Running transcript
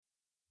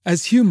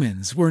As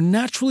humans, we're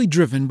naturally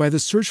driven by the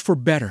search for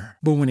better.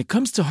 But when it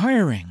comes to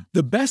hiring,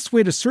 the best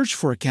way to search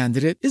for a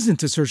candidate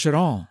isn't to search at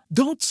all.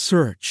 Don't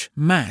search,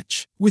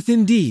 match with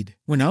Indeed.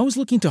 When I was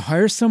looking to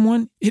hire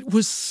someone, it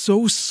was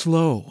so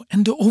slow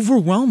and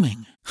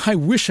overwhelming. I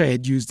wish I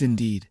had used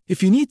Indeed.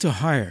 If you need to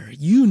hire,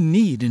 you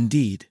need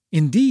Indeed.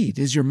 Indeed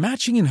is your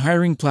matching and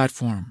hiring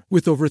platform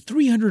with over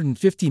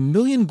 350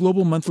 million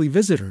global monthly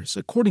visitors,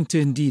 according to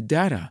Indeed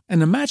data,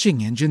 and a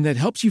matching engine that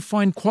helps you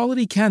find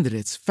quality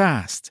candidates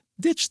fast.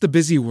 Ditch the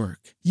busy work.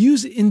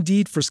 Use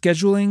Indeed for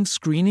scheduling,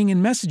 screening,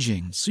 and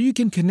messaging so you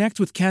can connect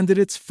with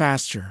candidates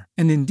faster.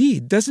 And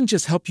Indeed doesn't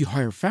just help you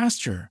hire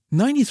faster.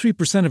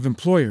 93% of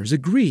employers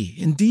agree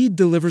Indeed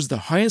delivers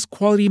the highest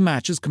quality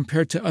matches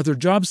compared to other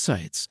job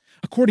sites,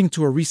 according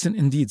to a recent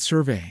Indeed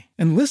survey.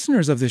 And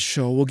listeners of this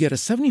show will get a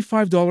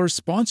 $75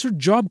 sponsored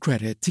job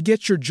credit to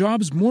get your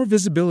jobs more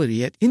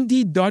visibility at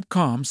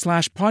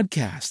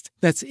Indeed.com/podcast.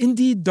 That's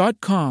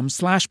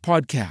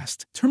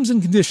Indeed.com/podcast. Terms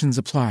and conditions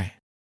apply.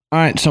 All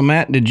right, so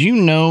Matt, did you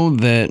know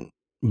that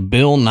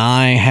Bill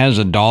Nye has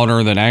a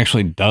daughter that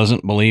actually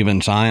doesn't believe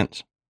in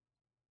science?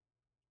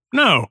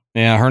 No.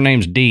 Yeah, her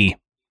name's Dee.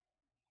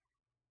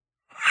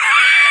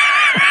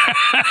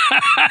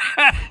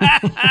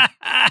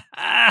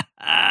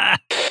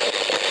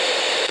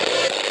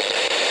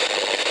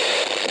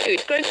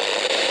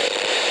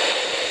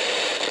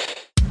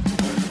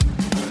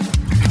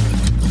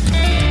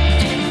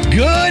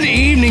 Good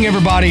evening,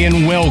 everybody,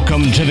 and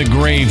welcome to the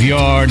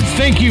Graveyard.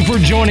 Thank you for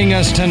joining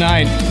us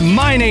tonight.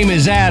 My name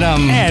is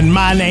Adam. And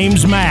my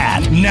name's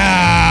Matt.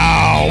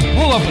 Now,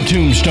 pull up a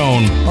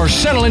tombstone or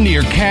settle into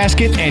your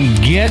casket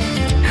and get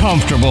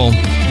comfortable,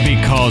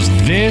 because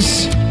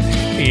this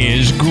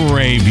is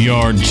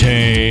Graveyard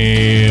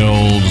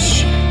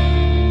Tales.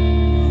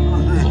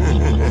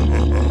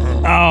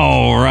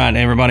 All right,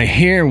 everybody,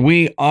 here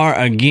we are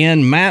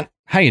again. Matt,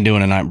 how you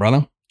doing tonight,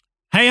 brother?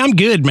 Hey, I'm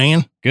good,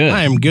 man. Good.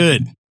 I am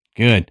good.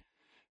 Good.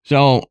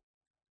 So,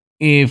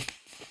 if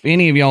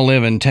any of y'all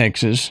live in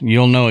Texas,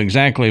 you'll know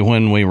exactly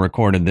when we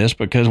recorded this,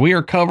 because we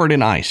are covered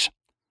in ice.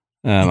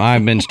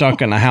 I've been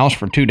stuck in the house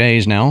for 2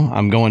 days now.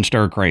 I'm going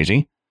stir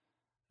crazy.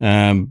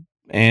 And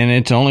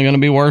it's only going to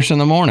be worse in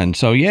the morning.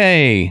 So,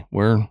 yay.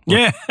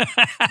 Yeah.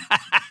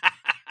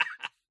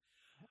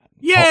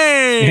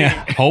 Yay.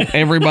 Hope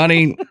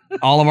everybody,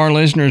 all of our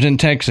listeners in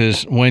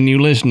Texas, when you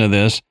listen to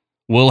this,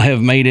 will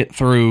have made it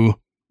through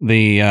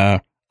the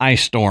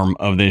ice storm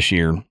of this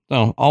year.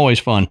 So, always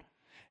fun.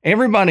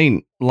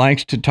 Everybody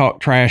likes to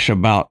talk trash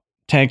about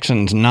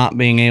Texans not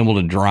being able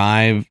to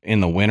drive in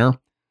the winter.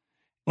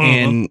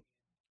 And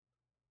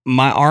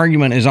my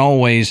argument is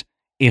always,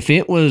 if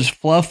it was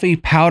fluffy,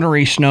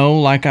 powdery snow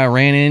like I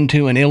ran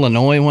into in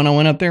Illinois when I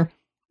went up there,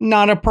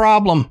 not a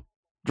problem.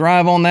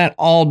 Drive on that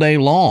all day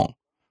long.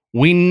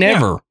 We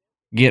never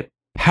get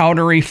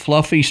powdery,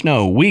 fluffy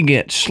snow. We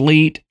get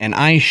sleet and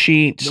ice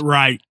sheets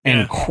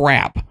and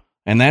crap.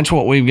 And that's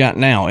what we've got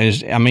now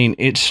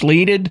it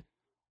sleeted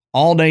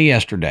all day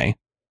yesterday,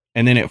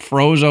 and then it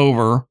froze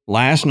over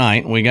last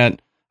night.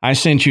 I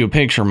sent you a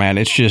picture, Matt.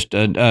 It's just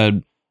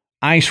a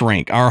ice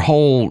rink. Our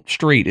whole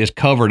street is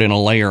covered in a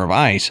layer of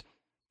ice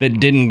that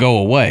didn't go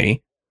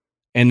away.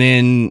 And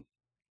then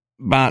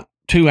about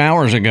 2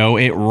 hours ago,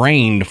 it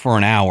rained for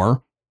an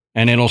hour,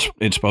 and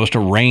it's supposed to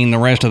rain the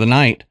rest of the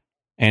night,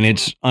 and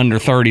it's under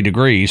 30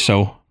 degrees.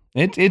 So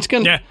it's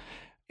going to,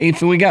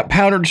 if we got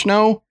powdered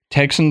snow,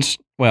 Texans,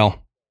 well,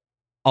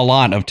 a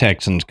lot of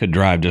Texans could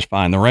drive just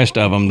fine. The rest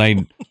of them,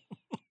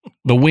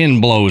 the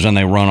wind blows and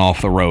they run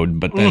off the road,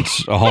 but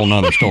that's a whole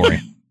nother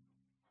story.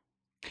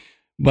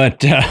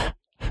 But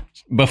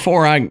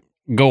before I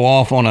go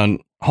off on a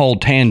whole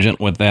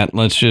tangent with that,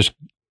 let's just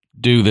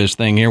do this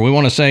thing here. We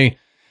want to say,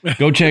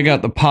 go check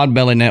out the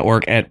Podbelly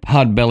Network at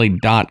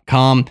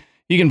podbelly.com.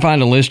 You can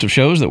find a list of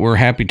shows that we're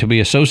happy to be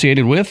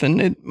associated with,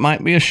 and it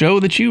might be a show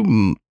that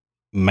you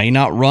may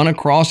not run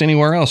across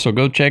anywhere else, so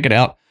go check it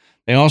out.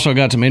 They also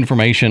got some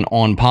information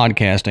on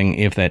podcasting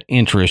if that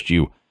interests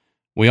you.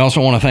 We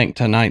also want to thank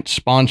tonight's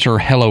sponsor,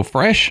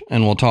 HelloFresh,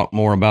 and we'll talk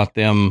more about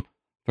them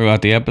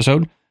throughout the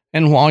episode.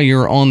 And while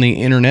you're on the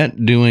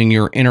internet doing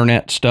your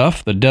internet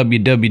stuff, the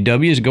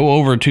WWWs, go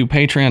over to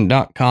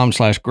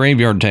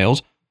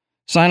patreon.com/graveyardtales.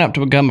 Sign up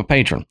to become a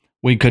patron.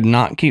 We could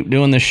not keep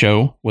doing this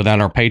show without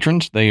our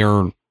patrons. They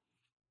are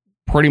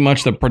pretty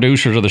much the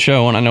producers of the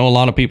show, and I know a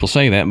lot of people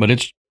say that, but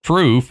it's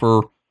true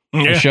for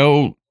a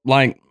show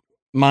like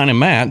mine and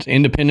Matt's,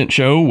 independent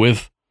show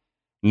with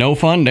no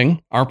funding.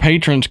 Our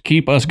patrons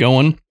keep us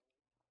going.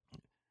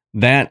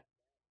 That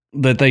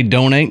they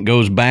donate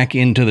goes back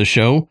into the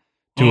show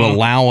to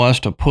allow us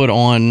to put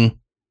on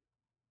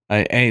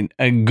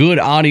a good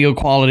audio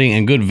quality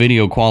and good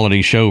video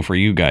quality show for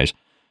you guys.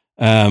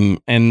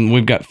 And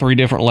we've got 3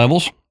 different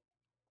levels.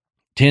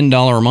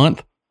 $10 a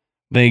month.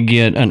 They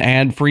get an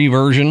ad-free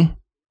version,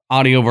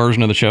 audio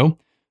version of the show.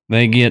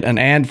 They get an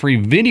ad-free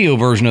video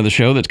version of the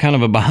show that's kind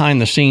of a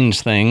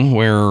behind-the-scenes thing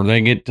where they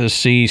get to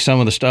see some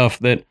of the stuff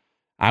that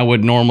I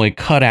would normally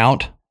cut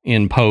out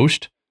in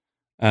post.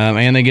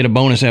 And they get a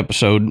bonus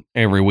episode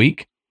every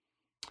week.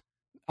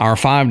 Our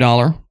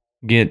 $5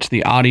 gets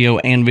the audio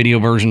and video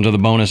versions of the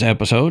bonus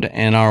episode,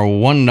 and our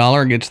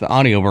 $1 gets the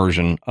audio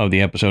version of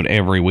the episode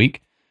every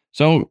week.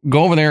 So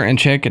go over there and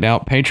check it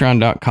out,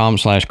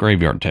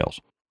 patreon.com/Graveyard Tales.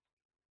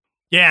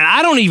 Yeah,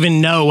 I don't even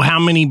know how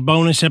many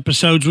bonus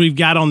episodes we've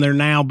got on there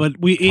now, but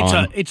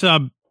it's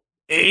a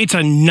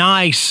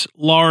nice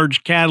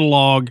large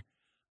catalog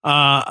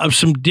of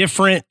some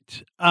different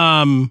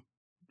type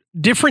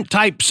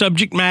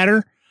subject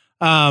matter.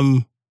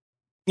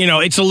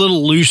 It's a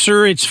little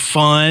looser. It's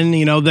fun.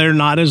 They're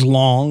not as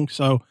long.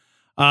 So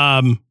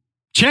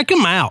check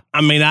them out.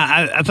 I mean,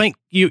 I think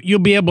you'll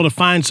be able to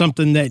find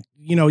something that,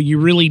 you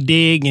really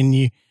dig, and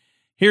you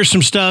hear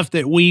some stuff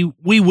that we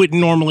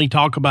wouldn't normally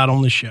talk about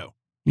on the show.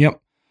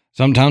 Yep.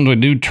 Sometimes we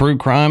do true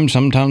crime.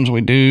 Sometimes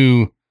we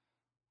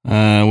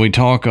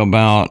talk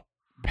about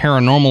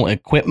paranormal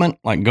equipment,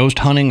 like ghost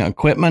hunting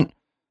equipment.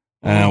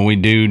 We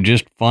do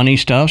just funny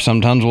stuff.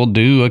 Sometimes we'll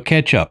do a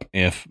catch up.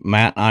 If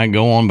Matt and I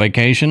go on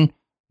vacation,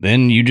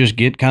 then you just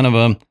get kind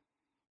of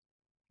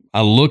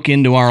a look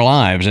into our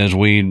lives as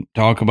we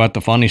talk about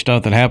the funny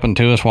stuff that happened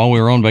to us while we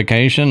were on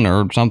vacation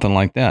or something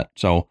like that.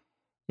 So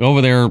go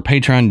over there,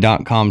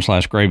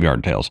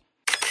 patreon.com/Graveyard Tales.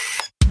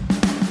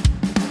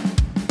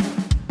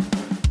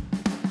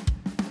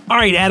 All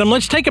right, Adam,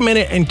 let's take a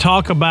minute and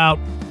talk about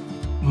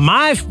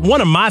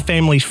one of my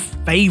family's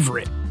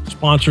favorite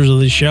sponsors of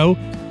the show,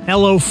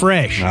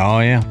 HelloFresh. Oh,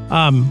 yeah.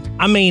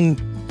 I mean,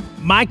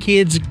 my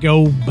kids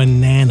go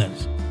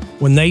bananas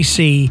when they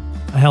see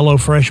a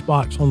HelloFresh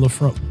box on the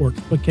front porch,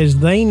 because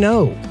they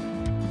know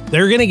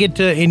they're going to get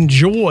to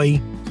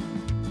enjoy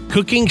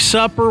cooking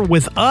supper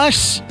with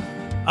us,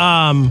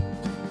 and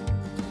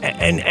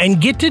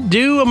get to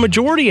do a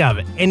majority of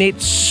it. And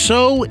it's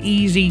so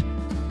easy.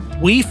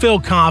 We feel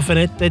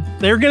confident that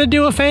they're going to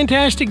do a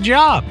fantastic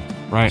job.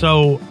 Right.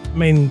 So, I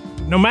mean,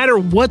 no matter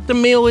what the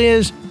meal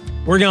is,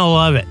 we're going to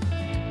love it.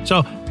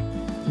 So,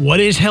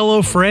 what is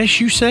HelloFresh,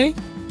 you say?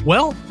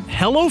 Well,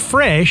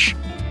 HelloFresh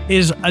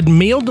is a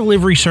meal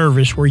delivery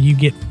service where you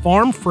get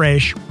farm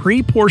fresh,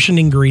 pre-portioned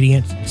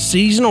ingredients,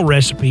 seasonal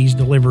recipes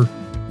delivered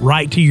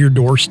right to your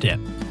doorstep.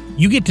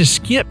 You get to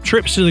skip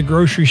trips to the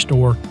grocery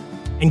store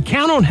and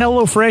count on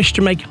HelloFresh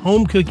to make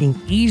home cooking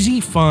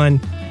easy,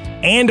 fun,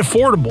 and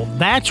affordable.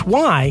 That's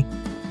why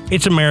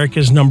it's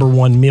America's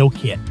 #1 meal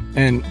kit.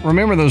 And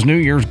remember those New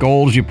Year's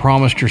goals you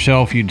promised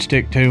yourself you'd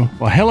stick to?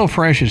 Well,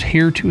 HelloFresh is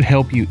here to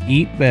help you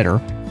eat better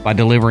by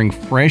delivering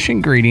fresh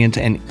ingredients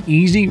and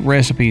easy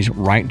recipes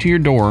right to your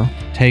door,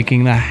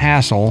 taking the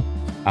hassle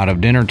out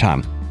of dinner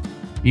time.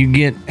 You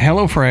get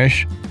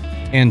HelloFresh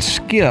and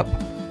skip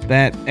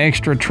that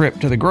extra trip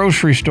to the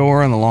grocery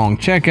store and the long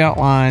checkout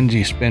lines.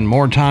 You spend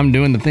more time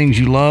doing the things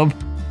you love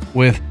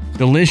with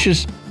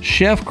delicious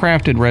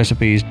chef-crafted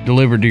recipes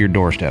delivered to your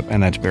doorstep.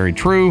 And that's very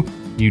true.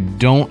 You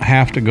don't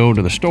have to go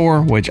to the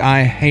store, which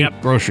I hate.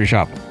 Grocery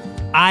shopping.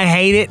 I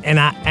hate it, and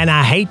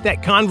I hate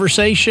that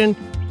conversation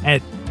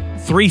at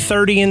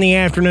 3:30 in the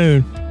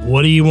afternoon.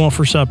 What do you want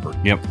for supper?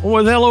 Yep. Well,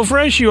 with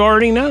HelloFresh, you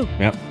already know.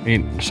 Yep.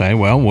 You say,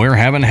 well, we're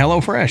having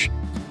HelloFresh.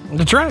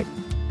 That's right.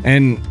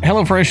 And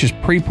HelloFresh's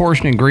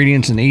pre-portioned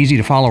ingredients and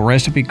easy-to-follow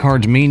recipe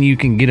cards mean you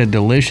can get a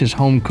delicious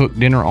home-cooked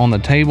dinner on the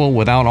table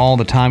without all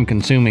the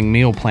time-consuming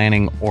meal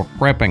planning or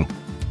prepping.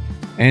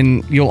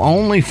 And you'll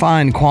only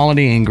find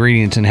quality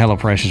ingredients in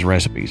HelloFresh's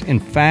recipes. In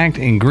fact,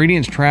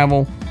 ingredients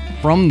travel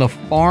from the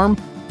farm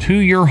to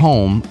your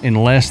home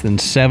in less than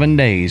 7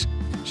 days,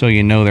 so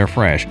you know they're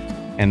fresh.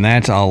 And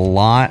that's a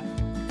lot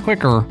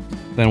quicker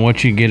than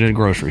what you get at a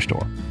grocery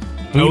store.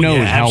 Who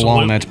knows how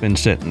long that's been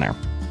sitting there.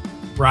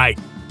 Right.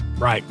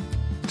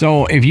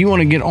 So if you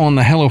want to get on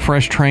the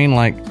HelloFresh train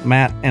like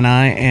Matt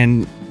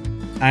and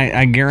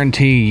I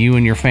guarantee you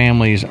and your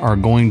families are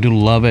going to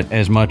love it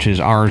as much as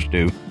ours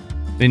do,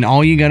 then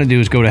all you got to do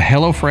is go to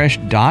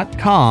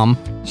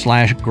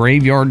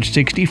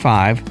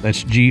HelloFresh.com/Graveyard65.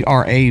 That's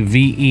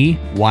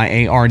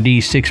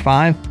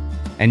GRAVEYARD65,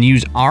 and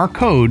use our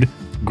code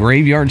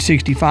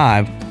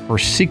Graveyard65 for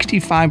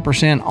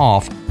 65%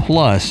 off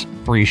plus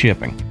free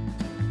shipping.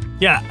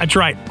 Yeah, that's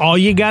right. All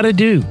you got to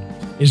do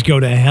is go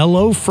to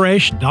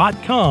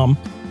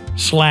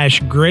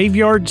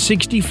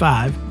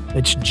HelloFresh.com/Graveyard65.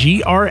 That's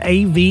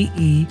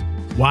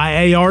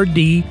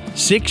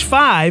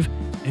GRAVEYARD65,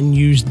 and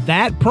use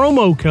that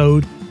promo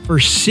code for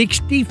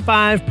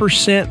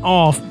 65%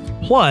 off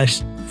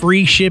plus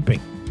free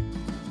shipping.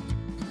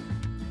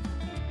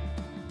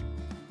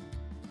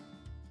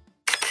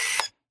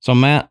 So,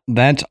 Matt,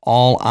 that's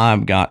all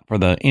I've got for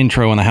the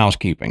intro and the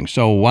housekeeping.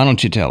 So why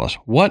don't you tell us,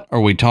 what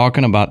are we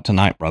talking about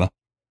tonight, brother?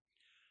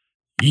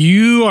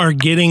 You are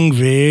getting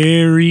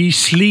very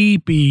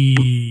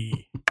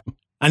sleepy.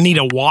 I need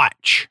a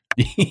watch.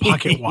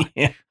 Pocket watch.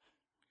 Yeah.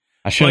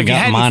 I should have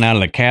gotten mine out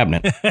of the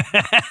cabinet.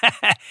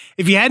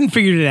 If you hadn't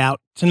figured it out,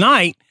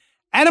 tonight,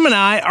 Adam and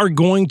I are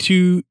going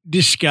to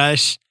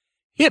discuss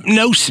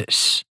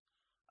hypnosis.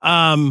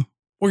 We're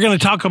going to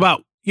talk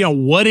about,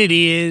 what it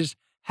is,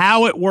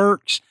 how it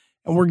works,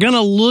 and we're going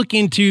to look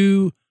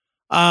into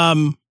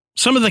some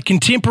of the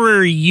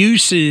contemporary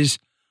uses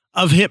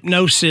of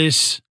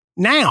hypnosis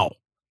now.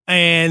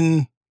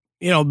 And,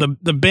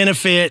 the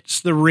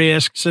benefits, the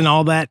risks, and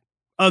all that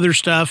other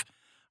stuff.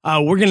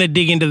 We're going to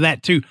dig into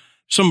that too.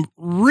 Some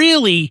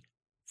really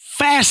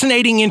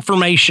fascinating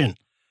information.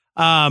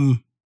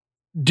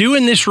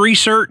 Doing this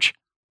research,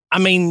 I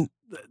mean,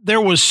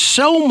 there was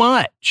so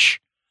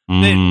much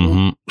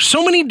that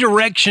so many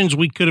directions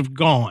we could have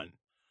gone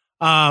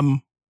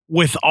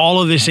with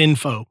all of this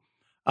info.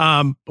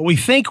 But we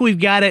think we've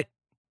got it,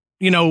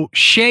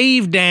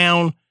 shaved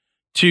down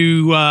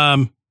to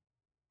a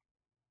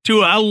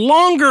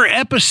longer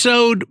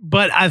episode,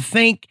 but I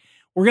think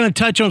we're going to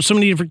touch on so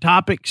many different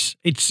topics.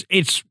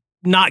 It's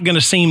not going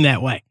to seem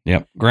that way.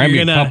 Yep. Grab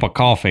your cup of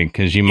coffee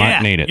because you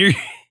might need it.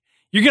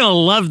 You're going to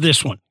love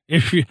this one.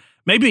 If you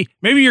maybe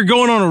you're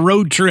going on a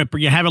road trip or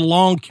you have a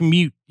long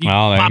commute,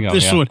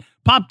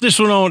 pop this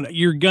one on.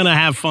 You're going to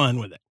have fun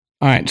with it.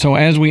 All right. So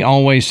as we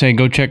always say,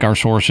 go check our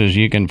sources.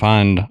 You can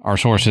find our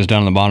sources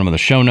down at the bottom of the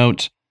show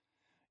notes.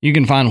 You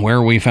can find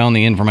where we found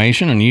the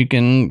information, and you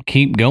can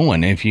keep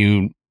going.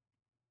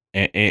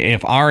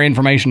 If our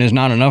information is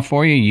not enough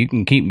for you, you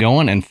can keep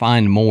going and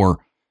find more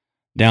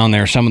down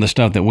there, some of the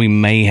stuff that we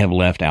may have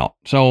left out.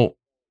 So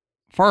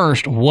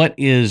first, what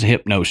is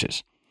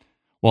hypnosis?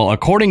 Well,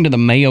 according to the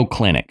Mayo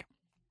Clinic,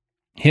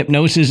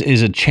 hypnosis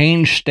is a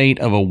changed state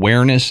of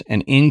awareness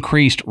and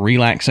increased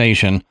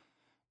relaxation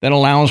that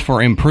allows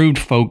for improved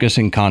focus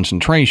and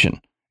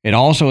concentration. It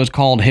also is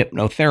called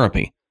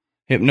hypnotherapy.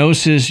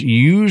 Hypnosis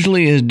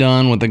usually is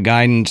done with the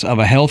guidance of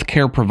a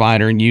healthcare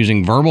provider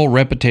using verbal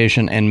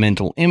repetition and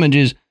mental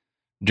images.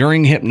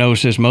 During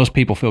hypnosis, most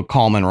people feel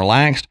calm and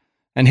relaxed,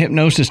 and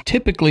hypnosis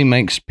typically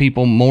makes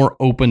people more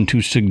open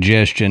to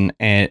suggestion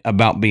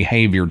about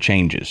behavior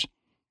changes.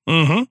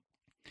 Mm-hmm.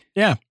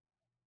 Yeah.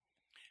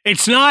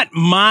 It's not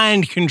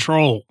mind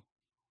control.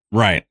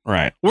 Right.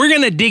 We're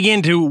going to dig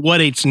into what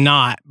it's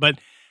not, but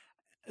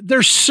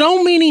there's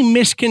so many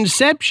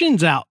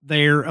misconceptions out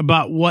there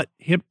about what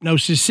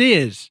hypnosis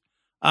is.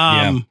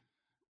 I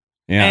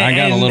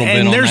got a little bit on that.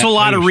 And there's a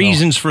lot of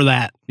reasons for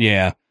that.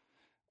 Yeah.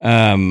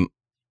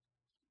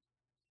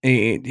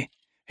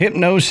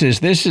 Hypnosis,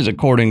 this is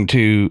according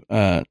to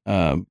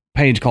a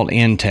page called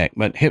NTech,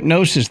 but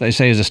hypnosis, they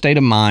say, is a state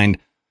of mind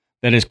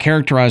that is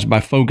characterized by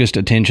focused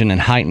attention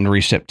and heightened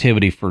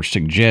receptivity for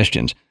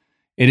suggestions.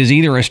 It is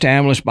either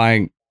established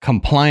by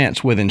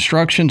compliance with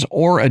instructions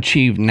or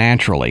achieved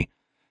naturally.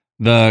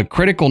 The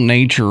critical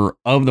nature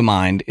of the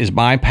mind is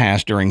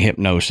bypassed during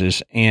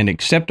hypnosis, and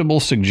acceptable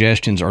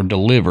suggestions are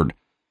delivered.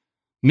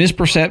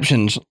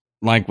 Misperceptions,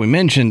 like we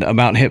mentioned,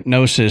 about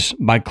hypnosis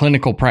by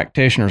clinical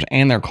practitioners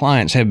and their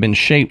clients have been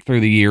shaped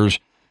through the years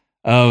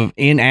of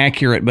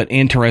inaccurate but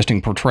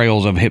interesting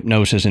portrayals of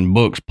hypnosis in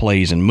books,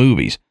 plays, and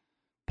movies.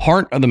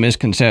 Part of the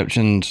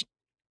misconceptions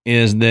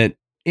is that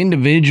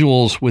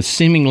individuals with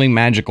seemingly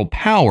magical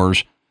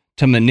powers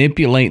to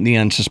manipulate the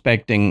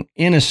unsuspecting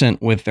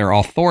innocent with their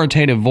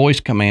authoritative voice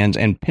commands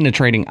and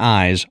penetrating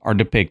eyes are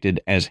depicted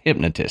as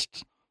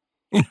hypnotists.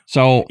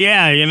 So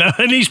yeah,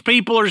 and these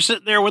people are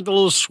sitting there with the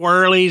little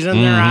swirlies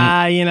in their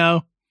eye,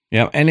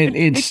 Yeah, and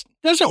it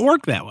doesn't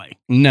work that way.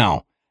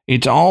 No,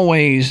 it's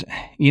always,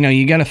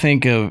 you got to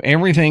think of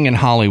everything in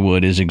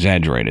Hollywood is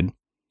exaggerated.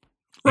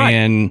 Right.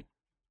 And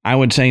I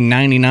would say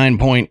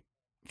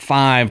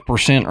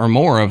 99.5% or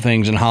more of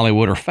things in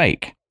Hollywood are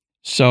fake.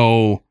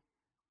 So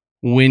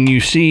when you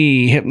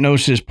see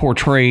hypnosis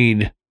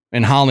portrayed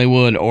in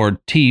Hollywood or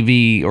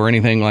TV or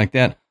anything like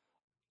that,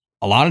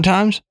 a lot of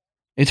times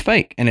it's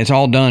fake and it's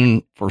all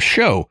done for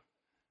show.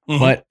 Mm-hmm.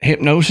 But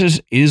hypnosis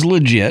is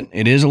legit.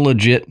 It is a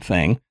legit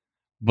thing,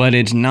 but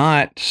it's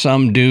not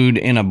some dude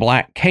in a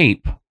black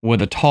cape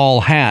with a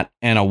tall hat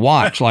and a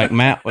watch like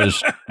Matt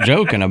was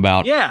joking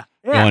about. Yeah.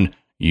 Going,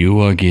 you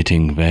are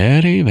getting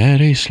very,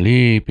 very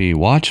sleepy.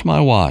 Watch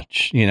my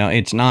watch.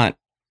 It's not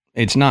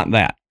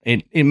that.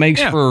 It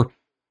makes for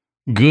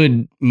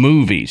good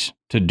movies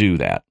to do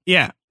that.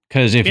 Yeah.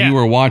 Because if you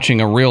were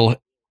watching a real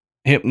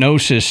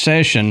hypnosis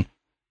session,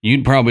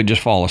 you'd probably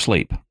just fall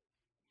asleep.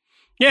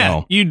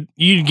 Yeah. So. You'd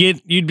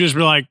just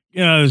be like,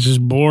 this is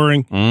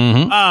boring.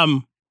 Mm-hmm.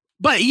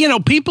 But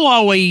people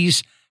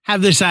always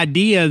have this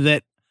idea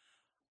that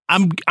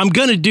I'm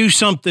going to do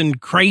something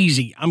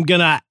crazy. I'm going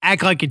to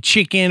act like a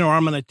chicken, or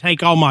I'm going to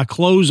take all my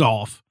clothes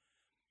off.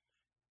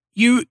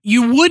 You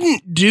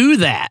wouldn't do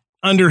that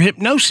under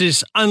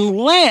hypnosis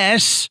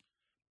unless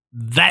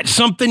that's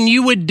something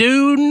you would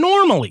do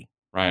normally.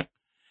 Right.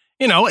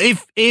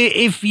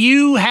 If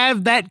you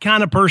have that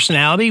kind of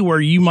personality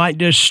where you might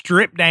just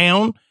strip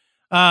down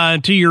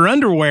to your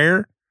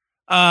underwear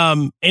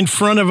in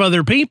front of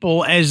other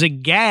people as a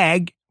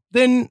gag,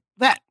 then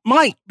that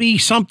might be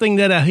something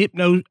that a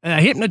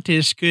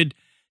hypnotist could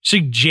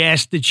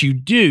suggest that you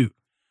do.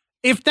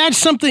 If that's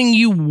something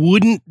you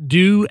wouldn't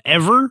do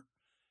ever,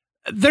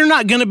 they're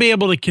not going to be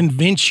able to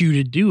convince you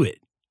to do it.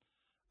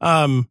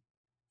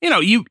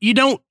 You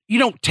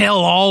don't tell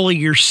all of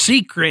your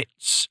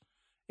secrets.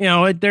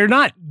 They're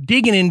not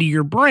digging into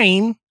your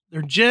brain.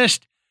 They're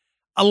just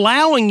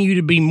allowing you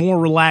to be more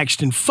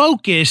relaxed and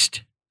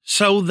focused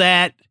so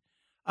that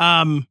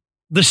the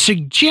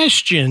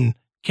suggestion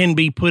can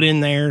be put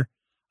in there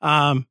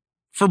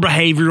for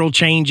behavioral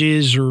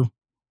changes or,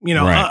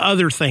 Right.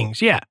 other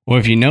things. Yeah. Well,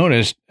 if you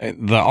notice,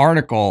 the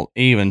article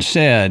even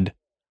said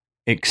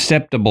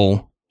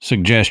acceptable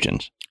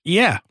suggestions.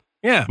 Yeah.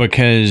 Yeah.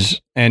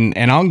 Because, and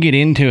I'll get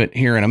into it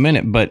here in a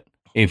minute, but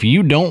if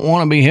you don't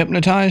want to be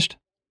hypnotized,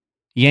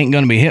 you ain't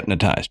going to be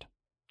hypnotized.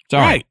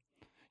 Sorry. Right.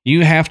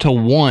 You have to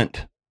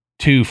want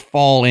to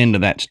fall into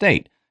that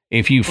state.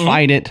 If you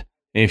fight it,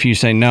 if you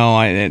say,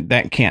 no,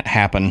 that can't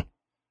happen,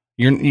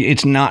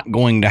 it's not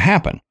going to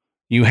happen.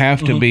 You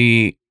have to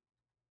be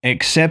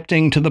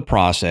accepting to the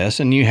process,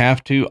 and you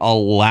have to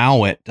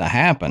allow it to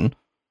happen.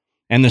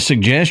 And the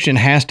suggestion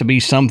has to be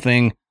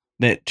something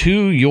that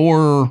to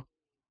your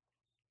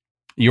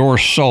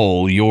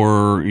soul,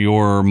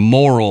 your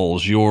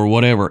morals, your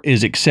whatever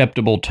is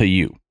acceptable to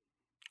you.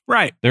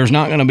 Right. There's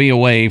not going to be a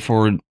way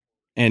for,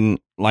 and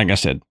like I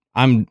said,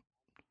 I'm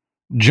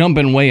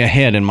jumping way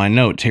ahead in my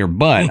notes here,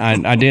 but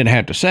I did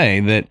have to say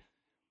that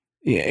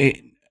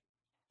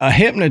a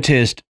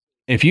hypnotist,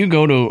 if you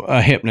go to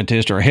a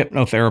hypnotist or a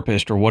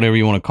hypnotherapist or whatever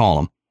you want to call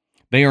them,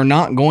 they are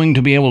not going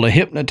to be able to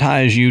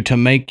hypnotize you to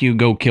make you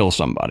go kill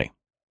somebody.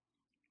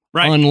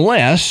 Right.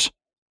 Unless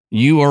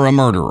you are a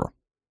murderer.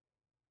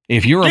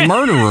 If you're a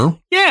murderer,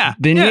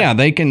 then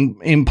they can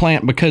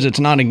implant, because it's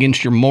not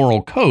against your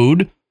moral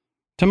code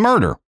to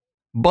murder.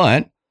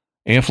 But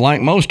if,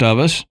 like most of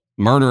us,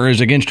 murder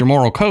is against your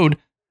moral code,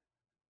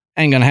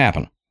 ain't going to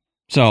happen.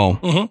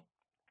 So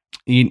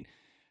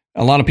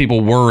a lot of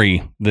people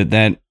worry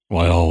that,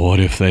 well, what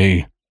if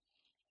they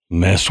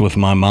mess with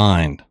my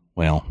mind?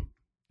 Well,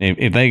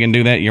 if they can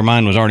do that, your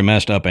mind was already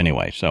messed up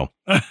anyway. So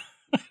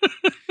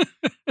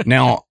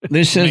now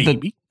this says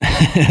that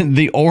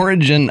the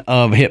origin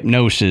of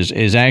hypnosis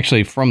is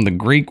actually from the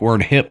Greek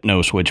word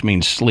hypnos, which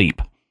means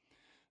sleep.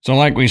 So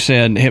like we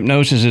said,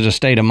 hypnosis is a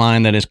state of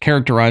mind that is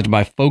characterized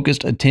by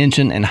focused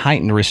attention and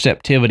heightened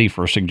receptivity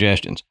for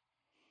suggestions.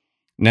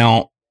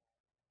 Now,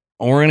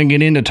 we're going to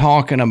get into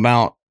talking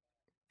about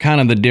kind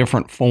of the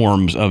different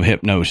forms of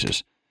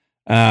hypnosis.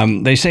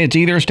 They say it's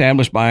either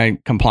established by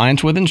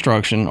compliance with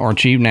instruction or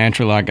achieved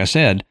naturally, like I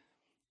said.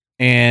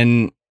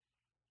 And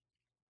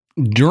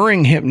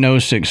during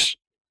hypnosis,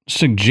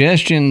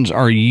 suggestions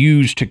are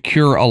used to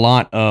cure a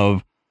lot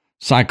of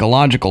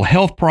psychological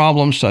health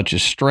problems such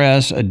as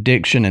stress,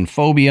 addiction, and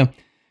phobia.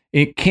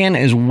 It can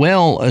as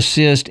well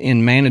assist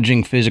in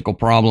managing physical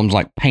problems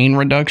like pain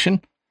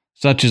reduction,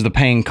 such as the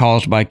pain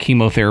caused by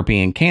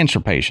chemotherapy in cancer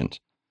patients.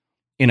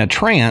 In a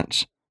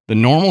trance, the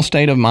normal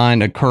state of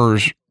mind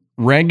occurs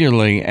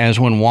regularly, as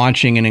when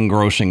watching an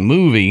engrossing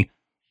movie,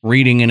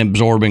 reading an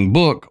absorbing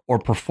book, or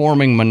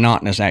performing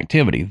monotonous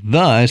activity.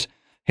 Thus,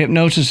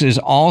 hypnosis is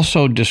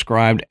also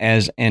described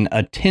as an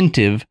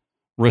attentive,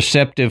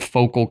 receptive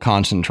focal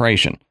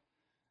concentration.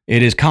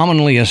 It is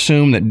commonly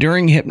assumed that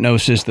during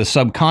hypnosis, the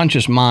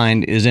subconscious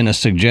mind is in a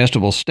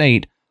suggestible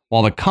state,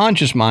 while the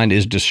conscious mind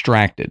is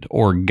distracted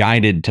or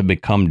guided to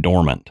become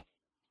dormant.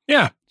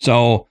 Yeah.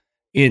 So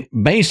it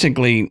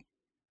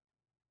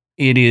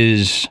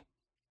is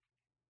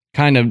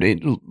kind of,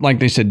 like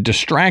they said,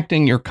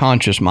 distracting your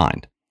conscious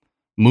mind,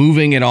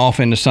 moving it off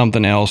into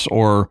something else,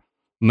 or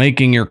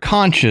making your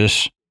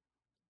conscious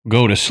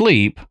go to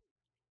sleep,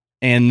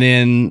 and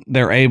then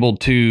they're able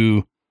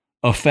to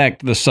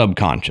affect the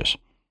subconscious.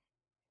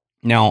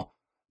 Now,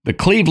 the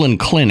Cleveland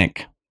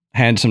Clinic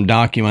had some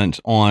documents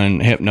on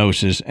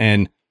hypnosis,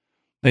 and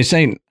they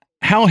say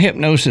how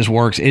hypnosis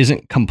works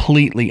isn't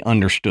completely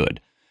understood.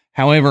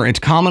 However, it's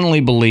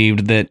commonly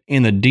believed that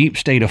in the deep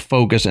state of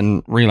focus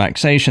and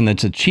relaxation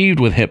that's achieved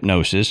with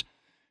hypnosis,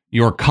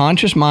 your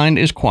conscious mind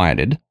is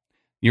quieted.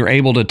 You're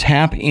able to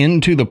tap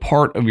into the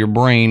part of your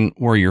brain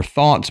where your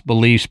thoughts,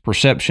 beliefs,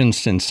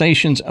 perceptions,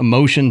 sensations,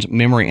 emotions,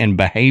 memory, and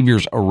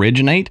behaviors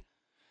originate.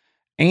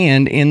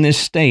 And in this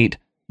state,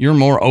 you're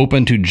more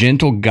open to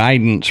gentle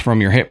guidance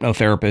from your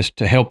hypnotherapist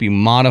to help you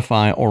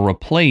modify or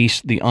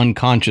replace the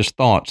unconscious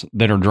thoughts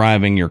that are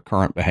driving your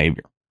current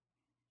behavior.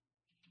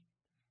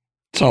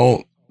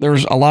 So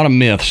there's a lot of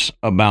myths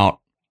about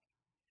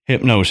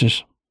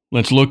hypnosis.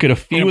 Let's look at a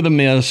few of the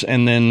myths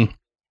and then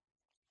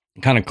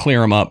kind of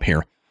clear them up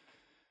here.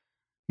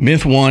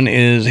 Myth one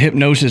is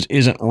hypnosis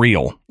isn't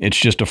real. It's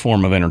just a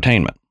form of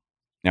entertainment.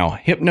 Now,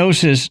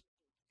 hypnosis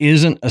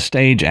isn't a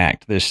stage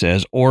act, this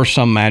says, or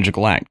some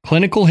magical act.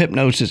 Clinical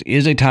hypnosis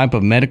is a type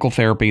of medical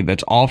therapy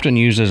that's often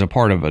used as a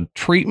part of a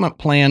treatment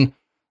plan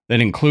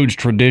that includes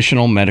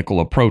traditional medical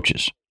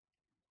approaches.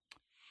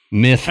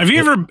 Myth. Have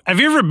you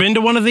ever been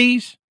to one of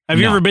these? Have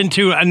you ever been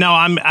to? Have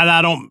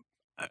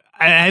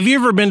you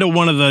ever been to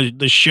one of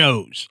the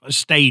shows, a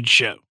stage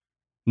show?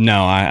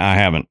 No, I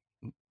haven't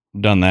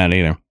done that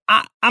either.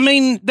 I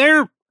mean,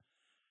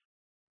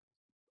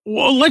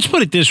 well, let's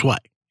put it this way.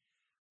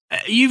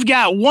 You've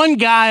got one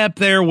guy up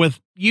there with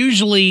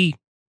usually,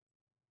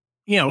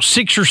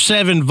 6 or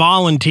 7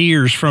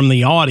 volunteers from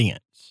the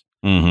audience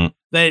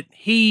that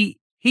he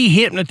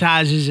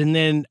hypnotizes and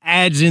then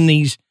adds in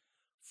these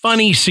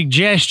funny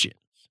suggestions.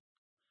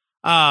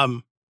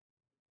 I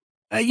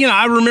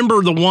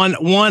remember the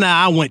one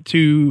I went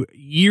to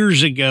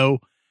years ago.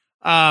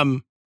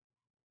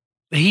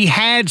 he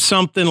had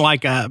something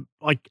like a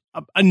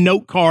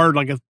note card,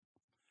 like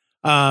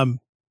a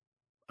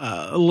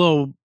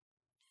little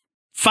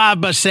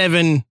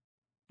 5x7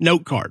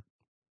 note card.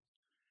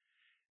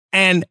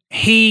 And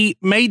he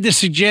made the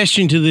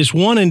suggestion to this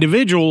one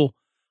individual,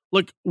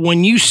 look,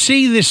 when you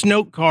see this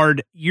note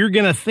card, you're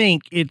going to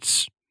think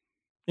it's,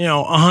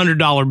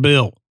 $100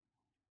 bill.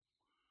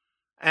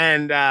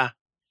 And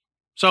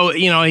so,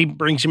 he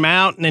brings him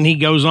out and then he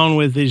goes on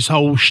with his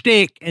whole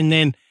shtick. And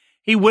then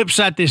he whips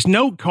out this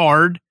note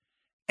card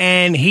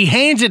and he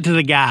hands it to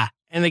the guy.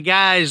 And the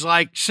guy is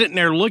like sitting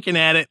there looking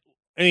at it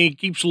and he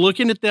keeps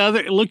looking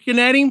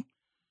at him.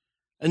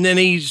 And then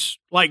he's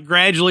like,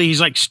 gradually, he's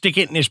like, stick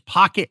it in his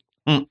pocket,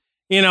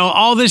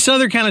 all this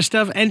other kind of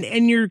stuff. And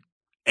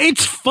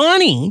it's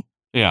funny.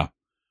 Yeah.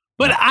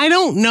 But I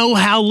don't know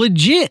how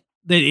legit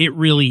that it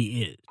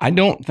really is. I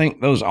don't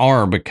think those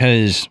are,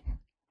 because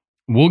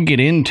we'll get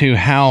into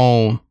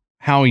how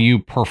you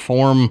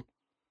perform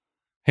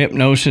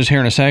hypnosis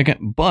here in a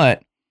second.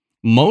 But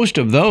most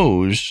of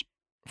those,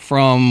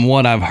 from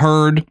what I've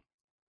heard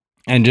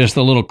and just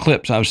the little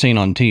clips I've seen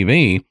on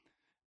TV,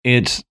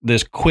 it's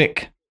this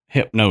quick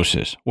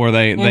hypnosis where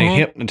they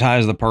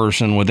hypnotize the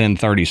person within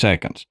 30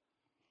 seconds.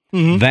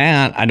 Mm-hmm.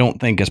 That I don't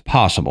think is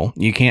possible.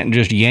 You can't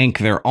just yank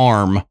their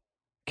arm,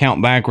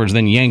 count backwards,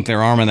 then yank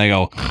their arm and they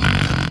go,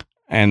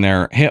 and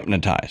they're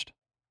hypnotized.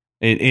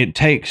 It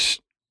takes,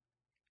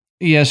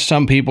 yes,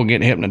 some people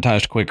get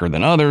hypnotized quicker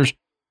than others,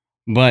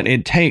 but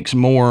it takes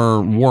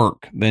more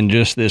work than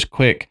just this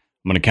quick,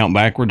 I'm going to count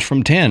backwards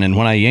from 10, and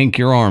when I yank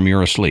your arm,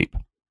 you're asleep.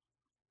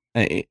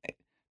 It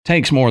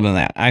takes more than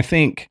that. I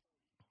think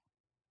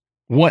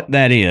what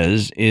that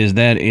is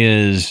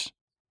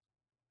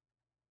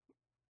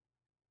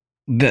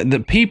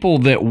the people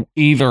that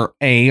either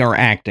A, are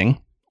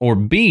acting, or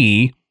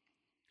B,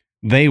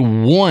 they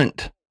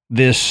want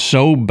this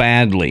so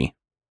badly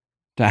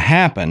to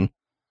happen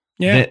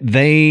that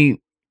they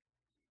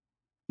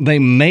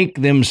make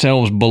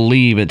themselves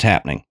believe it's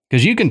happening.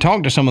 Because you can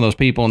talk to some of those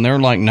people and they're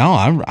like,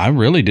 no, I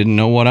really didn't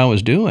know what I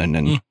was doing.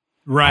 And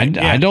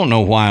I don't know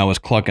why I was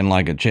clucking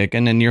like a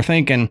chicken. And you're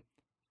thinking,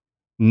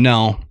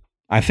 no,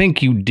 I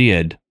think you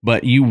did,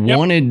 but you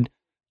wanted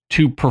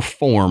to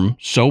perform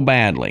so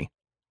badly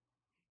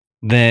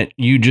that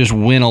you just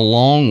went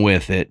along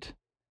with it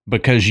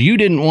because you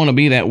didn't want to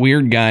be that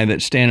weird guy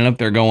that's standing up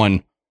there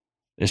going,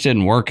 this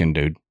isn't working,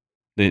 dude.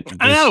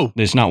 I know.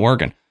 It's not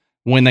working.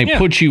 When they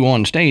put you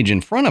on stage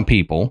in front of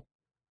people,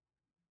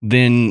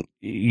 then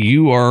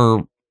you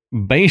are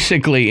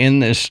basically in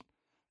this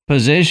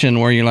position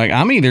where you're like,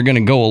 I'm either going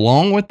to go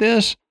along with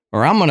this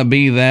or I'm going to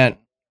be that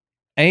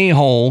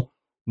a-hole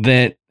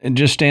that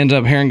just stands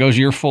up here and goes,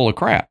 you're full of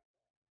crap.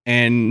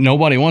 And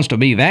nobody wants to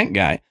be that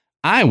guy.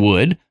 I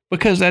would,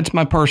 because that's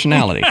my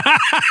personality.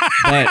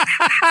 But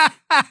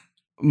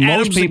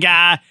most people, the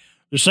guy,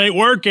 this ain't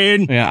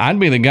working. Yeah, I'd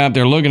be the guy up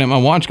there looking at my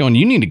watch going,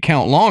 you need to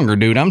count longer,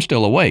 dude. I'm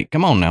still awake.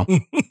 Come on now.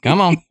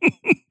 Come on.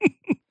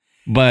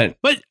 But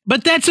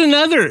that's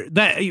another,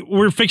 that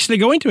we're fixing to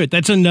go into it.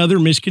 That's another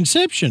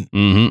misconception.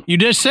 Mm-hmm. You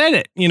just said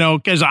it,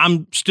 because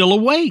I'm still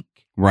awake.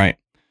 Right.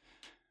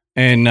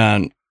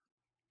 And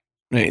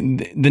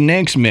the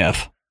next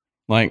myth,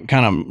 kind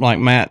of like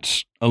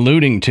Matt's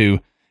alluding to,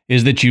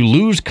 is that you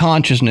lose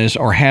consciousness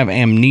or have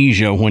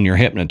amnesia when you're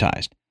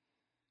hypnotized.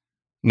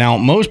 Now,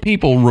 most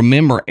people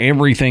remember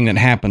everything that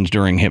happens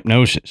during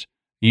hypnosis.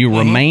 You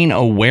remain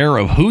aware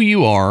of who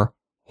you are,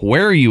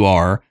 where you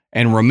are,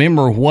 and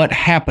remember what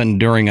happened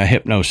during a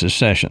hypnosis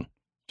session.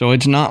 So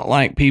it's not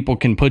like people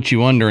can put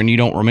you under and you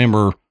don't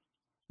remember,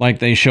 like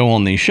they show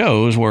on these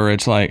shows where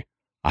it's like,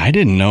 I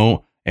didn't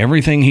know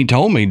everything he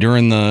told me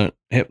during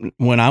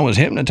when I was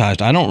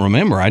hypnotized. I don't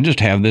remember. I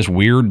just have this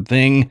weird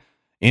thing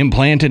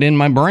implanted in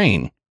my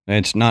brain.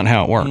 That's not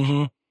how it works.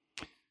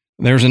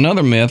 Mm-hmm. There's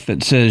another myth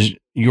that says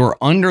you're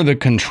under the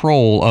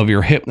control of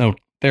your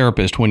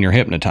hypnotherapist when you're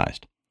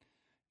hypnotized.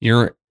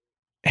 Your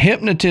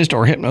hypnotist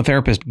or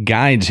hypnotherapist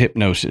guides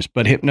hypnosis,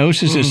 but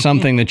hypnosis is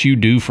something that you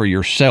do for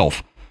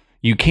yourself.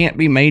 You can't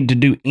be made to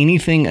do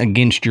anything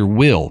against your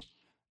will.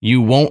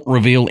 You won't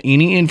reveal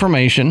any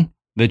information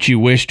that you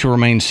wish to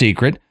remain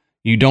secret.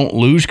 You don't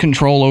lose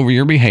control over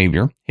your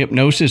behavior.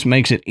 Hypnosis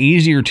makes it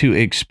easier to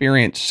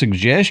experience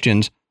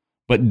suggestions,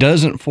 but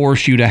doesn't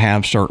force you to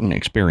have certain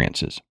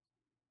experiences.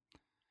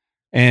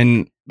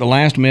 And the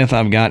last myth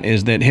I've got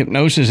is that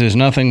hypnosis is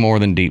nothing more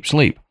than deep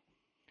sleep.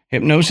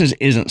 Hypnosis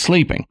isn't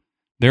sleeping.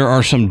 There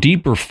are some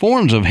deeper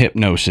forms of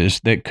hypnosis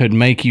that could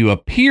make you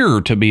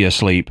appear to be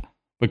asleep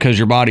because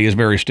your body is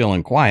very still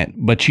and quiet,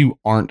 but you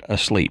aren't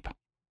asleep.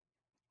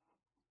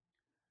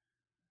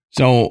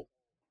 So,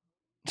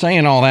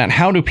 saying all that,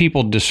 how do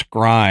people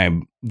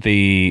describe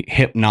the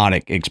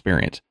hypnotic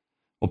experience?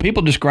 Well,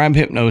 people describe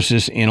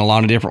hypnosis in a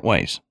lot of different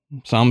ways.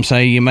 Some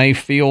say you may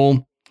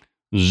feel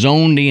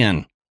zoned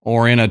in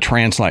or in a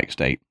trance-like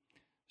state.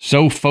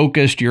 So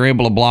focused, you're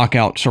able to block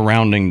out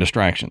surrounding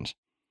distractions.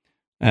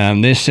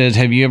 This says,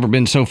 have you ever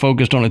been so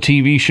focused on a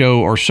TV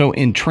show or so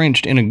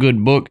entrenched in a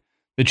good book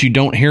that you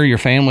don't hear your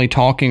family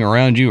talking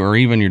around you or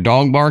even your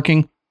dog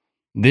barking?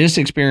 this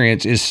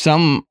experience is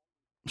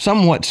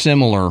somewhat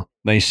similar,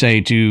 they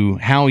say, to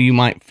how you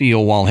might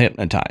feel while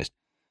hypnotized.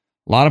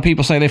 A lot of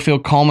people say they feel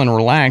calm and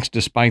relaxed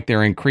despite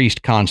their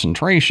increased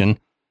concentration,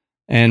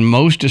 and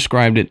most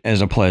described it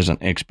as a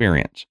pleasant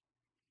experience.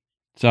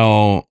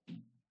 So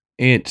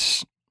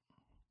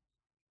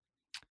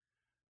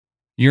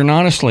you're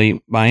not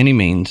asleep by any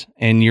means,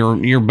 and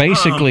you're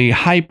basically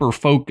hyper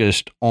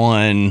focused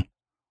on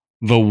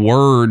the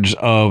words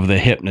of the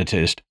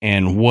hypnotist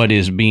and what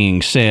is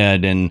being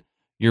said, and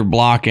you're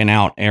blocking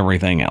out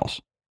everything else.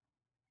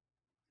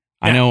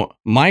 Yeah. I know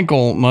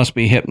Michael must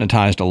be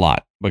hypnotized a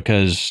lot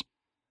because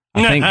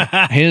I think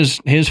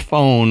his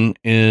phone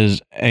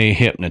is a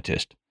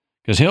hypnotist,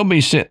 because he'll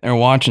be sitting there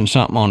watching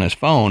something on his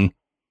phone,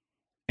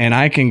 and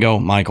I can go,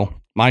 Michael.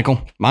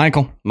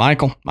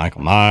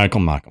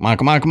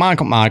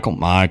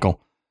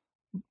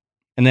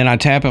 And then I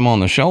tap him on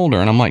the shoulder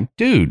and I'm like,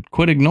 dude,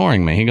 quit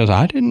ignoring me. He goes,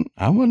 I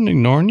wasn't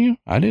ignoring you.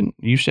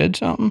 You said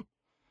something.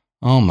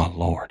 Oh my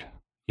Lord.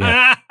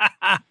 Yeah.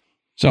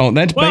 So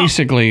that's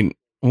basically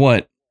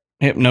what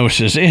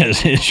hypnosis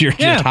is you're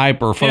just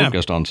hyper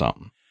focused on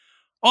something.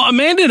 Well,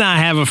 Amanda and I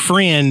have a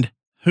friend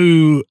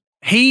who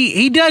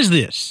he does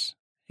this.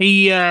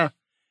 He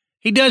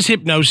does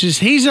hypnosis.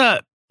 He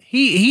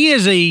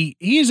is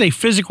a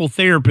physical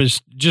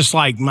therapist, just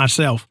like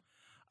myself.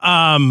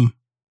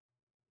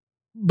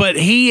 But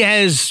he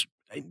has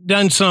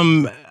done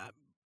some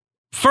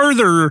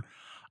further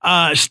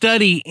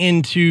study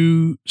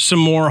into some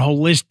more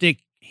holistic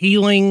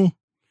healing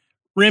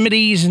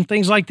remedies and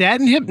things like that.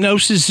 And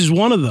hypnosis is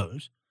one of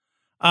those.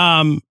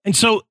 And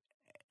so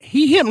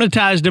he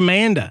hypnotized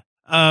Amanda.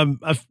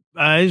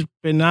 It's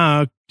been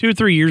 2 or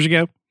 3 years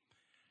ago.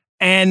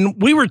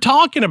 And we were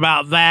talking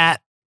about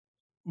that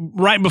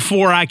right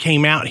before I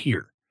came out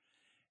here.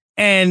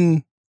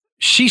 And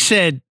she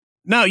said,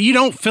 no, you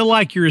don't feel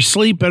like you're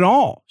asleep at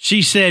all.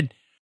 She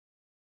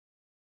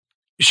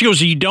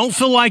goes, you don't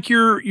feel like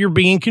you're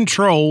being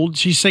controlled.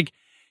 She's like,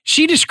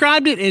 she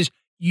described it as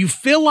you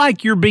feel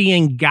like you're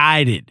being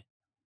guided.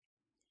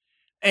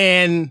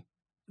 And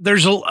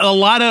there's a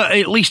lot of,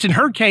 at least in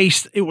her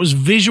case, it was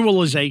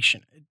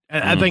visualization.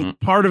 I think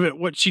part of it,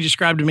 what she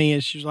described to me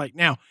is she's like,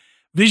 now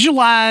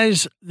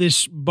visualize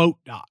this boat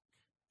dock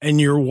and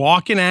you're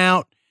walking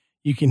out,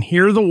 you can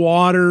hear the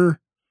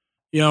water,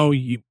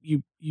 you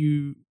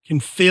can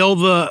feel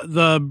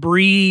the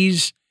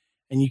breeze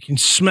and you can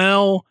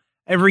smell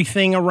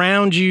everything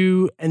around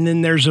you. And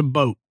then there's a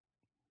boat.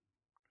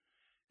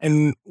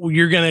 And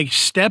you're going to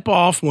step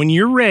off when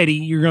you're ready.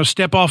 You're going to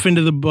step off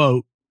into the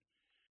boat.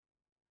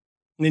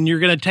 And then you're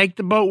going to take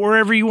the boat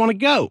wherever you want to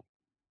go.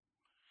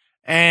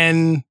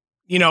 And,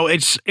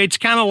 it's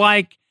kind of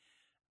like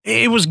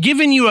it was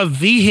giving you a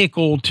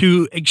vehicle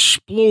to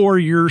explore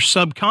your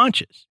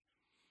subconscious.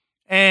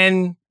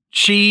 And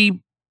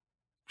she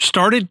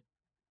started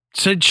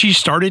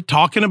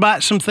talking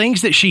about some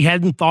things that she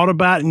hadn't thought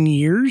about in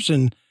years.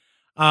 And,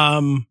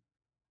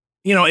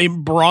 it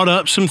brought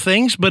up some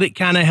things, but it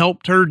kind of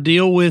helped her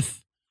deal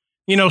with,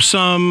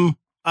 some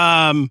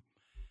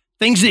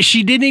things that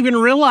she didn't even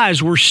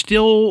realize were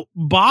still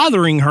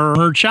bothering her in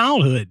her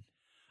childhood.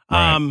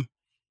 Right.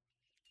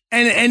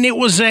 And it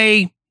was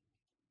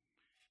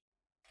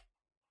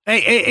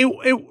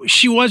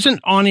she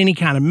wasn't on any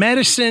kind of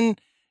medicine.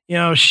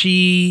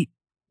 She,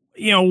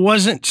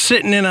 wasn't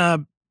sitting in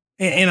a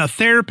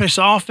therapist's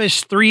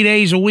office 3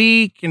 days a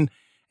week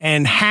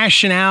and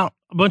hashing out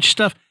a bunch of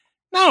stuff.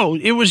 No,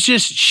 it was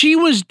just, she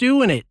was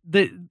doing it.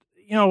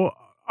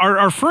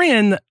 Our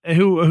friend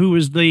who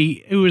was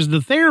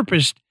the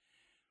therapist,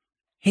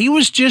 he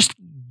was just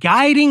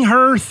guiding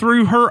her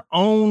through her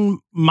own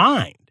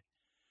mind,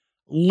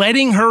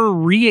 letting her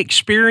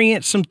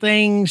re-experience some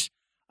things,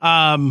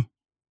 and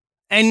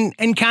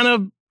kind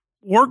of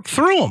work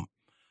through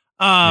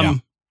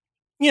them.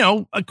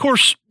 Of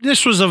course,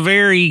 this was a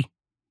very,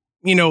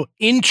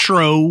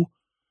 intro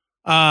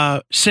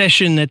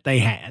session that they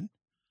had.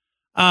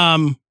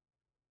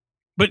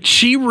 But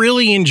she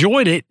really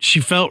enjoyed it. She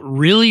felt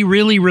really,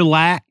 really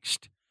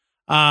relaxed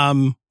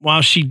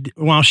while she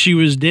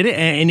did it,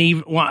 and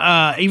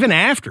even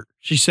after,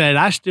 she said,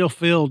 "I still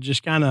feel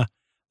just kind of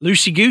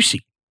loosey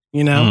goosey,"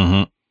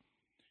 Mm-hmm.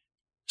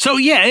 So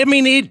yeah, I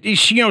mean,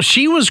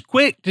 she was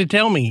quick to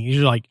tell me.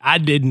 She's like, I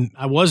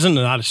wasn't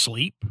not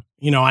asleep.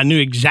 I knew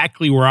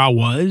exactly where I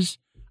was.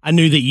 I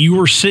knew that you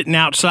were sitting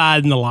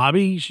outside in the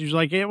lobby. She was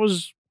like, it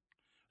was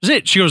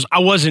it. She goes, I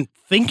wasn't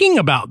thinking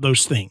about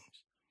those things.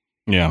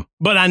 Yeah.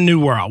 But I knew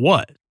where I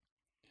was.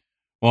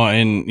 Well,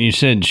 and you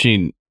said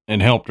she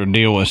had helped her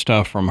deal with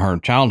stuff from her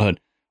childhood.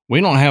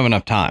 We don't have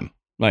enough time.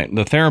 Like,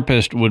 the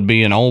therapist would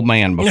be an old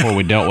man before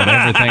we dealt with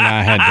everything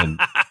I had to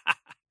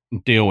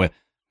deal with.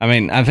 I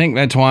mean, I think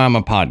that's why I'm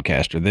a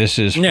podcaster. This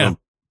is for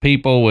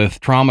people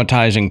with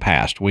traumatizing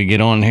past. We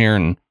get on here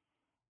and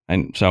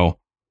so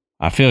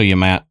I feel you,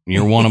 Matt.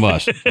 You're one of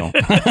us. So.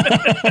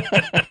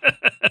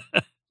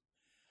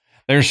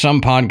 There's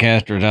some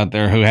podcasters out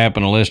there who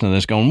happen to listen to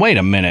this going, wait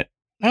a minute.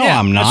 No,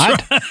 I'm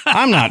not. Right.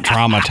 I'm not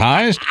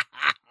traumatized.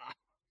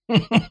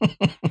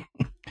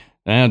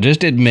 Now,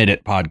 just admit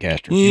it,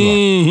 podcasters.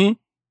 You are.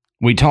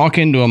 We talk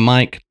into a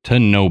mic to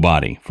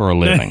nobody for a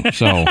living.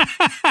 So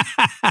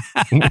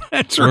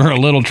That's we're right.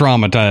 a little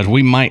traumatized.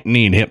 We might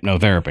need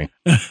hypnotherapy.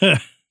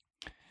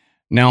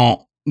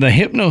 Now, the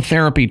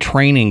hypnotherapy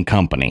training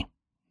company,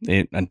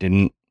 I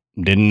didn't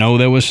know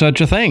there was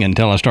such a thing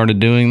until I started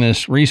doing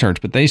this research,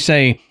 but they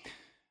say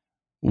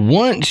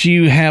once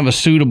you have a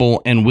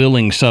suitable and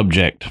willing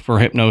subject for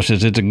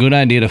hypnosis, it's a good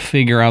idea to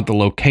figure out the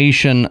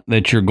location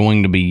that you're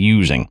going to be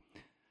using.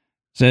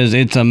 Says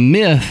it's a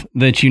myth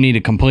that you need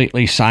a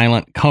completely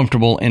silent,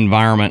 comfortable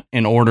environment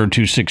in order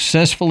to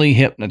successfully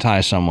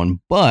hypnotize someone.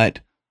 But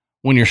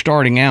when you're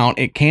starting out,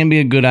 it can be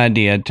a good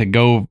idea to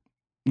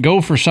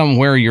go for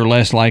somewhere you're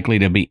less likely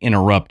to be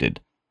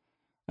interrupted.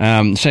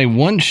 Say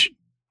once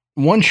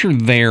you're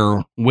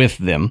there with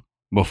them,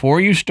 before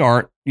you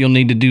start, you'll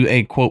need to do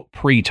a, quote,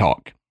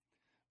 pre-talk.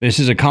 This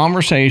is a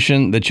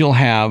conversation that you'll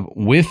have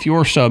with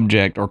your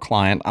subject or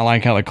client. I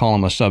like how they call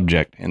them a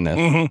subject in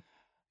this.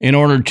 In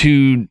order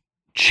to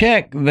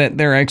check that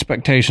their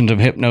expectations of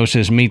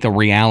hypnosis meet the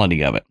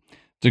reality of it.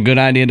 It's a good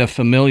idea to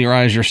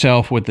familiarize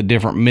yourself with the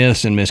different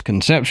myths and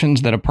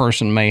misconceptions that a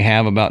person may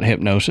have about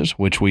hypnosis,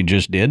 which we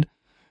just did,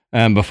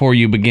 before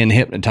you begin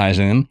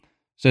hypnotizing them.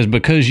 It says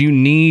because you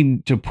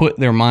need to put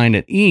their mind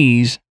at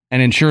ease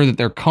and ensure that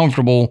they're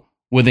comfortable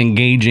with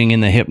engaging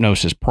in the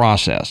hypnosis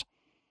process.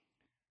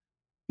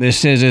 This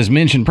says, as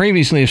mentioned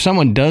previously, if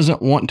someone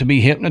doesn't want to be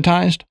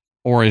hypnotized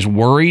or is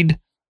worried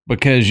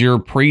because your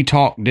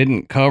pre-talk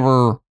didn't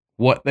cover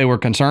what they were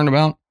concerned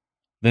about,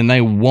 then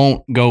they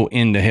won't go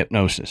into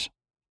hypnosis.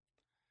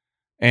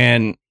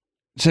 And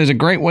it says a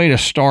great way to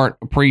start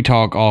a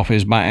pre-talk off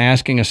is by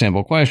asking a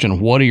simple question.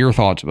 What are your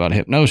thoughts about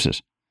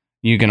hypnosis?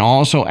 You can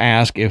also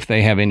ask if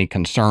they have any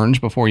concerns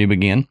before you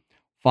begin.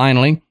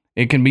 Finally,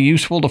 it can be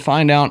useful to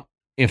find out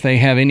if they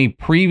have any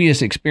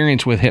previous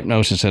experience with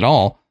hypnosis at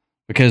all,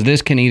 because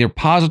this can either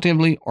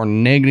positively or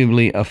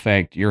negatively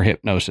affect your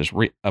hypnosis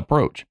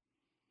approach.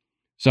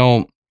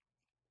 So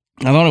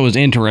I thought it was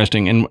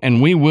interesting,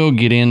 and we will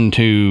get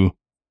into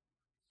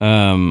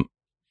in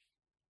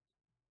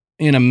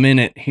a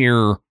minute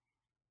here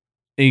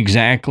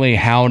exactly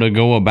how to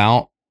go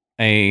about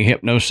a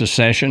hypnosis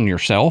session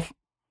yourself.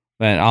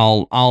 But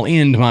I'll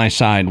end my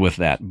side with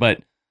that.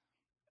 But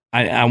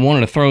I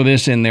wanted to throw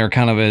this in there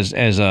kind of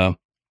as a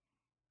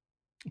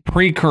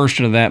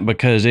precursor to that,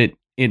 because it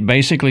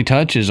basically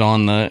touches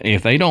on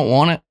if they don't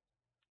want it,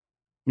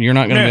 you're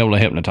not going to be able to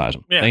hypnotize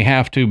them. Yeah. They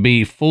have to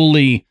be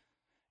fully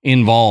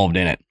involved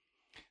in it.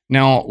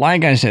 Now,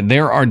 like I said,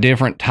 there are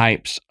different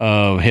types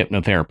of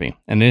hypnotherapy,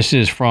 and this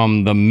is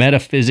from the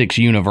Metaphysics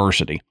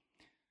University.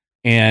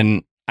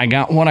 And I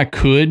got what I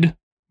could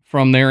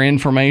from their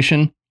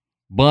information,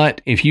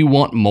 but if you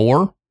want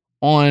more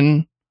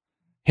on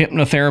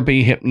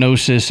hypnotherapy,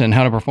 hypnosis, and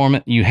how to perform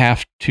it, you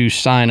have to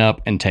sign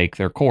up and take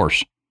their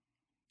course.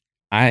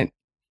 I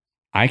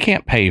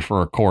can't pay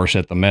for a course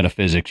at the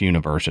Metaphysics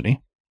University,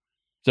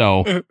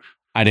 so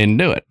I didn't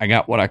do it. I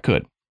got what I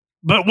could.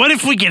 But what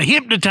if we could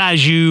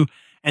hypnotize you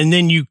and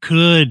then you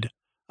could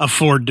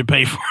afford to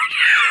pay for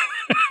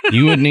it?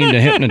 You would need to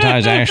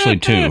hypnotize Ashley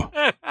too,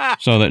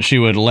 so that she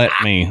would let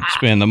me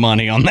spend the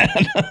money on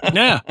that.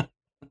 Yeah.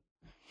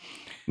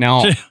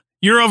 Now, so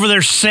you're over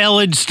there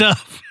selling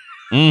stuff.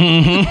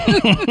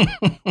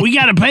 Mm-hmm. We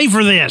got to pay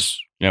for this.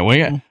 Yeah,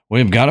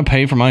 we've got to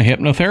pay for my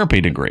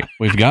hypnotherapy degree.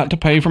 We've got to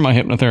pay for my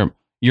hypnotherapy.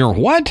 You're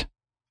what?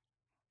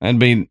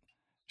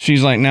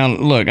 She's like, now,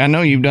 look, I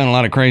know you've done a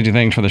lot of crazy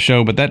things for the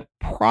show, but that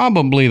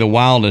probably the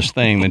wildest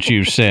thing that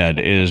you've said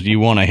is you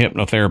want a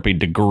hypnotherapy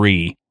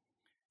degree.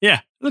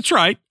 Yeah, that's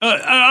right.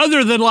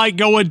 Other than like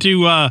going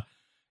to,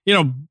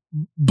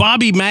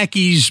 Bobby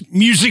Mackey's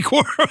Music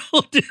World.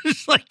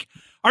 It's like,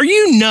 are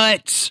you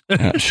nuts?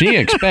 She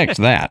expects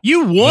that.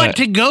 You want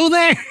to go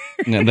there?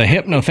 The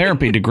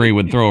hypnotherapy degree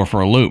would throw her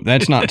for a loop.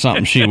 That's not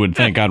something she would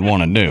think I'd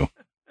want to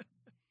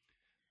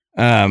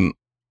do.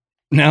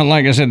 Now,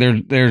 like I said,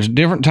 there's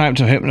different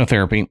types of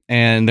hypnotherapy,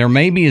 and there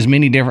may be as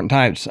many different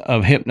types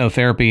of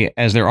hypnotherapy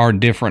as there are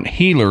different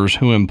healers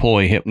who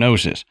employ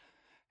hypnosis.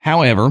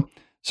 However,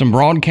 some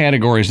broad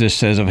categories, this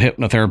says, of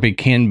hypnotherapy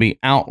can be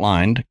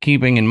outlined,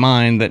 keeping in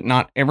mind that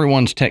not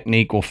everyone's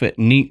technique will fit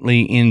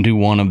neatly into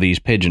one of these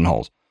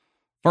pigeonholes.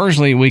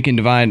 Firstly, we can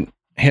divide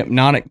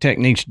hypnotic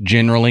techniques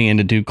generally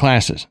into two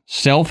classes: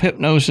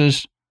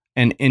 self-hypnosis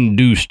and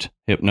induced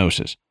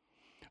hypnosis.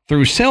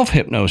 Through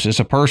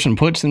self-hypnosis, a person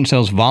puts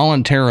themselves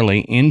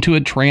voluntarily into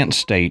a trance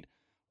state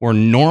where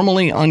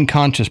normally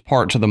unconscious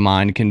parts of the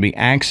mind can be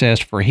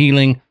accessed for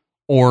healing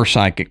or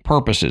psychic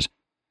purposes.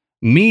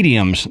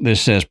 Mediums, this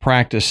says,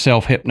 practice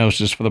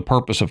self-hypnosis for the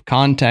purpose of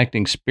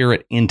contacting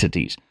spirit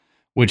entities,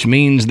 which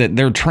means that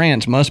their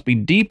trance must be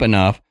deep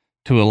enough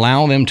to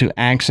allow them to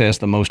access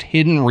the most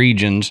hidden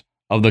regions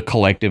of the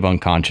collective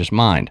unconscious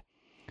mind.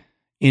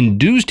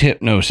 Induced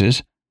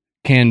hypnosis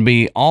can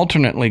be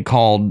alternately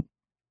called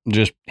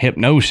just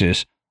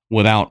hypnosis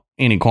without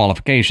any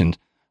qualifications,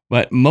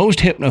 but most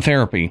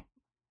hypnotherapy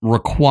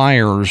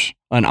requires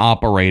an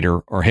operator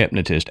or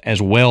hypnotist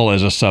as well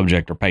as a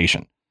subject or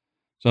patient.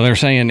 So they're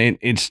saying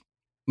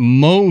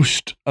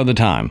most of the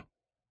time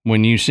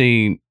when you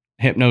see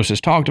hypnosis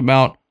talked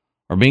about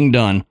or being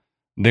done,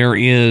 there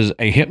is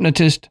a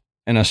hypnotist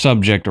and a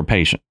subject or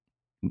patient.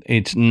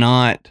 It's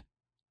not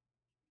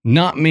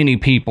many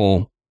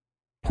people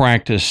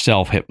practice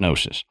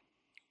self-hypnosis.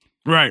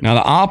 Right. Now,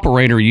 the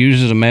operator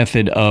uses a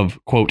method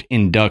of, quote,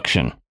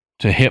 induction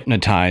to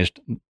hypnotize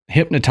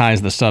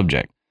the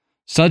subject.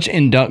 Such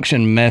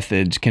induction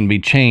methods can be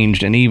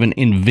changed and even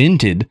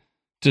invented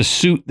to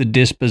suit the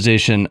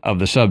disposition of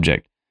the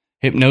subject.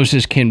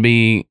 Hypnosis can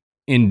be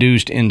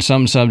induced in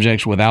some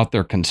subjects without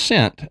their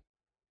consent,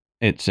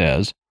 it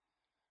says,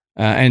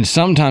 and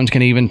sometimes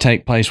can even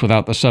take place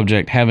without the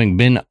subject having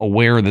been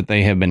aware that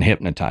they have been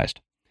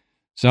hypnotized.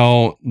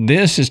 So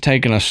this is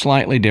taking a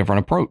slightly different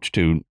approach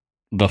to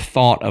the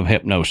thought of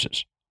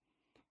hypnosis.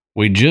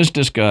 We just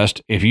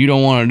discussed, if you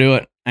don't want to do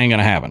it, ain't going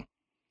to happen.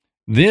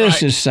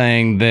 This is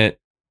saying that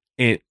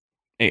it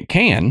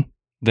can,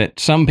 that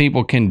some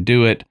people can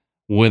do it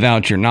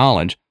without your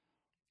knowledge.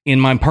 In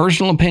my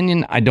personal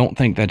opinion, I don't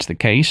think that's the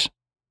case.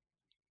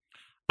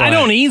 I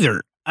don't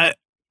either.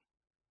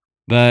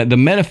 The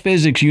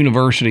Metaphysics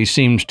University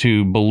seems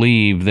to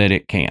believe that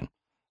it can.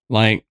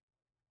 Like,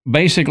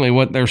 basically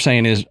what they're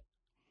saying is,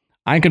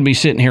 I could be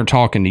sitting here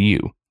talking to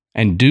you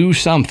and do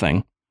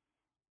something,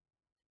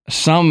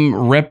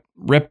 some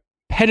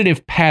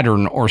repetitive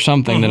pattern or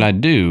something that I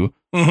do,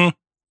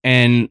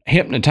 and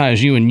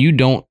hypnotize you, and you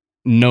don't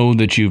know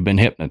that you've been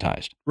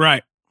hypnotized.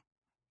 Right.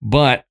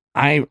 But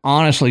I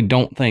honestly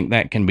don't think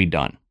that can be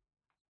done.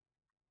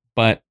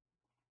 But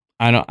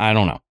I don't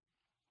know.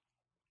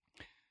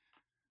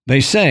 They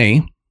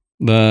say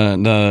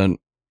to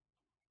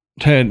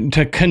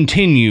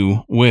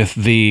continue with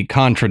the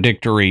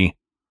contradictory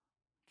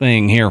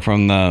thing here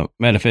from the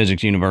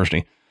Metaphysics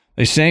University,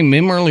 they say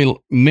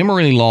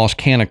memory loss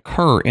can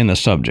occur in the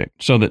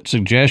subject, so that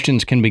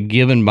suggestions can be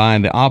given by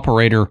the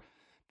operator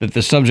that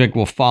the subject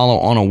will follow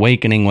on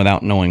awakening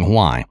without knowing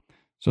why.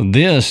 So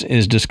this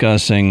is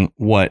discussing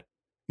what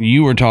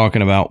you were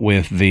talking about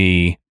with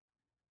the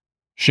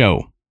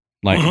show,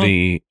 like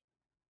the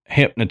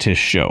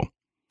hypnotist show.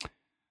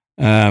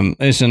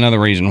 It's another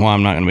reason why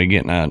I'm not going to be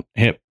getting a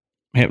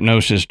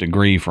hypnosis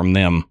degree from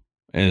them,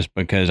 is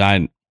because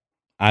I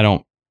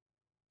don't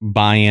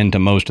buy into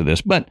most of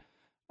this, but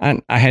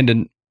I had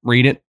to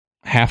read it,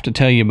 have to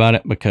tell you about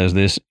it because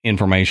this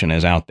information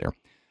is out there.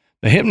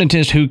 The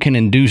hypnotist who can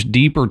induce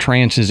deeper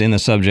trances in the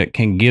subject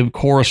can give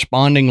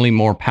correspondingly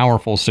more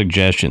powerful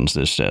suggestions,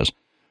 this says,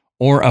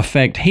 or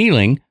affect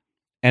healing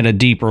at a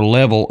deeper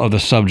level of the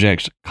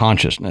subject's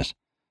consciousness.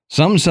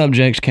 Some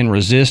subjects can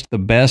resist the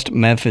best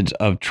methods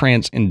of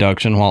trance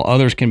induction, while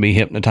others can be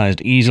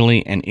hypnotized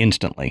easily and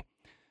instantly.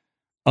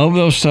 Of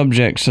those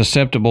subjects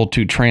susceptible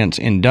to trance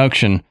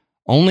induction,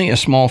 only a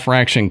small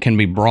fraction can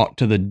be brought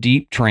to the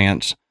deep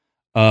trance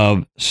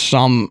of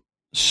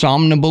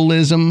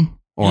somnambulism,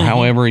 or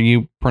however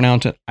you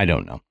pronounce it. I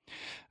don't know.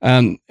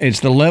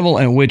 It's the level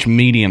at which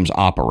mediums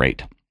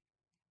operate.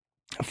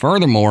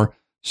 Furthermore,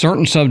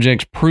 certain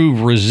subjects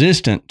prove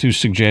resistant to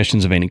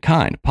suggestions of any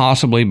kind,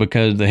 possibly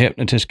because the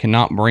hypnotist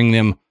cannot bring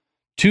them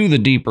to the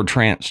deeper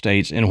trance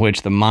states in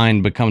which the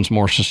mind becomes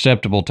more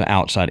susceptible to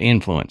outside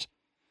influence.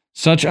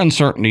 Such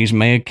uncertainties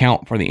may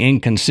account for the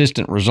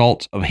inconsistent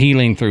results of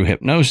healing through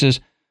hypnosis,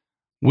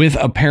 with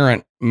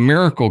apparent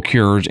miracle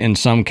cures in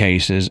some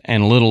cases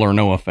and little or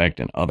no effect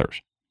in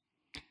others.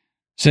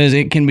 Says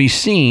it can be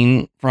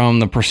seen from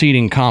the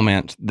preceding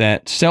comments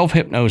that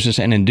self-hypnosis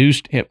and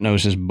induced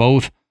hypnosis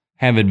both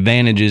have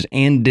advantages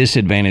and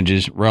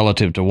disadvantages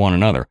relative to one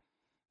another.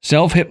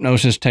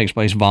 Self-hypnosis takes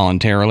place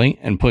voluntarily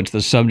and puts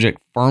the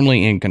subject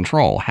firmly in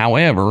control.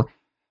 However,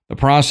 the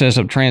process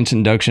of trance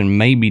induction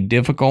may be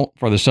difficult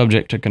for the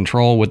subject to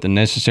control with the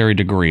necessary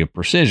degree of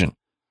precision.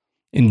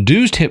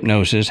 Induced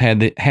hypnosis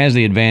has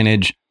the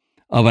advantage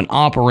of an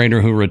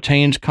operator who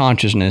retains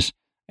consciousness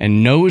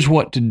and knows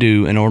what to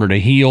do in order to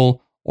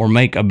heal or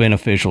make a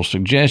beneficial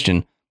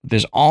suggestion. But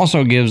this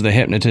also gives the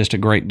hypnotist a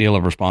great deal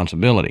of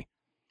responsibility.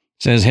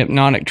 Says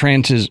hypnotic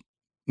trances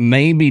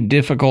may be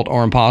difficult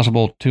or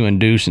impossible to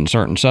induce in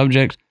certain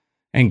subjects,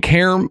 and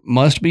care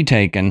must be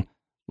taken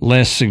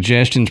lest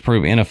suggestions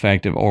prove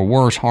ineffective or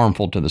worse,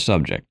 harmful to the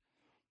subject.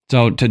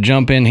 So to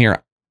jump in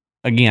here,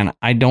 again,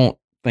 I don't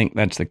think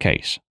that's the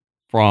case.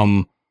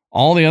 From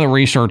all the other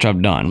research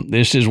I've done,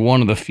 this is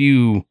one of the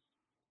few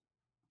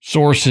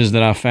sources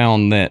that I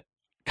found that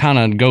kind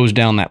of goes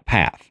down that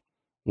path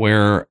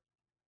where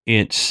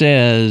it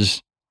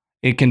says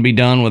it can be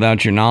done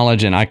without your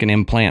knowledge, and I can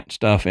implant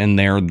stuff in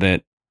there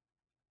that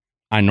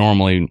I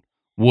normally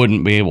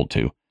wouldn't be able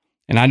to.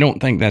 And I don't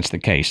think that's the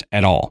case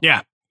at all.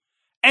 Yeah.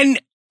 And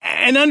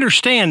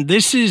understand,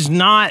 this is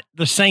not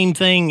the same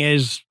thing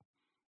as,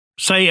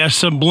 say, a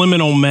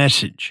subliminal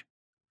message.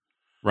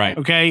 Right.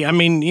 Okay. I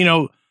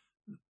mean,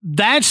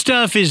 that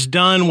stuff is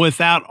done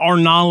without our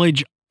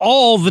knowledge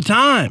all the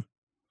time.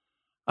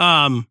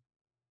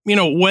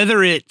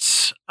 Whether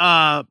it's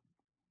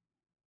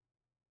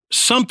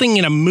something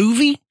in a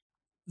movie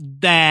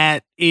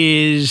that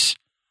is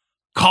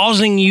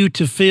causing you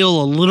to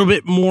feel a little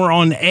bit more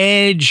on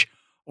edge,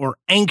 or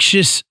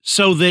anxious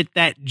so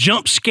that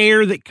jump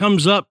scare that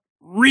comes up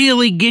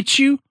really gets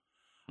you.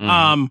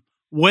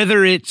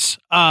 Whether it's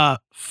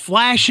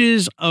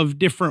flashes of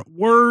different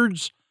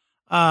words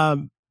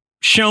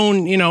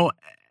shown,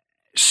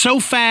 so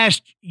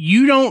fast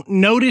you don't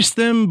notice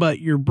them, but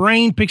your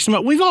brain picks them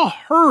up. We've all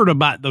heard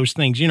about those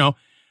things,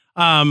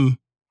 and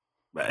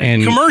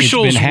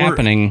commercials.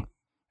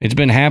 It's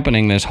been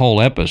happening this whole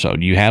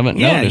episode. You haven't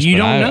noticed,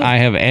 but I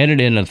have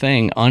edited a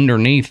thing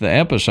underneath the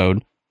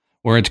episode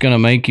where it's going to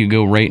make you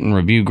go rate and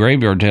review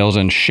Graveyard Tales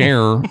and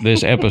share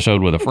this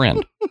episode with a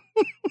friend.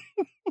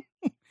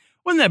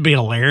 Wouldn't that be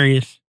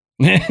hilarious?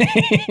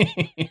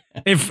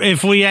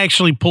 if we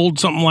actually pulled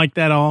something like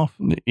that off?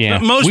 Yeah.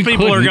 But most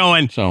people are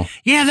going,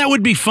 yeah, that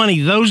would be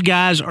funny. Those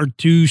guys are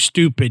too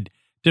stupid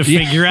to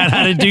figure out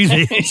how to do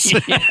this.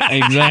 Yeah,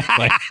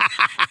 exactly.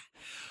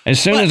 As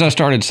soon as I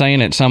started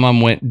saying it, some of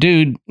them went,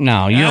 dude,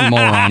 no, you're a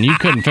moron. You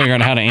couldn't figure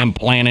out how to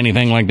implant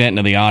anything like that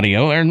into the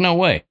audio. There's no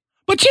way.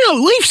 But,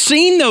 we've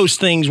seen those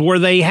things where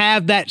they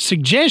have that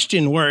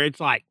suggestion where it's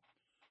like,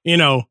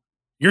 you're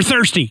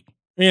thirsty,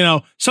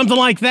 something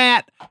like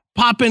that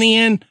popping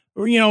in,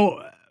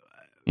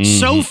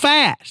 so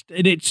fast.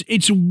 And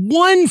it's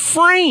one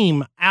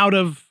frame out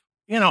of,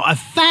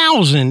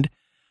 1,000.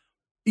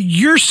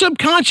 Your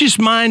subconscious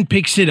mind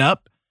picks it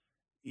up.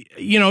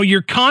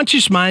 Your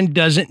conscious mind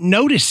doesn't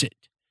notice it.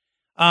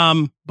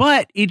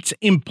 But it's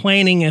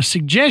implanting a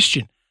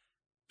suggestion.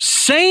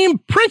 Same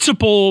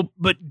principle,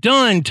 but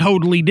done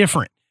totally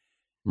different.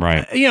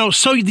 Right.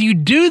 So you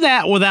do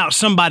that without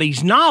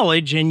somebody's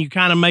knowledge and you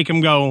kind of make them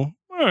go,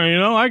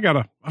 well, I've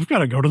got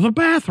to go to the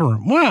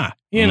bathroom. Why?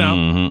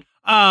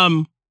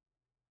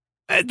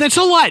 That's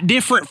a lot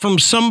different from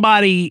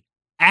somebody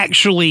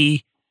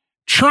actually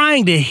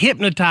trying to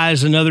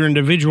hypnotize another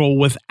individual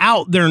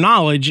without their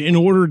knowledge in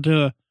order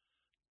to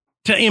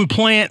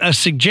implant a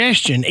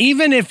suggestion,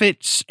 even if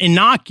it's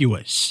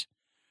innocuous.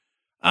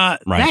 Right.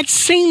 That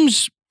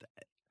seems,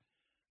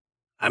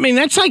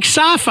 that's like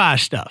sci-fi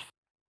stuff.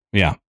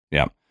 Yeah.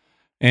 Yeah.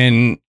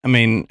 And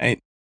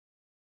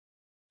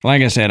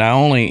like I said, I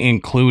only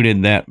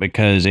included that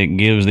because it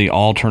gives the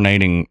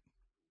alternating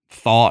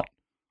thought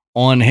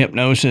on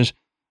hypnosis,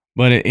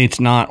 but it's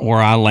not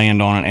where I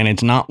land on it. And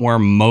it's not where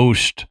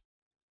most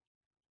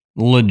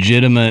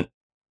legitimate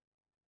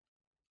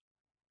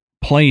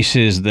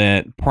places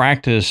that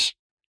practice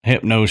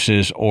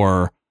hypnosis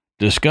or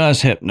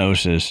discuss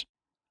hypnosis,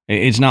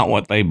 it's not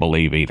what they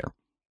believe either.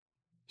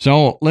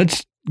 So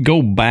let's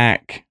go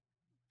back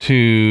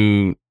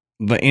to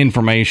the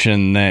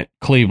information that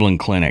Cleveland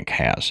Clinic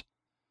has.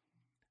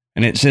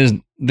 And it says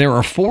there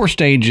are 4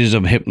 stages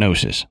of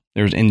hypnosis.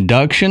 There's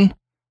induction,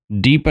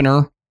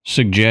 deepener,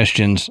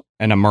 suggestions,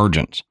 and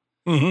emergence.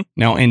 Mm-hmm.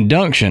 Now,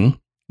 induction,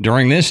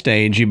 during this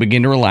stage, you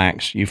begin to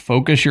relax, you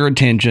focus your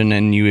attention,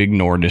 and you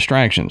ignore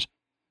distractions.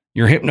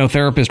 Your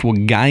hypnotherapist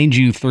will guide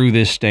you through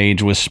this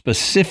stage with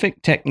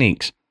specific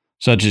techniques,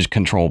 such as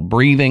controlled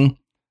breathing.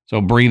 So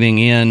breathing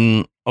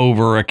in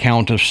over a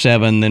count of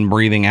 7, then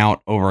breathing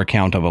out over a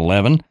count of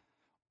 11,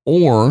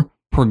 or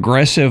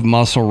progressive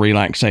muscle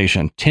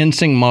relaxation,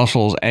 tensing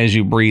muscles as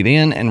you breathe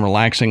in and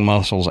relaxing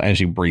muscles as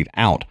you breathe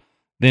out,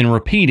 then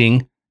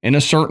repeating in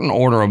a certain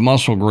order of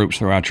muscle groups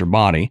throughout your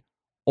body,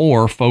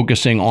 or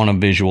focusing on a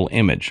visual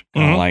image,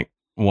 kind of like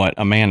what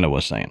Amanda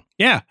was saying.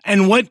 Yeah.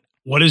 And what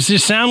does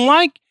this sound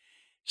like?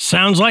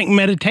 Sounds like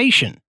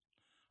meditation.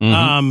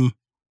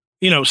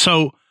 Mm-hmm.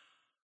 So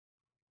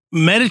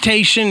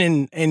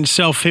meditation and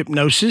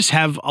self-hypnosis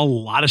have a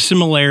lot of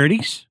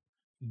similarities.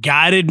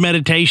 Guided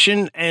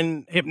meditation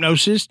and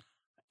hypnosis,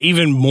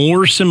 even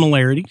more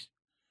similarities.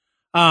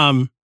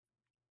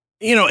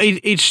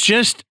 It's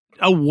just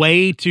a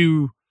way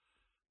to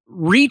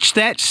reach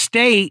that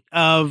state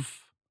of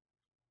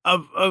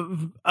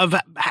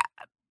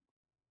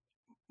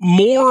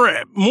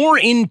more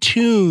in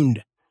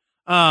tuned.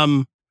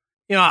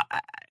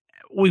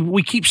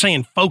 We keep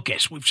saying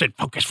focus. We've said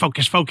focus,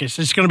 focus, focus.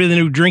 This is going to be the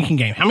new drinking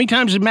game. How many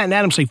times did Matt and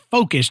Adam say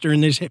focus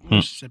during this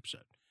hypnosis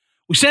episode?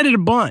 We said it a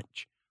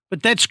bunch,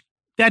 but that's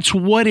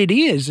what it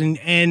is.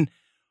 And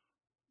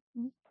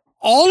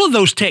all of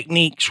those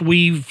techniques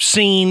we've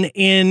seen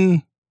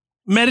in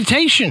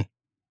meditation,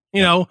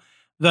 the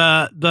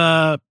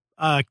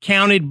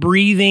counted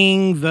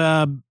breathing,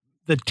 the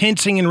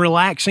tensing and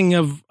relaxing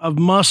of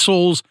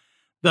muscles,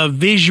 the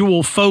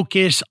visual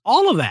focus,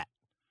 all of that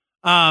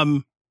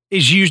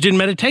is used in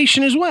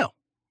meditation as well.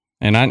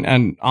 And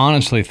I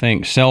honestly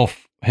think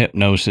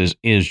self-hypnosis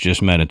is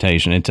just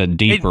meditation. It's a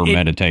deeper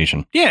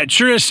meditation. Yeah, it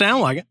sure does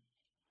sound like it.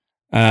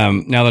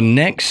 Now, the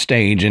next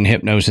stage in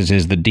hypnosis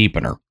is the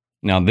deepener.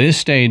 Now, this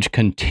stage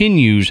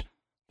continues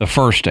the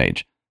first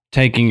stage,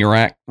 taking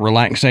your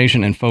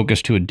relaxation and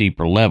focus to a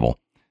deeper level.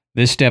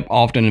 This step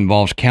often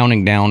involves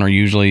counting down or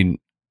usually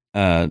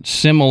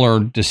similar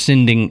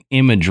descending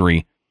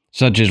imagery,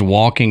 such as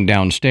walking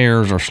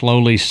downstairs or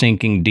slowly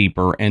sinking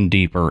deeper and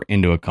deeper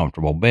into a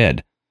comfortable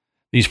bed.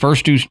 These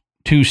first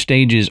two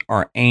stages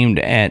are aimed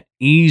at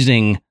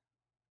easing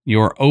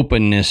your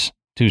openness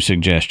to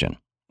suggestion.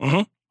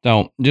 Mm-hmm.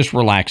 So just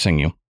relaxing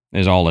you.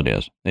 is all it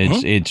is.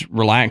 It's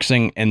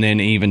relaxing and then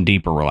even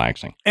deeper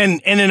relaxing.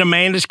 And in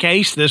Amanda's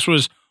case, this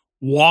was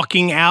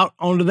walking out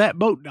onto that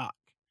boat dock.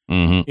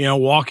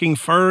 Walking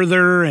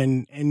further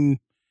and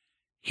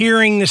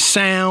hearing the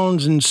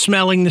sounds and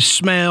smelling the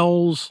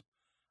smells.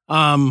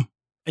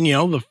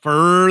 The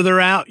further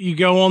out you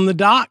go on the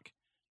dock,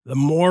 the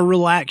more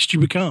relaxed you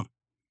become.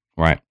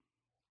 Right.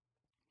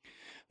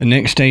 The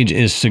next stage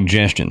is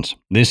suggestions.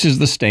 This is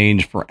the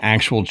stage for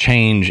actual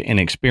change in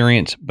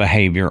experience,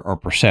 behavior, or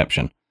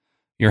perception.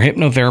 Your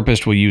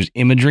hypnotherapist will use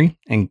imagery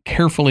and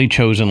carefully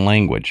chosen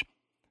language.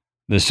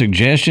 The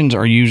suggestions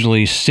are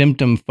usually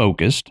symptom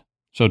focused,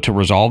 so to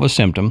resolve a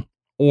symptom,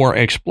 or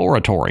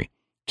exploratory,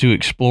 to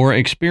explore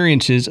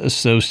experiences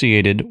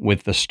associated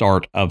with the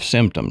start of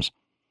symptoms.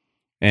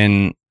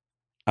 And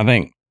I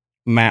think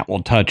Matt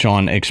will touch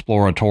on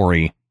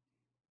exploratory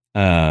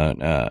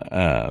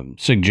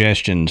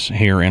suggestions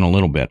here in a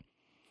little bit.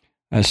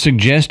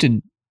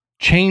 Suggested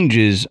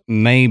changes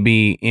may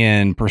be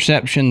in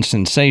perception,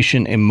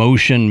 sensation,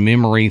 emotion,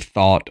 memory,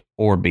 thought,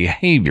 or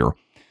behavior.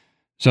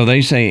 So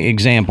they say,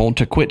 example,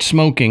 to quit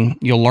smoking,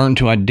 you'll learn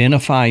to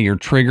identify your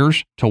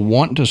triggers to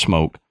want to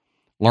smoke,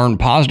 learn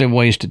positive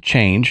ways to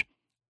change,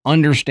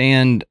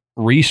 understand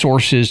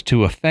resources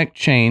to affect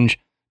change,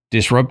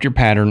 disrupt your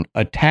pattern,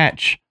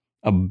 attach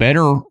a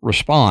better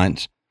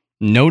response,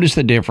 notice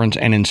the difference,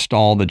 and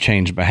install the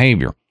changed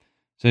behavior. It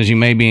says you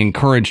may be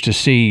encouraged to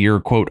see your,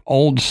 quote,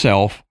 old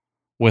self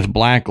with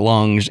black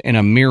lungs in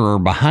a mirror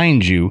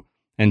behind you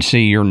and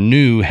see your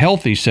new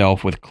healthy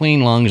self with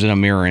clean lungs in a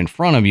mirror in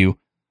front of you.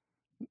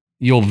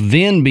 You'll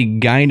then be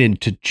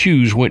guided to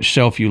choose which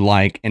self you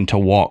like and to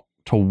walk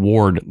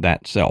toward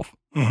that self.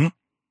 Mm-hmm.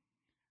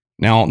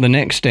 Now, the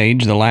next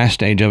stage, the last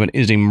stage of it,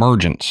 is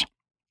emergence.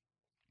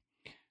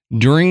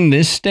 During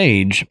this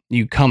stage,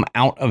 you come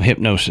out of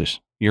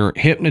hypnosis. Your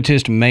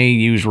hypnotist may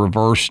use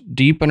reverse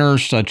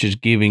deepeners, such as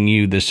giving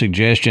you the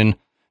suggestion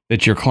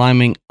that you're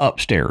climbing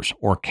upstairs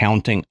or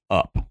counting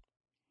up.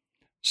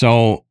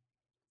 So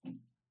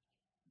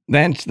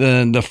that's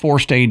the 4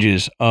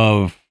 stages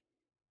of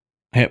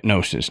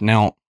hypnosis.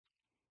 Now,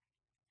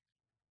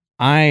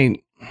 I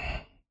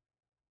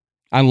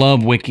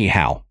love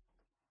WikiHow.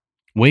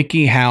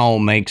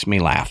 WikiHow makes me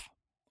laugh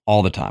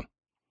all the time.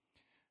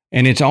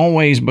 And it's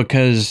always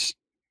because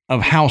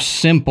of how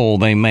simple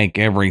they make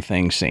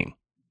everything seem.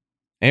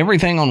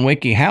 Everything on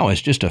WikiHow is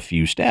just a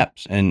few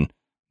steps, and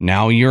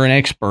now you're an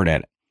expert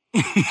at it.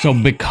 So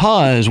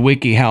because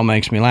WikiHow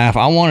makes me laugh,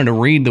 I wanted to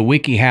read the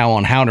WikiHow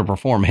on how to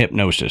perform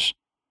hypnosis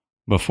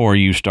before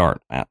you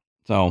start, Matt.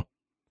 So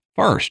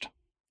first,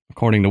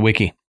 according to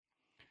Wiki,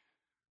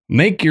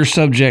 make your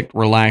subject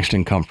relaxed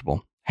and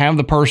comfortable. Have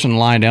the person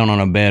lie down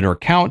on a bed or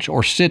couch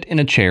or sit in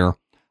a chair.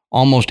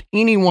 Almost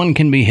anyone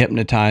can be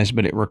hypnotized,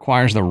 but it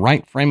requires the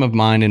right frame of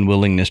mind and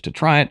willingness to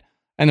try it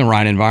and the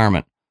right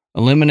environment.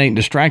 Eliminate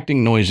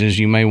distracting noises.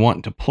 You may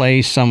want to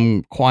play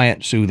some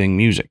quiet, soothing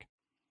music.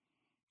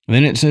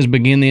 Then it says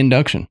begin the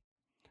induction.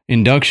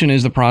 Induction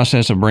is the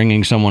process of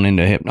bringing someone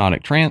into a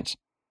hypnotic trance.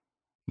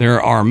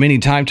 There are many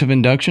types of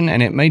induction,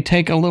 and it may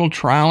take a little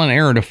trial and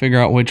error to figure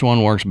out which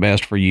one works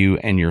best for you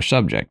and your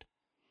subject.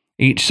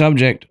 Each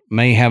subject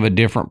may have a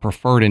different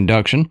preferred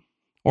induction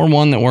or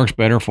one that works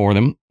better for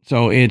them,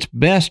 so it's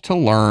best to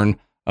learn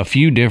a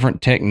few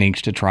different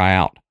techniques to try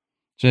out.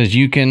 It says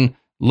you can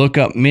look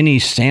up many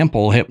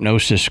sample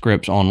hypnosis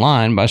scripts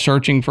online by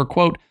searching for,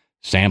 quote,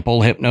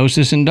 sample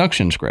hypnosis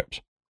induction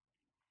scripts.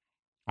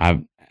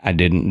 I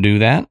didn't do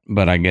that,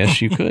 but I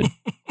guess you could.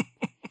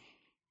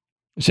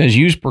 It says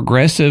use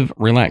progressive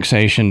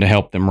relaxation to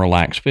help them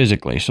relax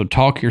physically. So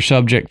talk your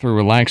subject through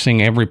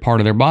relaxing every part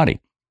of their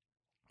body.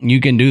 You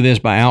can do this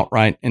by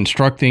outright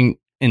instructing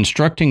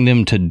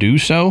them to do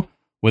so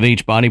with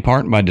each body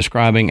part by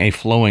describing a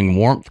flowing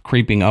warmth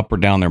creeping up or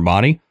down their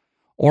body,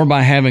 or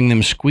by having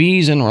them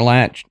squeeze and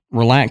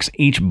relax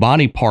each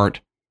body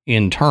part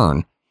in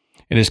turn.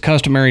 It is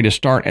customary to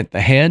start at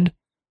the head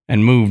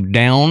and move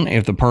down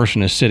if the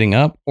person is sitting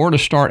up, or to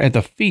start at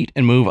the feet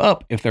and move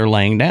up if they're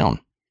laying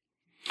down.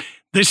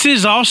 This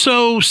is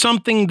also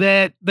something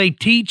that they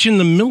teach in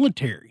the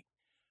military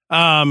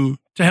to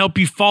help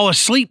you fall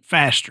asleep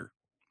faster.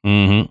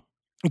 Mm-hmm.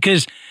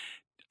 Because,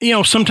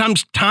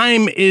 sometimes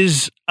time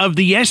is of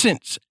the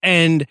essence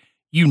and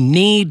you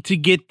need to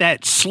get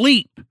that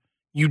sleep.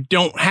 You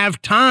don't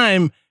have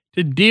time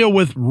to deal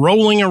with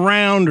rolling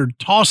around or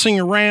tossing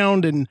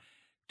around and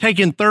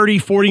taking 30,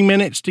 40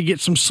 minutes to get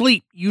some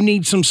sleep. You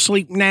need some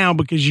sleep now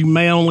because you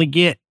may only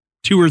get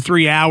 2 or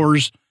 3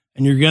 hours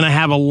and you're going to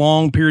have a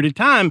long period of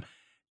time.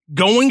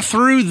 Going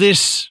through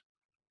this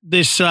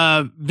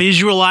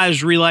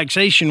visualized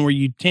relaxation where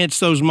you tense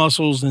those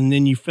muscles and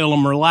then you feel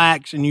them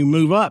relax and you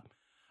move up,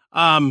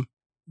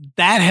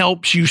 that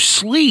helps you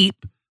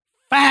sleep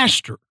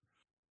faster.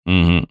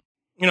 Mm-hmm.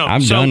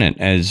 I've done it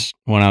as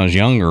when I was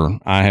younger.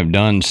 I have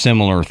done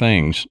similar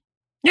things.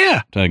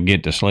 Yeah, to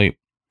get to sleep.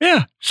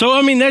 Yeah. So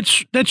I mean,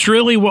 that's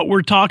really what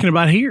we're talking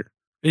about here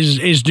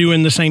is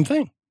doing the same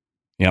thing.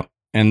 Yep.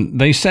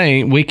 And they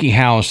say,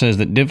 WikiHow says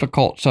that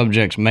difficult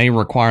subjects may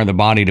require the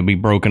body to be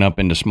broken up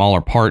into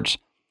smaller parts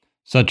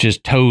such as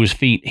toes,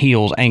 feet,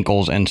 heels,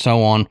 ankles, and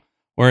so on,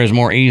 whereas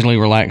more easily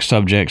relaxed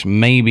subjects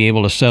may be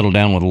able to settle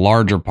down with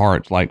larger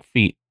parts like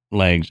feet,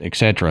 legs,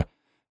 etc.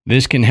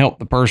 This can help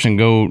the person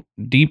go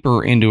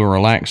deeper into a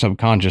relaxed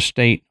subconscious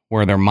state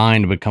where their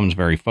mind becomes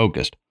very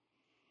focused.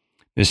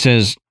 It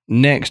says,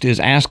 next is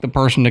ask the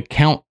person to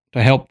count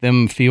to help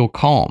them feel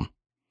calm.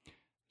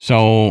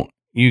 So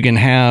you can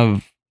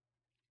have,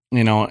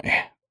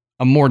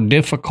 a more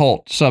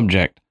difficult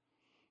subject,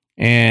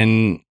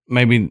 and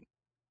maybe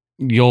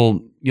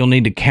you'll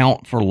need to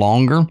count for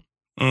longer.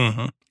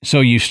 Mm-hmm. So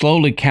you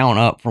slowly count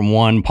up from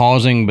 1,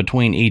 pausing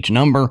between each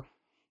number.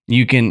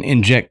 You can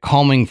inject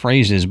calming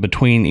phrases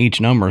between each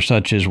number,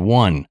 such as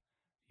 1,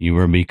 you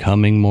are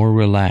becoming more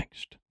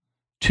relaxed.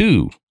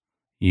 2,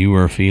 you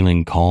are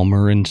feeling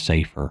calmer and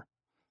safer.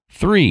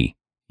 3,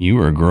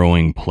 you are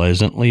growing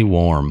pleasantly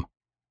warm.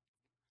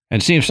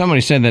 And see, if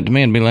somebody said that to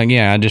me, I'd be like,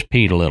 yeah, I just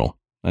peed a little.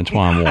 That's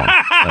why I'm warm.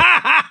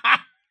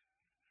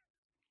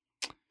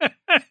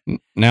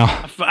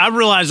 Now, I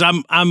realize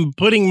I'm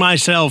putting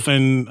myself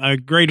in a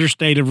greater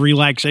state of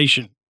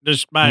relaxation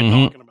just by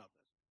talking about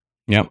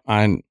this.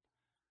 Yep,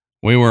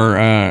 we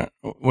were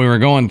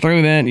going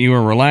through that. You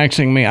were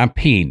relaxing me. I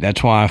peed.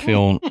 That's why I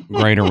feel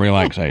greater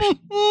relaxation.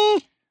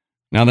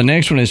 Now, the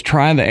next one is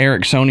try the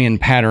Ericksonian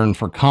pattern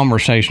for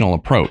conversational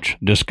approach.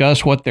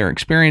 Discuss what they're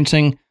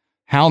experiencing,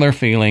 how they're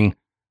feeling,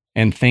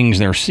 and things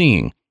they're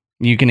seeing.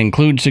 You can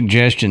include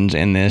suggestions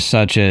in this,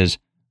 such as,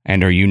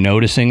 and are you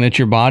noticing that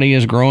your body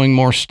is growing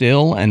more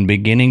still and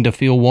beginning to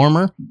feel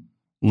warmer?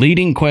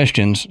 Leading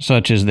questions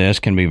such as this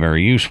can be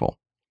very useful.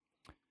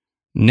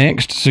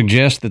 Next,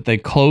 suggest that they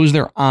close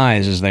their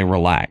eyes as they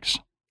relax.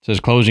 It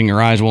says closing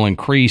your eyes will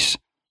increase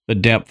the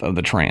depth of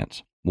the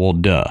trance. Well,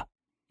 duh.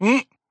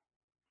 It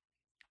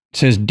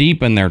says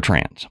deepen their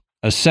trance.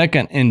 A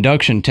second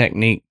induction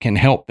technique can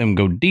help them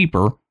go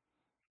deeper.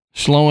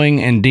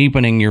 Slowing and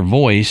deepening your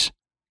voice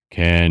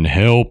can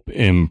help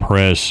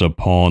impress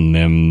upon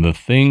them the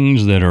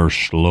things that are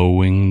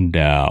slowing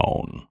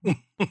down.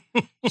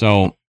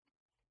 So,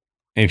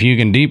 if you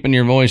can deepen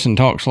your voice and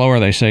talk slower,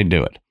 they say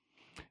do it.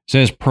 It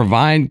says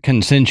provide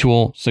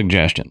consensual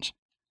suggestions.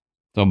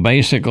 So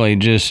basically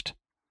just,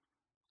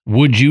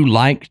 would you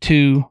like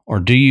to,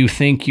 or do you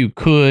think you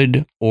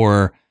could,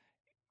 or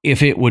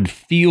if it would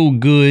feel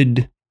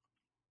good,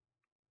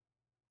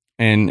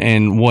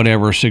 and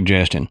whatever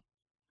suggestion.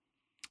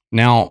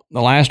 Now,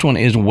 the last one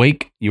is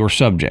wake your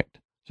subject.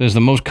 It says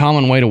the most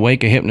common way to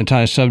wake a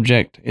hypnotized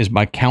subject is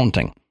by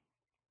counting.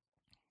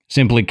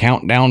 Simply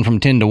count down from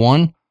 10 to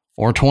 1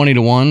 or 20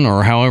 to 1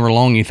 or however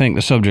long you think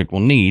the subject will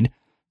need,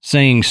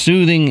 saying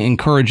soothing,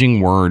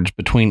 encouraging words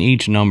between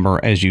each number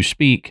as you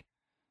speak,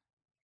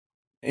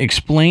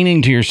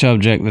 explaining to your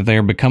subject that they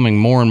are becoming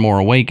more and more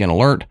awake and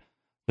alert,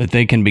 that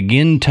they can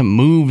begin to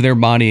move their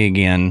body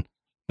again,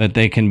 that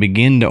they can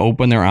begin to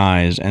open their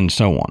eyes, and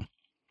so on.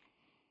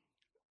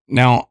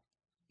 Now,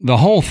 the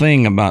whole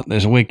thing about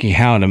this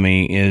WikiHow to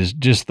me is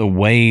just the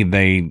way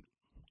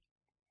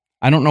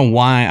I don't know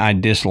why I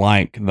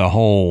dislike the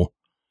whole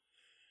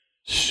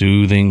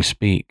soothing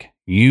speak.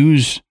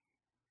 Use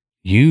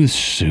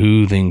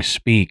soothing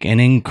speak and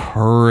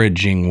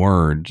encouraging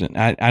words. And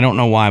I don't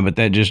know why, but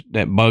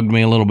that bugged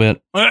me a little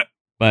bit.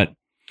 But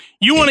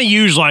you want to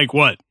use like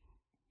what?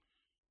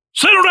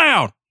 Settle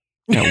down.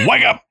 Yeah,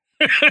 wake up.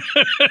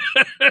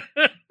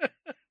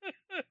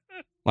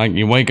 Like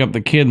you wake up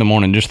the kid in the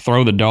morning, just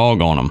throw the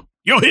dog on them.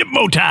 You're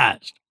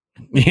hypnotized.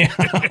 Yeah.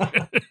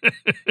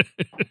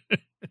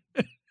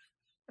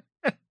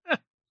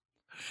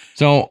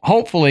 So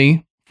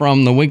hopefully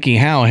from the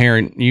WikiHow here,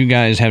 you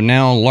guys have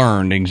now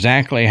learned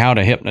exactly how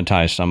to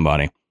hypnotize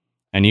somebody,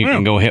 and you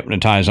can go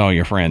hypnotize all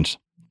your friends.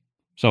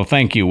 So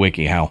thank you,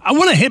 WikiHow. I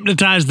want to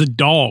hypnotize the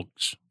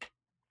dogs.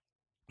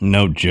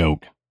 No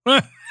joke.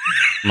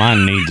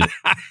 Mine needs it.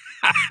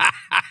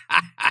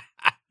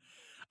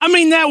 I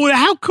mean,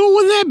 how cool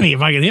would that be if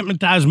I could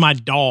hypnotize my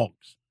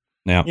dogs?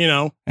 Yeah. You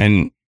know?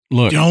 And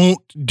look.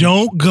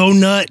 Don't go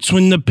nuts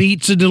when the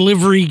pizza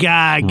delivery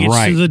guy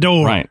gets to the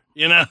door. Right.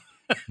 You know?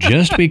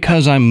 Just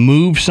because I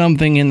move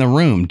something in the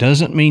room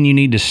doesn't mean you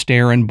need to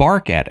stare and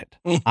bark at it.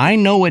 I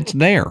know it's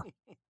there.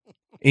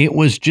 It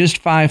was just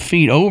 5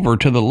 feet over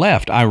to the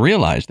left. I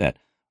realized that.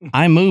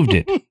 I moved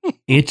it.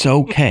 It's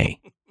okay.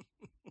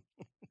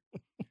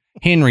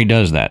 Henry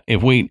does that.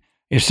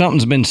 If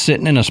something's been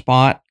sitting in a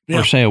spot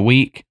for say a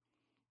week,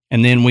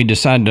 and then we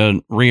decide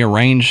to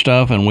rearrange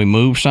stuff and we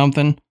move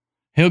something,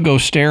 he'll go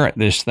stare at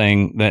this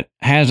thing that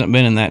hasn't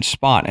been in that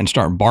spot and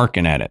start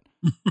barking at it.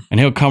 And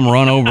he'll come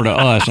run over to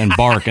us and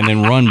bark and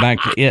then run back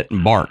to it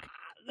and bark.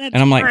 That's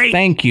and I'm like, great.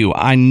 Thank you.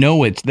 I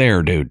know it's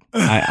there, dude.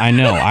 I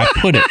know. I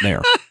put it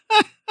there.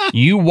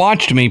 You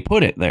watched me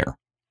put it there.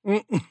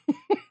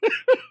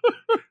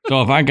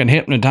 So if I could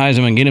hypnotize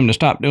him and get him to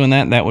stop doing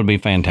that, that would be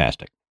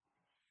fantastic.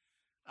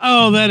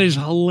 Oh, that is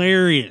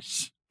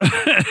hilarious.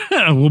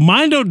 Well,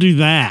 mine don't do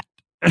that.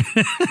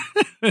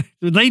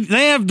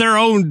 They have their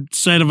own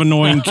set of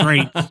annoying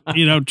traits,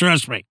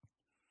 trust me.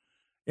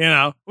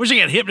 Wish I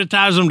could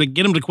hypnotize them to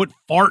get them to quit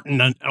farting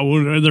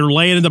when they're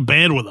laying in the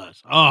bed with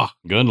us. Oh,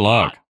 good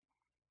luck.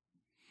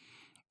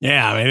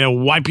 Yeah, I mean, it'll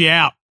wipe you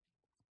out.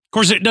 Of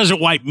course, it doesn't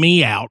wipe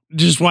me out. It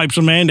just wipes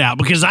Amanda out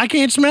because I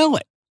can't smell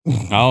it.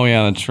 Oh,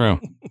 yeah, that's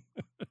true.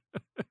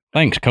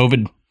 Thanks,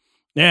 COVID.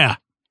 Yeah.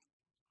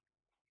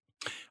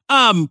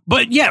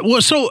 But yeah,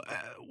 well, so,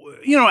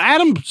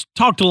 Adam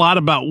talked a lot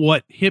about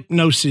what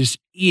hypnosis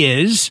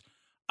is.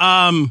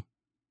 Well,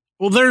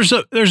 there's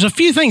a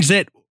few things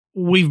that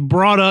we've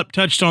brought up,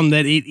 touched on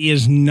that it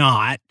is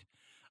not.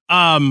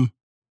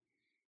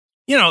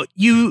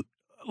 You,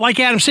 like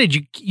Adam said,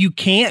 you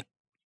can't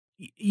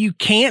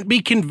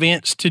be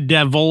convinced to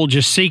divulge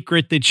a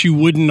secret that you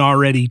wouldn't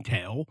already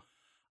tell.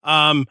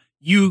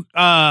 You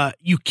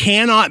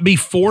cannot be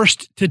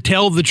forced to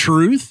tell the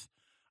truth.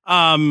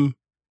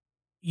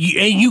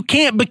 You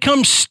can't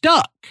become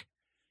stuck.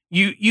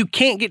 You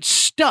can't get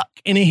stuck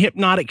in a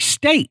hypnotic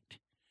state.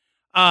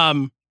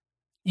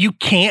 You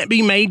can't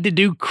be made to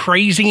do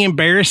crazy,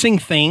 embarrassing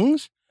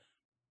things.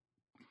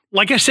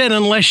 Like I said,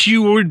 unless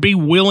you would be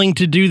willing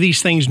to do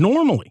these things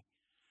normally.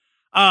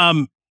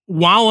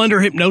 While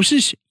under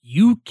hypnosis,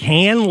 you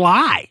can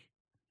lie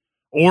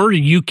or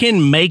you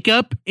can make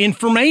up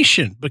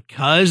information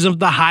because of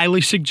the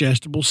highly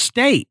suggestible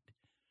state.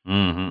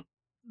 Mm-hmm.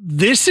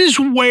 This is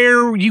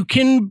where you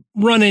can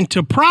run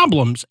into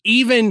problems.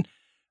 Even,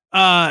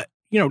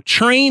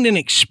 trained and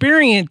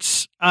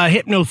experienced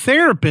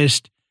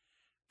hypnotherapists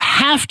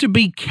have to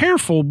be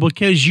careful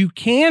because you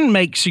can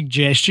make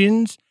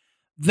suggestions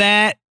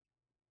that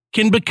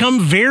can become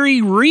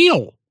very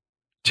real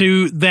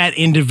to that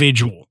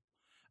individual.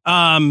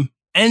 And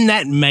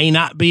that may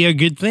not be a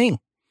good thing.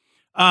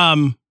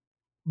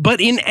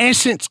 But in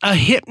essence, a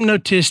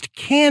hypnotist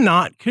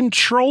cannot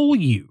control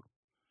you.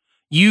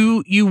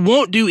 You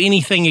won't do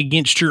anything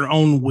against your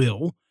own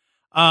will.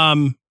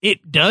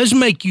 It does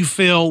make you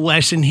feel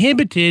less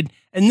inhibited.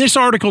 And this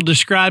article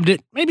described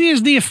it maybe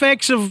as the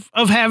effects of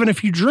having a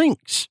few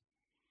drinks.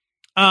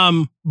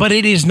 But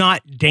it is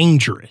not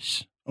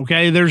dangerous.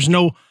 Okay. There's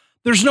no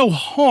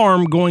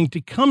harm going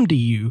to come to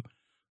you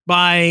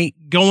by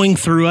going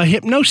through a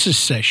hypnosis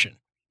session.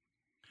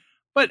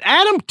 But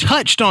Adam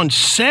touched on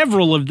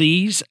several of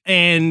these,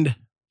 and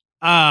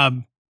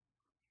I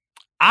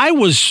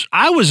was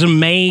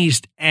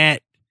amazed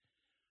at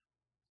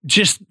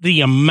just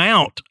the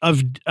amount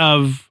of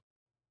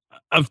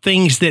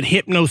things that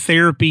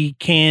hypnotherapy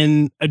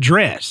can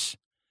address.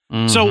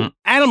 Mm-hmm. So,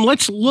 Adam,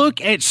 let's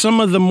look at some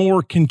of the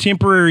more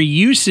contemporary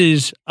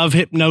uses of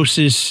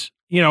hypnosis,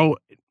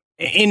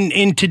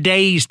 in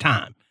today's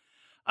time.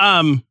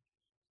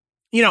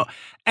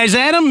 As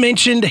Adam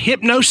mentioned,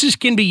 hypnosis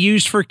can be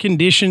used for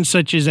conditions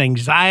such as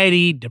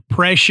anxiety,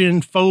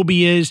 depression,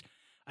 phobias,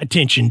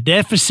 attention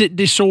deficit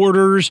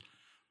disorders,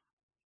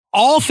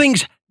 all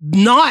things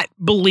not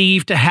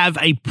believed to have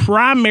a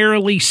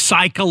primarily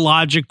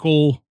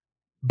psychological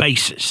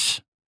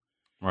basis.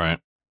 Right.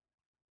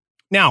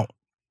 Now,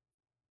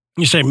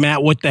 you say,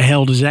 Matt, what the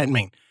hell does that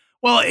mean?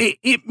 Well,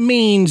 it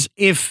means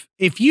if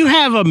you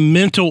have a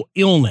mental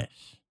illness,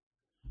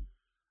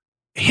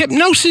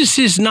 hypnosis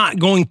is not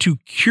going to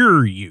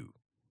cure you.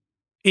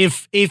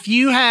 If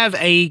you have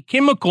a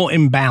chemical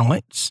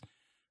imbalance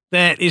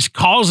that is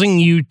causing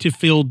you to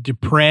feel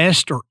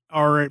depressed,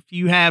 or if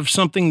you have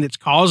something that's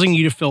causing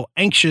you to feel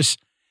anxious,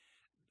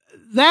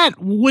 that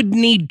would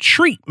need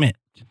treatment,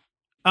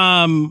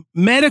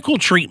 medical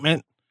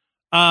treatment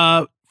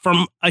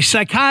from a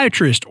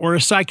psychiatrist or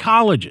a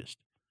psychologist.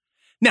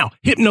 Now,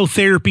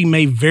 hypnotherapy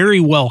may very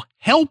well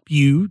help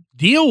you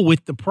deal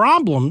with the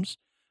problems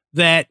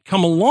that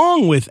come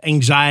along with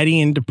anxiety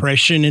and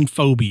depression and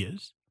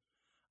phobias.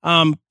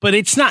 But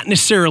it's not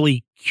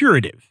necessarily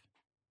curative.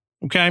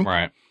 Okay.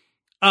 Right.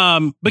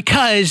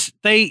 Because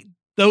they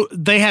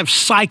have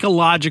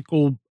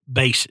psychological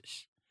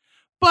basis.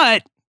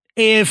 But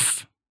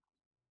if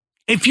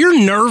you're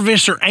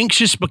nervous or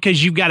anxious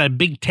because you've got a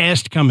big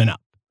test coming up,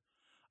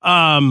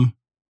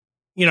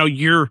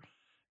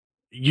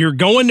 you're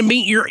going to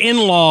meet your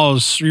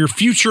in-laws, your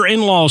future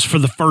in-laws for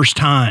the first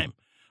time,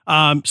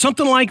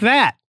 something like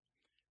that,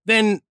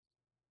 then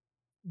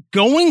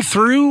going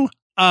through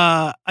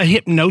a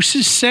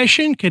hypnosis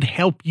session could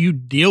help you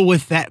deal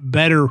with that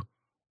better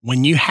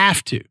when you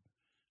have to,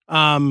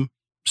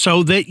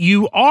 so that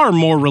you are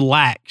more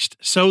relaxed,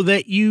 so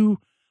that you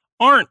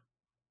aren't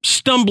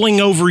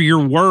stumbling over your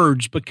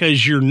words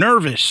because you're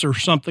nervous or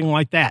something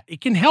like that.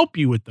 It can help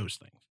you with those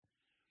things.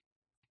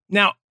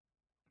 Now,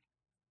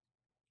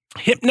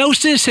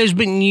 hypnosis has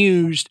been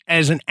used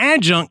as an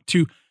adjunct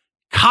to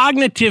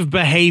cognitive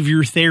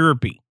behavior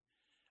therapy.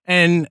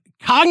 And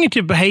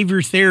cognitive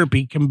behavior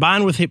therapy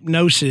combined with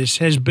hypnosis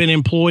has been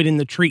employed in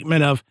the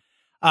treatment of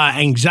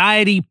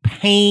anxiety,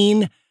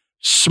 pain,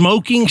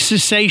 smoking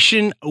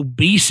cessation,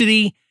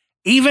 obesity,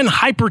 even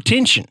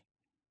hypertension.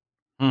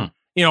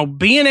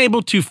 Being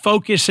able to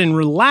focus and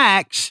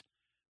relax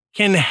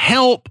can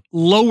help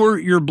lower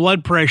your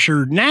blood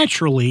pressure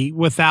naturally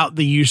without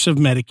the use of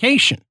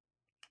medication.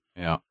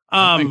 Yeah,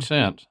 that makes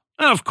sense.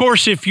 Of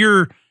course, if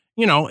your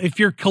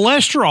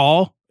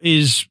cholesterol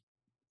is,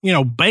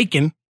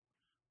 bacon,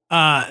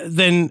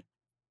 then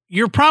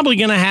you're probably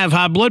going to have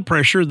high blood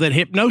pressure that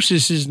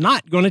hypnosis is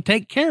not going to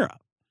take care of.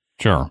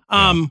 Sure.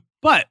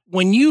 But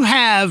when you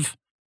have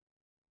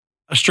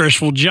a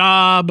stressful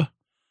job,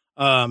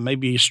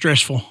 maybe a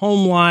stressful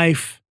home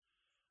life,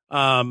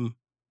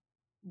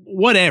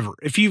 whatever,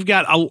 if you've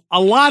got a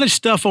lot of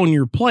stuff on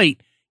your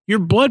plate, your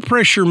blood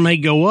pressure may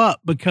go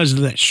up because of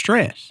that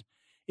stress.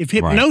 If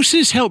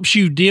hypnosis helps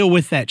you deal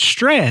with that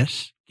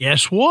stress,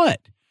 guess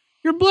what?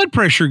 Your blood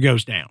pressure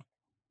goes down.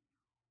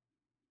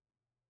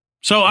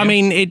 So, I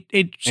mean,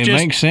 it just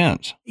makes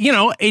sense.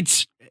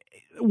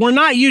 We're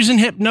not using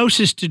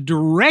hypnosis to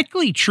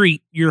directly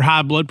treat your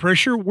high blood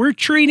pressure. We're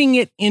treating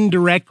it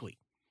indirectly.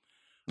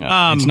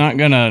 It's not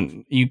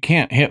you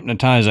can't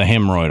hypnotize a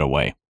hemorrhoid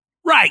away.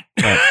 Right.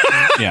 But,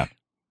 yeah.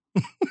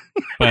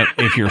 But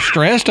if you're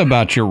stressed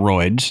about your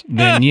roids,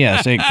 then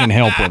yes, it can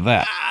help with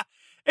that.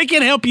 It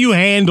can help you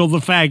handle the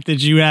fact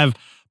that you have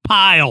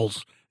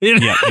piles.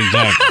 Yeah,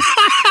 exactly.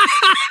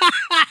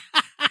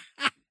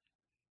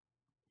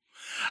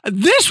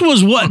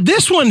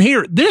 This one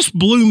here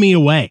blew me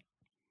away.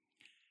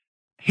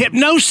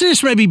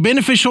 Hypnosis may be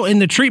beneficial in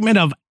the treatment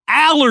of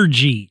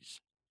allergies.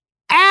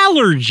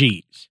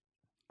 Allergies.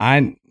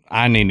 I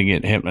need to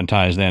get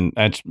hypnotized then.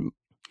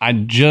 I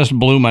just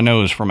blew my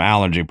nose from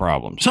allergy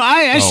problems. So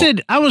I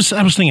said, I was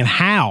thinking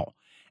how,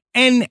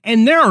 and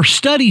there are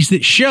studies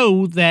that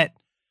show that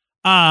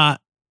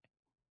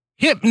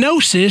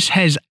hypnosis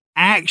has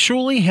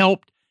actually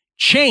helped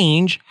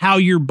change how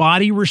your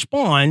body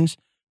responds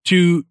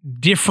to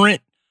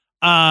different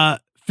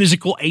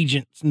physical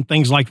agents and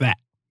things like that.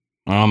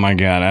 Oh my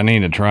God, I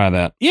need to try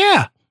that.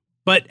 Yeah,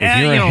 but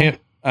if you're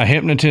a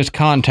hypnotist,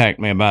 contact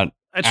me about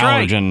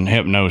allergen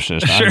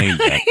hypnosis. Sure. I need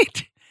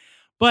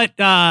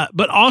that.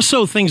 But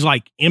also things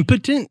like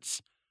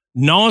impotence,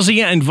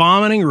 nausea and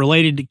vomiting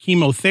related to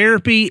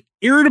chemotherapy,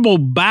 irritable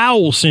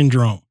bowel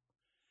syndrome,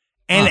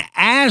 and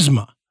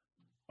asthma.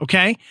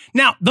 Okay.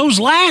 Now, those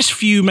last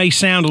few may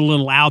sound a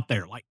little out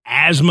there, like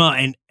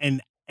asthma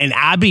and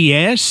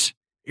IBS,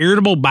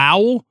 irritable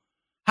bowel.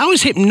 How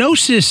is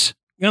hypnosis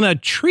going to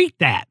treat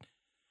that?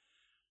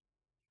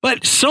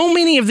 But so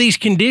many of these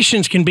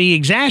conditions can be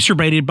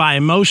exacerbated by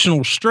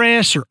emotional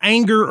stress or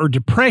anger or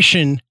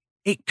depression.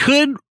 It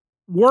could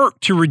work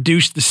to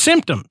reduce the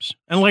symptoms.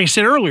 And like I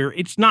said earlier,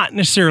 it's not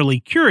necessarily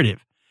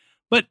curative.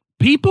 But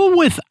people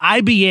with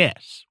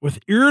IBS, with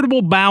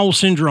irritable bowel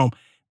syndrome,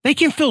 they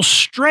can feel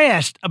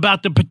stressed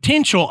about the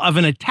potential of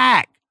an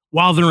attack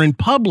while they're in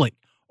public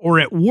or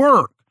at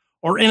work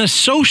or in a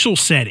social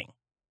setting.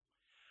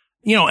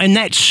 And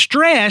that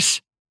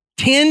stress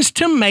tends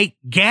to make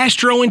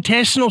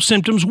gastrointestinal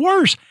symptoms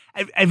worse.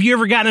 Have you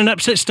ever gotten an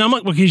upset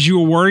stomach because you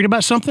were worried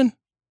about something?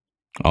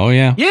 Oh,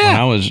 yeah. Yeah. When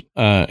I was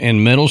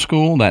in middle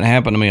school, that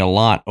happened to me a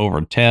lot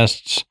over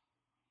tests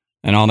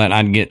and all that.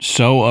 I'd get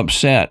so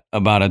upset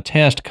about a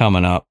test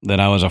coming up that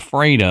I was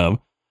afraid of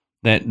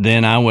that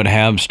then I would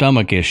have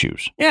stomach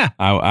issues. Yeah.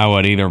 I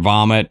would either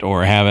vomit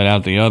or have it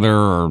out the other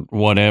or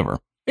whatever.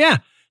 Yeah.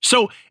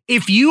 So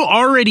if you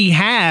already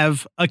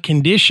have a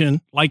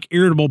condition like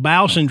irritable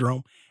bowel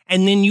syndrome,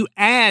 and then you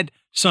add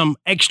some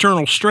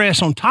external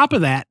stress on top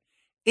of that,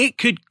 it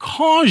could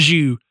cause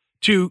you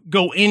to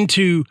go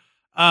into,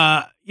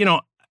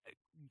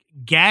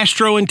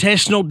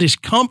 gastrointestinal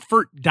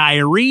discomfort,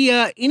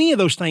 diarrhea, any of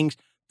those things.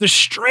 The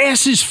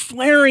stress is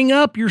flaring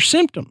up your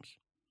symptoms.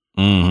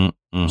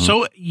 Mm-hmm. Mm-hmm.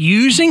 So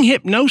using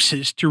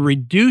hypnosis to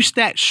reduce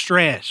that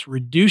stress,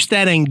 reduce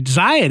that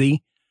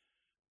anxiety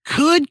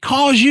could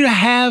cause you to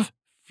have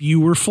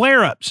fewer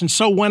flare-ups. And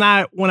so when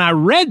I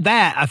read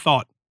that, I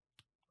thought,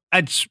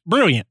 that's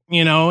brilliant.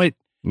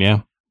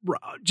 Yeah.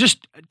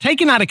 Just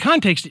taken out of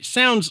context, it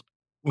sounds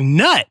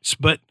nuts,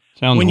 but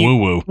sounds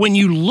woo-woo. When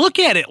you look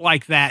at it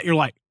like that, you're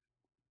like,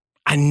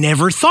 I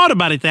never thought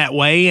about it that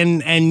way.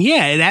 And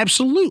yeah, it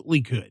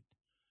absolutely could.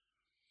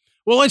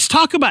 Well, let's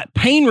talk about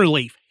pain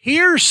relief.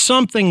 Here's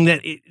something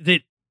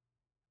that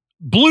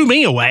blew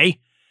me away.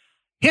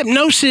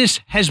 Hypnosis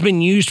has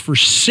been used for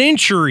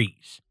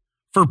centuries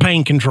for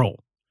pain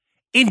control,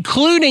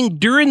 including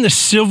during the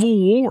Civil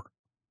War.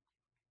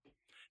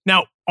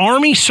 Now,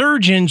 Army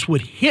surgeons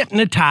would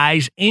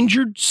hypnotize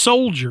injured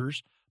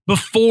soldiers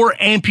before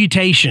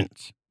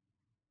amputations.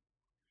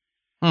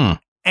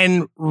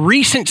 And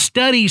recent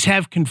studies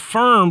have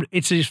confirmed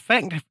its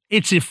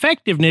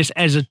effectiveness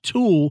as a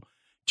tool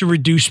to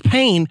reduce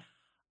pain.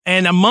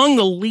 And among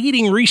the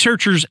leading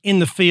researchers in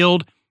the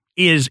field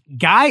is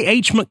Guy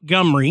H.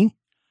 Montgomery.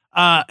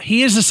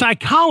 He is a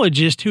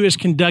psychologist who has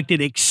conducted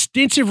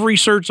extensive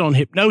research on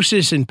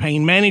hypnosis and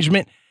pain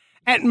management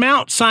at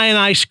Mount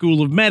Sinai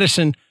School of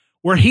Medicine,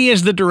 where he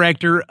is the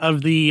director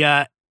of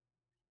the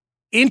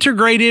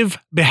Integrative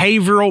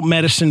Behavioral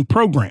Medicine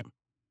Program.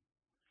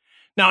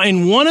 Now,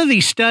 in one of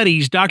these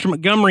studies, Dr.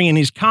 Montgomery and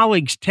his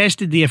colleagues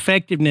tested the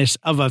effectiveness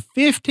of a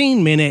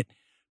 15-minute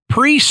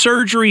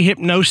pre-surgery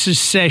hypnosis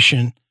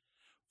session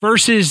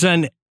versus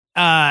an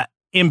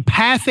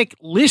empathic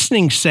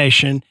listening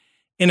session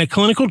in a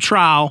clinical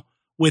trial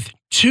with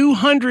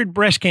 200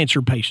 breast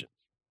cancer patients.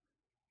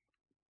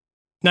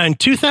 Now, in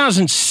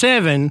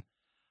 2007,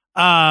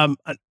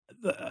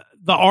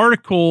 an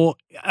article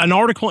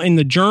in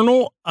the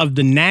Journal of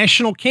the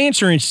National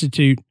Cancer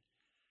Institute,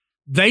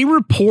 they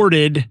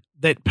reported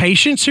that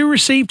patients who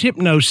received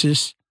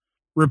hypnosis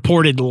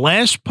reported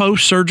less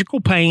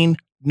post-surgical pain,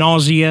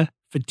 nausea,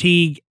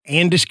 fatigue,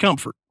 and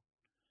discomfort.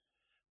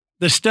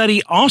 The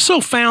study also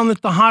found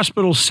that the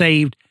hospital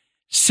saved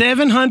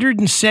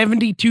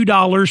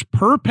 $772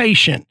 per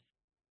patient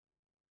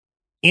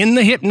in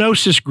the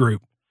hypnosis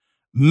group,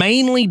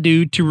 mainly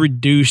due to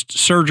reduced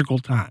surgical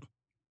time.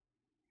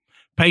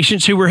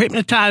 Patients who were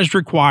hypnotized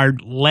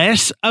required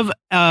less of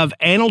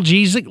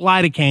analgesic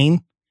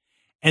lidocaine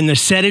and the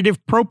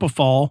sedative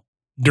propofol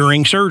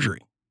during surgery.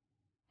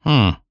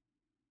 That's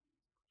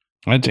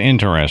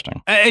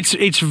interesting.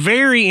 It's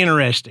very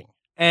interesting,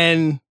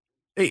 and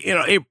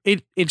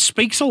it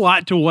speaks a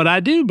lot to what I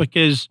do,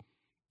 because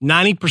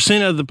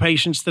 90% of the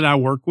patients that I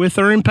work with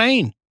are in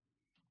pain.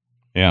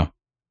 Yeah.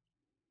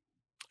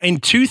 In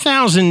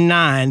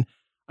 2009,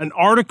 an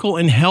article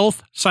in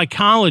Health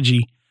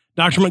Psychology,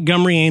 Dr.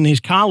 Montgomery and his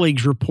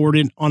colleagues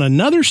reported on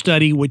another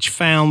study which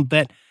found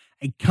that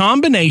a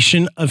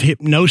combination of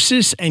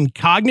hypnosis and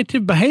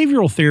cognitive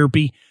behavioral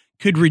therapy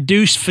could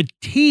reduce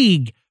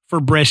fatigue for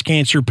breast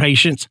cancer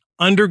patients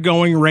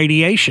undergoing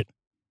radiation.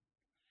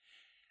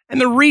 And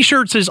the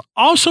research has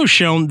also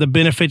shown the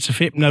benefits of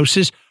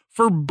hypnosis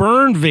for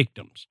burn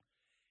victims.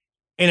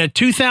 In a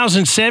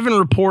 2007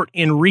 report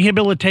in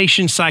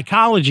Rehabilitation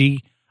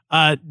Psychology,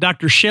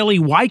 Dr. Shelley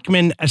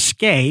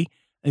Weichman-Askey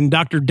and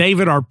Dr.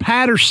 David R.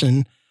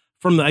 Patterson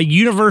from the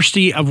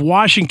University of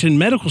Washington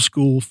Medical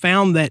School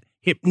found that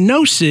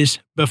hypnosis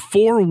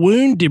before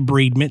wound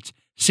debridements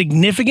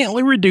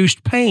significantly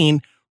reduced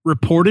pain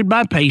reported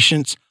by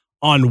patients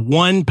on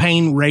one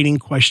pain rating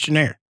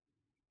questionnaire.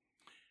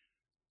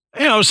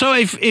 So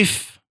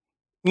if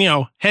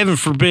heaven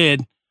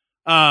forbid,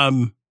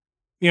 we've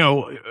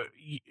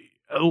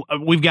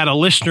got a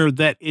listener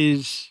that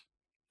is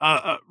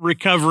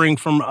recovering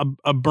from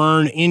a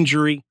burn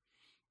injury.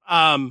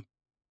 They're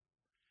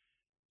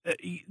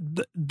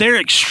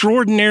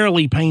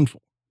extraordinarily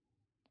painful.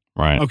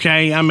 Right.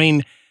 Okay. I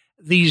mean,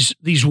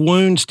 these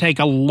wounds take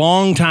a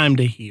long time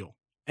to heal,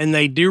 and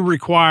they do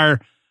require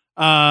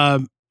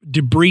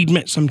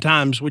debridement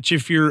sometimes, which,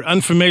 if you're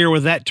unfamiliar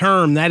with that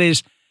term, that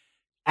is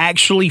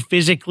actually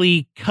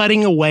physically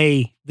cutting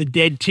away the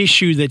dead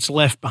tissue that's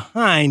left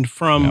behind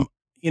from,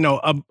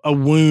 a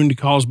wound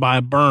caused by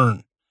a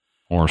burn.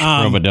 Or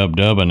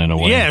scrub-a-dub-dubbing it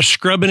away. Yeah,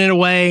 scrubbing it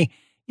away.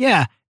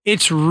 Yeah,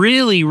 it's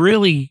really,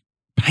 really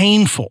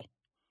painful.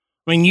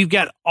 I mean, you've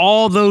got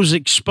all those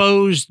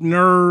exposed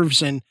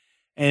nerves and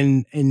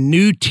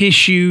new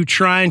tissue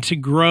trying to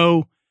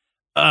grow,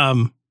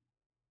 doing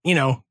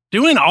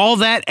all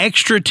that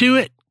extra to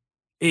it,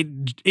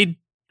 it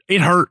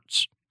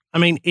hurts. I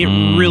mean, it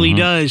really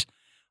does.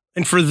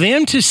 And for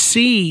them to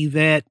see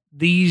that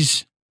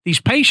these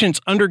patients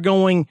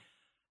undergoing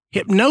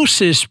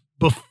hypnosis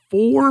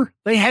before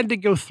they had to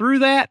go through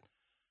that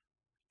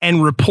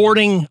and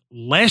reporting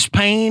less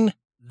pain,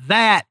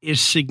 that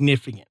is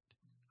significant.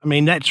 I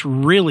mean, that's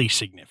really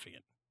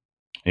significant.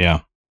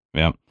 Yeah.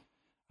 Yeah.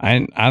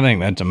 I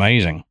think that's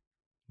amazing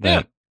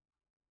that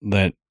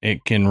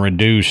it can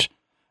reduce.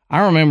 I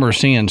remember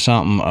seeing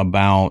something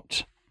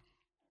about,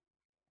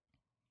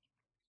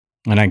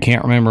 and I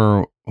can't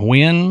remember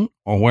when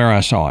or where I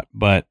saw it,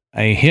 but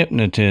a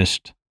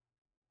hypnotist,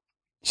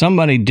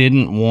 somebody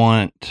didn't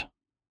want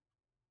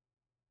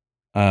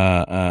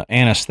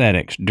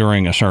anesthetics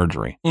during a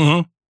surgery.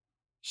 Mm-hmm.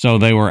 So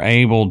they were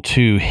able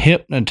to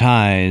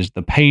hypnotize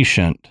the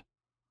patient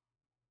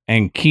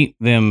and keep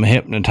them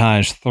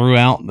hypnotized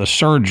throughout the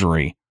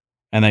surgery,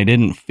 and they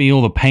didn't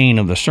feel the pain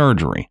of the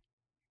surgery.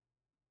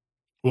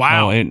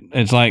 Wow. So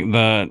it's like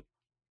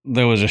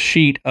there was a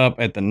sheet up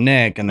at the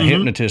neck, and the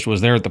hypnotist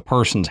was there at the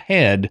person's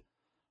head,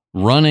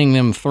 running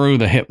them through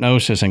the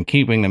hypnosis and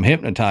keeping them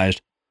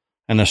hypnotized,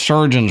 and the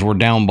surgeons were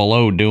down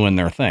below doing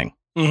their thing.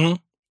 Mm-hmm.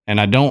 And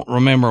I don't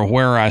remember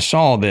where I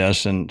saw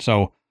this, and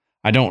so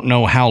I don't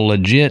know how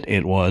legit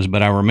it was,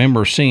 but I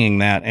remember seeing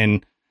that,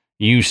 and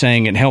you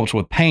saying it helps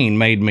with pain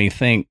made me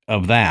think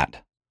of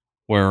that,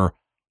 where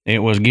it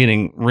was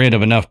getting rid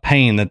of enough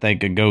pain that they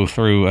could go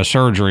through a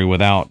surgery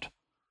without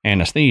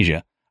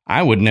anesthesia.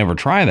 I would never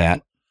try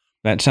that.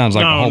 That sounds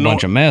like a whole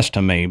bunch of mess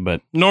to me,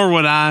 but. Nor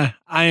would I.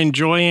 I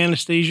enjoy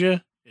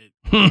anesthesia.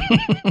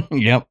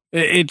 Yep.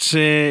 It's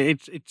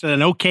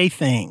an okay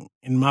thing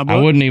in my book. I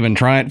wouldn't even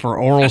try it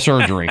for oral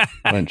surgery,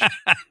 which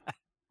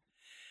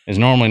is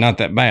normally not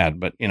that bad,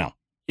 but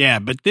Yeah,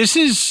 but this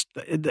is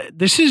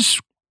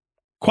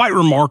quite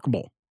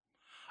remarkable.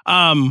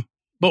 But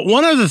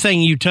one other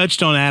thing you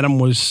touched on, Adam,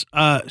 was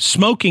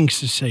smoking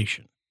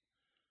cessation.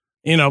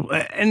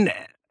 And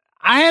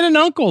I had an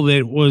uncle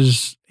that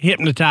was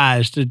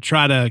hypnotized to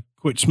try to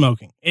quit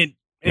smoking. It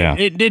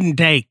didn't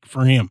take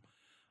for him.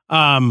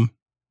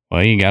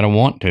 Well, you got to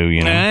want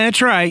to,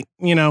 That's right.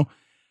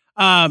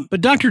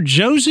 But Dr.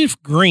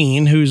 Joseph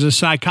Green, who's a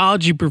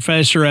psychology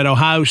professor at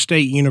Ohio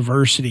State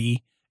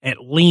University at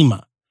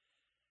Lima,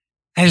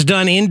 has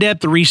done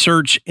in-depth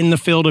research in the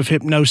field of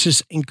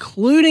hypnosis,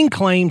 including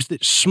claims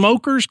that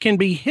smokers can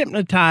be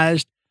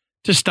hypnotized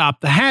to stop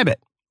the habit.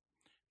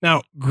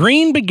 Now,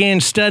 Green began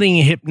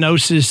studying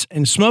hypnosis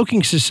and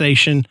smoking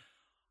cessation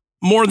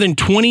more than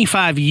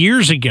 25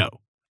 years ago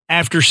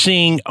after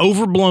seeing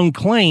overblown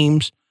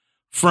claims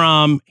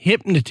from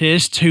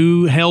hypnotists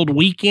who held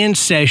weekend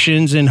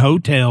sessions in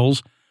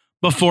hotels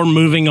before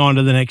moving on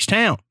to the next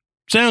town.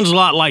 Sounds a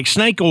lot like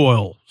snake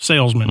oil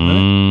salesmen, doesn't it?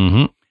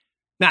 Mm-hmm.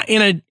 Now,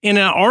 in an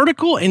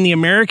article in the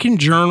American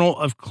Journal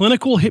of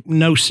Clinical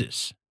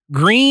Hypnosis,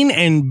 Green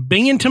and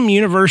Binghamton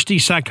University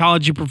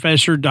psychology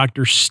professor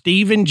Dr.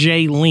 Stephen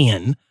J.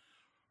 Lynn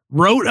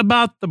wrote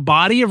about the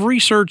body of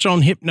research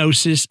on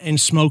hypnosis and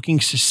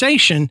smoking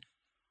cessation,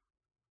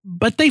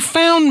 but they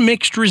found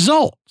mixed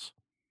results.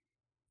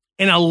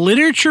 In a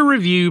literature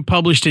review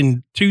published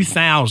in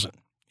 2000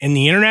 in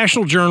the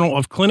International Journal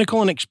of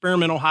Clinical and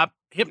Experimental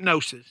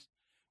Hypnosis,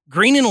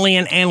 Green and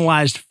Lynn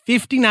analyzed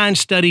 59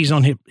 studies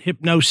on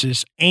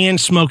hypnosis and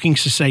smoking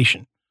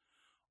cessation.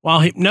 While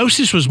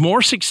hypnosis was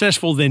more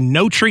successful than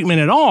no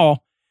treatment at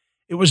all,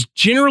 it was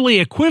generally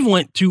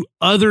equivalent to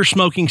other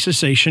smoking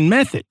cessation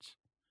methods.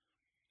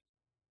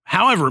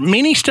 However,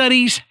 many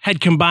studies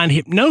had combined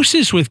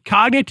hypnosis with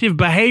cognitive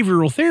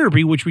behavioral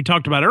therapy, which we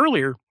talked about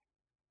earlier,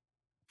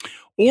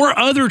 or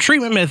other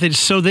treatment methods,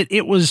 so that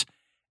it was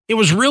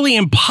really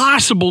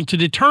impossible to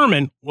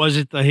determine, was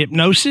it the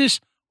hypnosis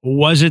or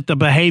was it the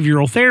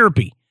behavioral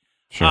therapy?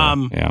 Sure.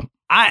 Yeah.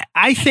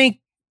 I think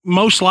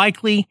most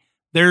likely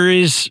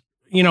there's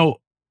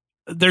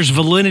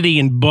validity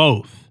in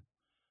both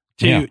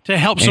to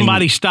help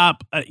somebody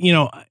stop,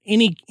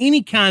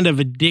 any kind of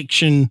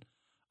addiction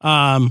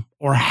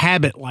or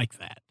habit like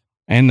that.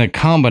 And the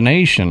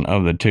combination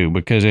of the two,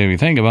 because if you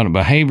think about it,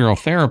 behavioral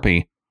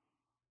therapy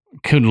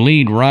could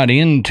lead right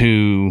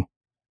into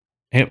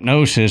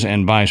hypnosis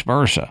and vice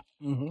versa.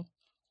 Mm-hmm.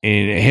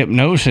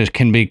 Hypnosis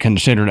can be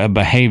considered a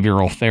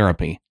behavioral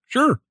therapy.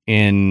 Sure.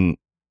 In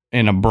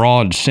a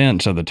broad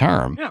sense of the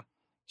term. Yeah.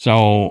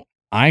 So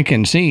I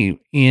can see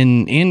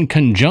in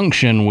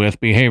conjunction with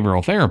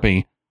behavioral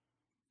therapy,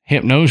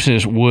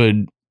 hypnosis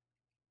would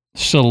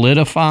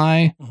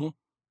solidify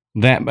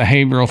that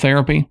behavioral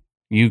therapy.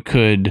 You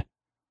could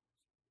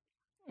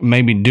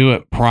maybe do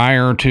it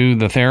prior to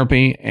the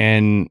therapy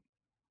and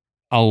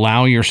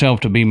allow yourself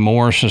to be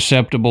more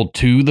susceptible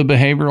to the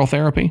behavioral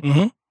therapy.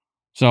 Mm-hmm.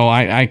 So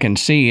I can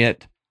see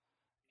it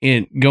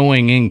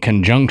going in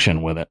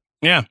conjunction with it.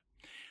 Yeah.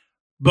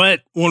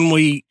 But when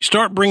we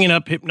start bringing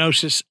up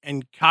hypnosis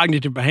and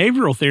cognitive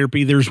behavioral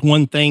therapy, there's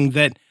one thing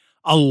that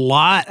a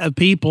lot of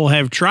people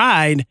have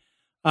tried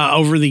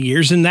over the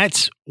years, and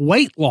that's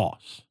weight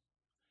loss.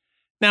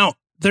 Now,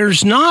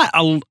 there's not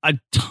a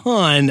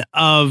ton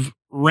of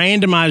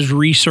randomized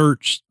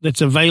research that's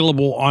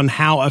available on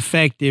how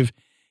effective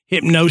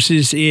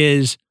hypnosis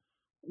is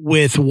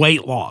with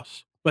weight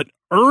loss. But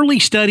early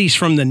studies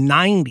from the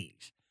 90s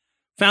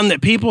found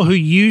that people who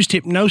used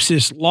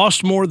hypnosis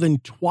lost more than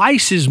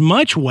twice as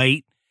much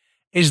weight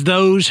as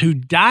those who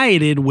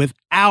dieted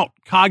without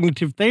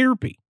cognitive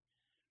therapy.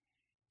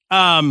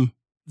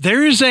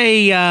 There's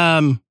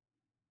a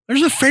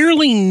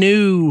fairly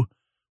new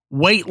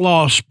weight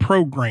loss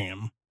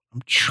program.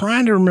 I'm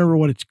trying to remember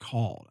what it's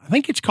called. I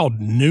think it's called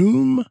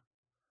Noom.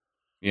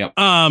 Yep.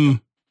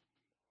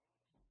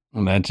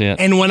 That's it.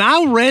 And when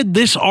I read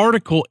this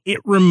article, it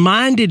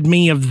reminded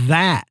me of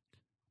that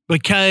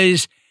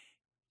because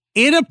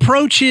it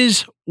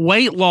approaches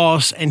weight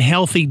loss and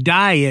healthy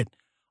diet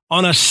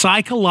on a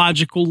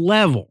psychological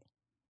level,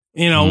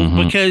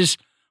 because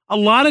a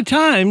lot of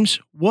times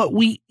what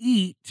we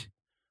eat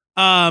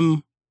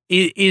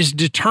is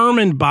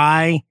determined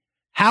by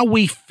how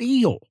we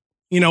feel,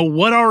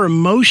 what our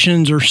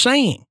emotions are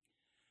saying.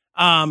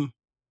 And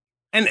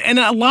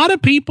a lot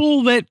of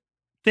people that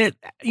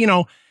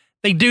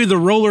they do the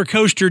roller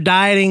coaster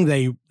dieting.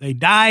 They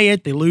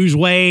diet, they lose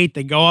weight,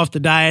 they go off the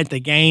diet, they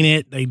gain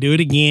it, they do it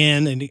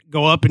again, and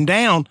go up and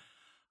down.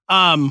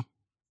 A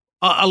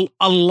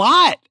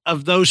lot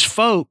of those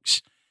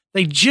folks,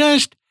 they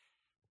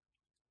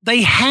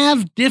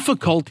have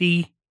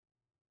difficulty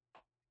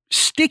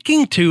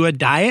sticking to a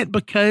diet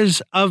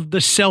because of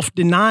the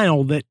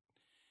self-denial that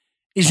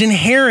is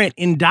inherent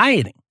in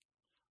dieting.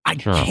 I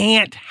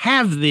can't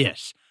have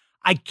this.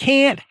 I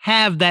can't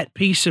have that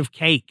piece of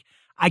cake.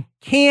 I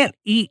can't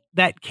eat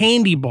that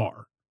candy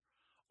bar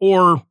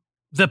or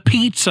the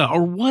pizza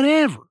or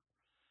whatever.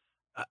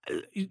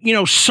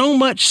 So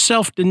much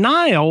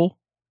self-denial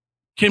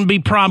can be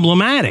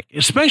problematic,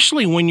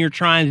 especially when you're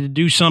trying to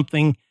do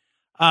something,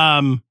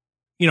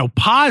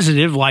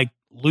 positive, like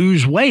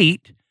lose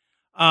weight.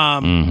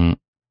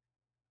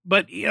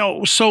 But,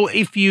 so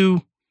if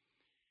you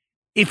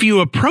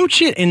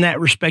approach it in that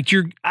respect,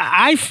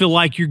 I feel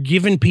like you're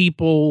giving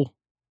people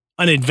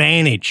an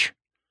advantage.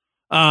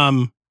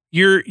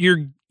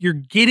 You're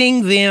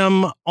getting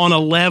them on a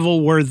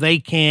level where they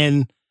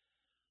can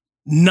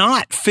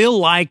not feel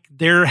like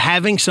they're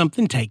having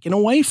something taken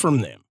away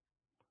from them.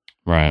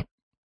 Right.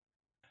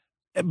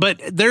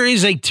 But there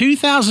is a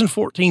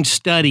 2014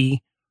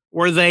 study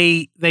where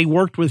they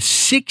worked with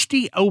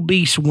 60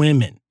 obese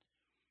women.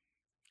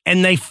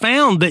 And they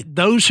found that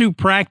those who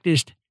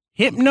practiced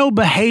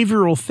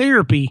hypnobehavioral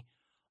therapy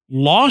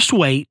lost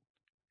weight,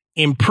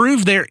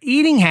 improved their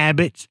eating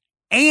habits,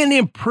 and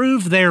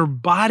improved their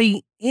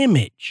body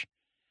image.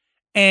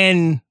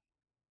 And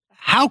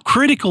how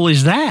critical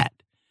is that?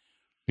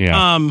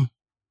 Yeah.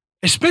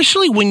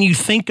 Especially when you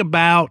think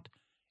about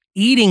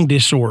eating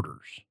disorders,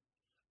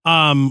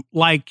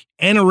 like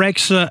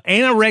anorexia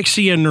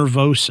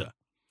nervosa,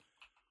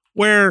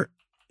 where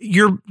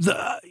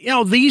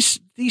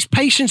these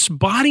patients'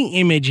 body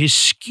image is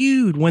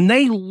skewed. When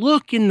they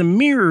look in the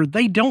mirror,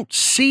 they don't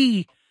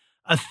see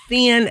a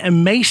thin,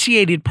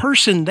 emaciated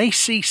person. They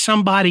see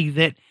somebody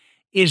that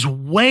is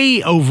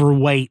way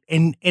overweight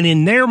and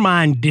in their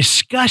mind,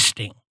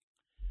 disgusting.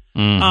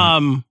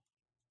 Mm-hmm.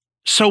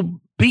 So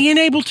being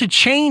able to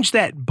change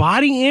that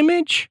body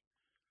image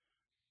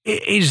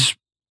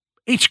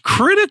it's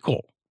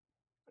critical.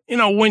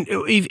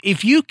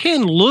 If you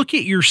can look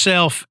at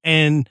yourself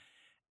and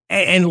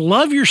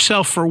love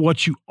yourself for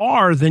what you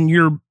are, then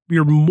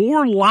you're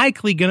more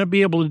likely going to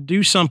be able to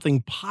do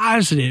something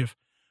positive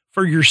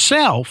for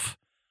yourself.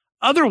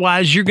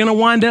 Otherwise, you're going to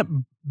wind up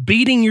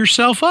beating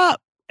yourself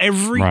up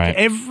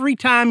every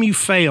time you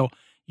fail.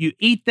 You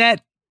eat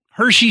that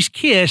Hershey's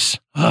Kiss.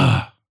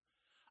 I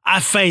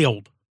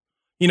failed.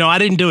 I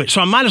didn't do it,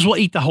 so I might as well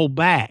eat the whole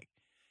bag.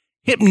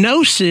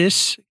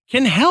 Hypnosis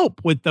can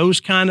help with those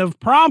kind of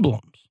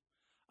problems.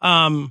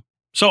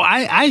 So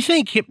I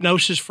think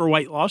hypnosis for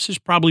weight loss is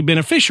probably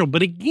beneficial,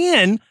 but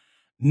again,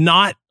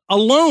 not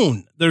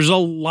alone. There's a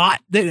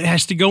lot that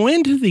has to go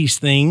into these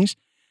things.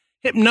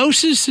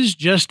 Hypnosis is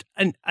just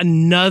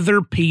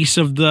another piece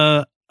of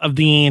the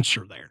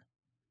answer there.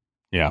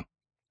 Yeah.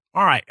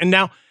 All right. And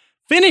now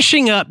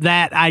finishing up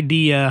that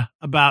idea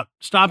about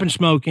stopping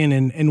smoking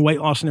and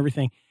weight loss and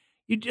everything,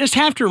 you just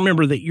have to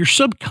remember that your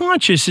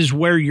subconscious is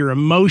where your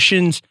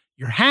emotions,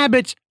 your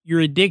habits, your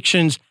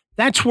addictions,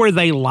 that's where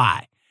they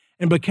lie.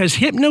 And because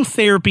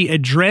hypnotherapy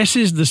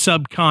addresses the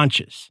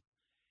subconscious,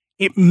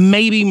 it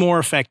may be more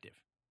effective.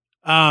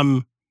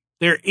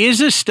 There is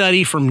a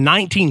study from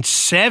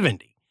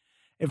 1970.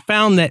 It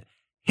found that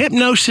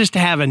hypnosis to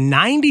have a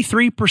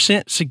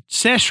 93%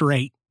 success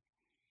rate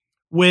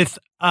with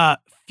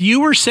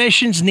fewer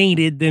sessions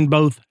needed than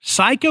both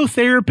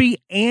psychotherapy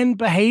and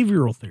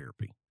behavioral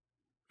therapy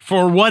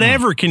for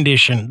whatever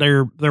condition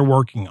they're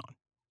working on.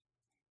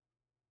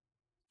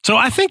 So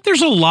I think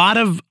there's a lot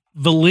of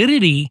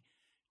validity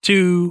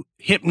to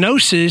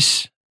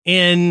hypnosis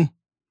in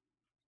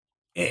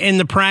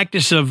the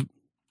practice of,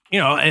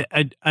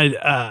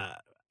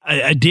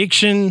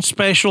 addiction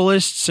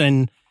specialists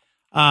and,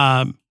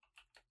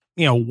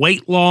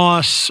 weight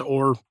loss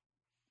or,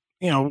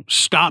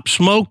 stop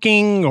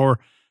smoking or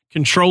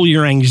control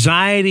your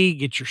anxiety,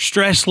 get your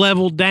stress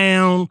level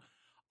down,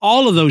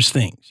 all of those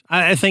things.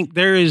 I think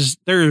there is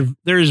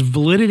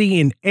validity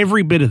in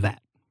every bit of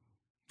that.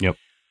 Yep.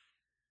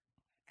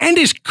 And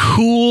as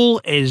cool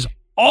as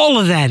all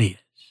of that is,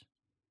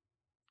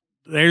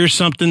 there's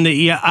something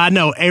that, I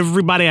know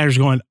everybody out there is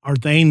going, are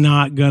they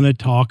not going to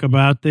talk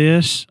about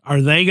this?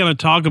 Are they going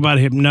to talk about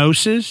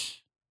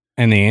hypnosis?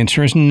 And the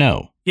answer is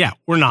no. Yeah,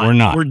 we're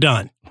not. We're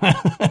done.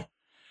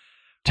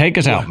 Take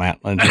us out, Matt.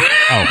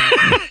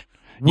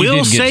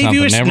 We'll save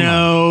you.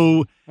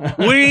 No,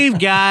 we've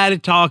got to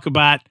talk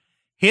about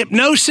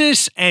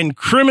hypnosis and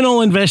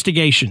criminal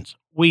investigations.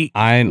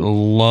 I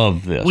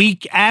love this. We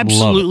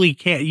absolutely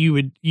can't.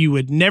 You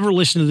would never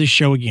listen to this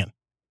show again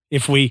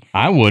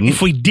I wouldn't.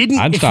 If we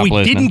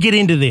didn't get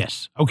into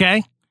this.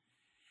 Okay.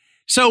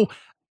 So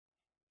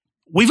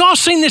we've all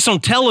seen this on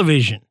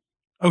television.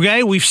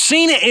 Okay. We've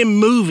seen it in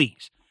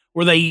movies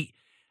where a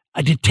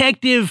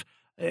detective,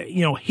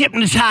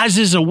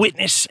 hypnotizes a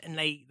witness and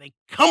they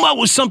come up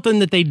with something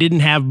that they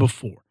didn't have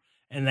before,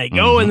 and they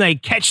go and they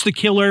catch the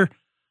killer.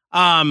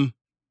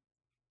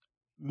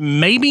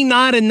 Maybe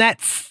not in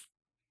that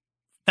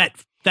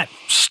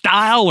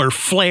style or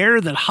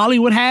flair that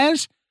Hollywood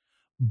has,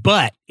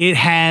 but it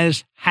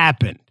has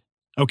happened.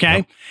 Okay.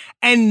 Yep.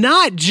 And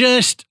not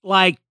just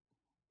like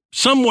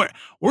somewhere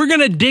we're going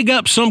to dig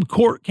up some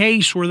court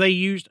case where they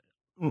used.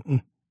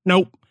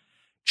 Nope.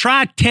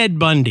 Try Ted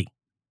Bundy.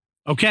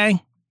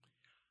 Okay.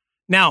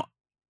 Now,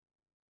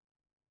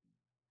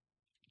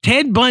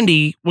 Ted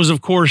Bundy was,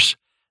 of course,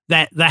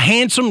 the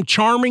handsome,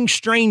 charming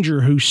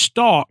stranger who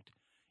stalked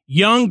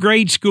young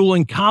grade school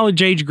and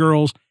college-age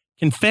girls,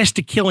 confessed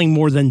to killing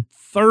more than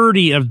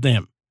 30 of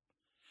them.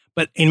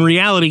 But in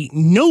reality,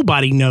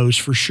 nobody knows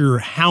for sure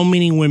how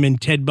many women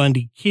Ted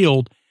Bundy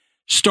killed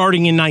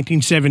starting in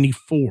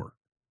 1974.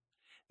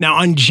 Now,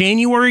 on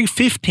January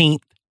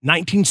 15th,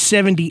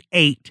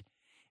 1978,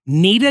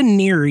 Nita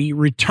Neary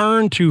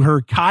returned to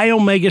her Chi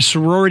Omega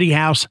sorority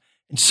house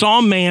and saw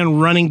a man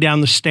running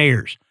down the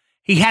stairs.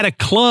 He had a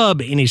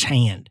club in his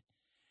hand.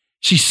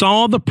 She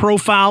saw the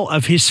profile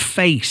of his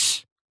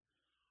face.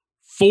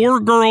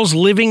 4 girls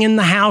living in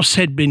the house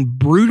had been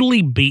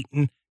brutally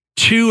beaten.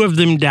 2 of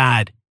them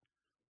died.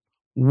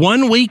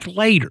 1 week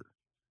later,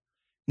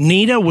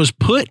 Nita was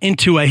put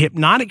into a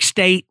hypnotic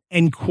state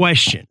and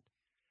questioned.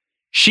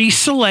 She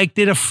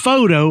selected a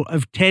photo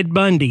of Ted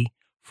Bundy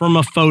from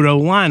a photo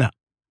lineup.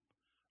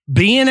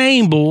 Being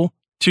able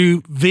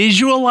to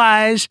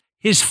visualize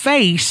his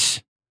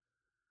face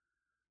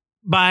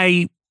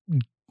by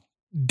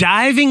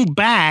diving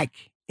back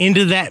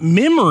into that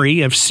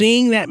memory of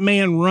seeing that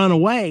man run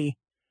away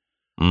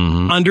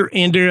under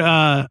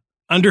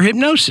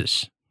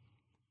hypnosis.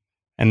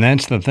 And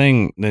that's the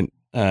thing that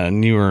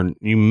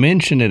you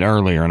mentioned it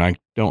earlier, and I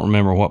don't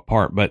remember what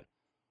part, but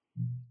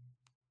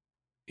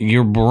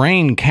your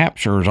brain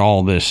captures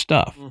all this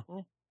stuff,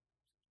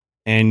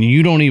 and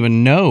you don't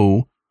even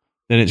know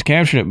that it's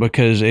captured it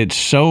because it's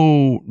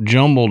so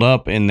jumbled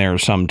up in there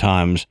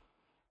sometimes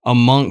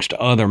amongst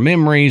other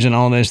memories and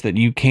all this that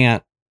you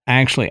can't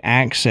actually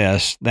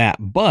access that,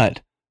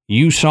 but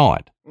you saw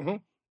it.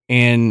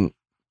 And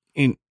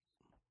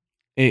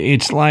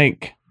it's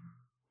like,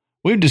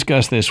 we've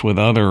discussed this with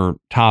other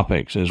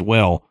topics as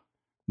well,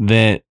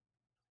 that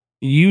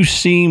you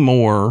see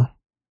more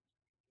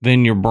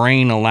than your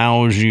brain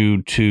allows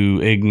you to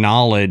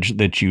acknowledge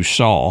that you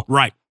saw.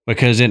 Right.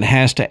 Because it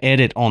has to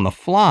edit on the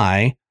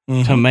fly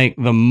to make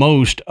the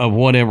most of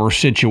whatever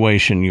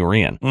situation you're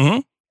in.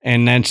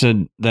 And that's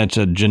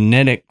a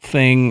genetic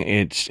thing.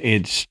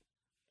 It's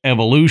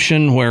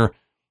evolution, where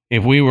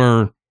if we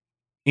were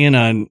in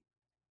a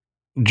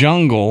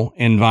jungle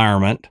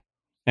environment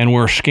and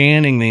we're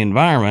scanning the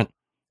environment,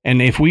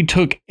 and if we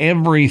took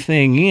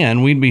everything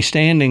in, we'd be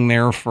standing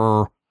there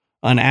for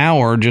an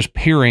hour just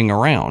peering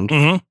around,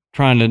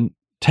 trying to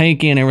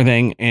take in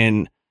everything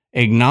and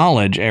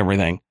acknowledge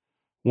everything,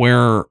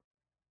 where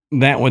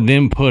that would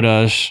then put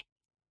us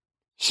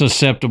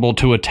susceptible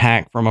to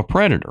attack from a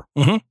predator.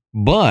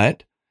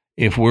 But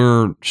if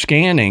we're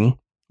scanning,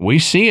 we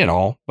see it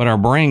all, but our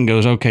brain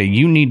goes, okay,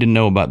 you need to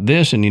know about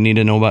this and you need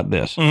to know about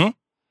this.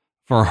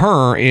 For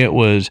her, it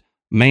was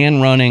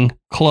man running,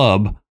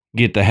 club,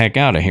 get the heck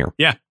out of here.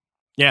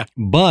 Yeah.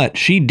 But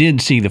she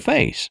did see the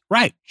face.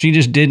 Right.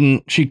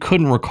 She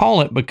couldn't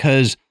recall it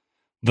because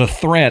the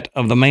threat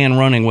of the man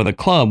running with a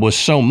club was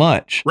so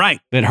much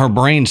that her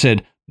brain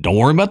said, don't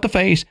worry about the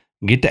face,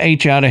 get the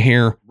H out of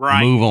here,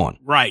 move on.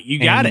 Right. You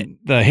got it.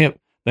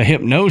 The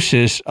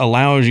hypnosis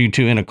allows you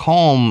to, in a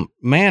calm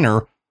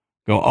manner,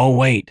 go, oh,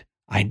 wait,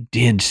 I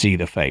did see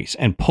the face,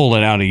 and pull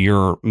it out of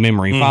your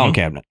memory file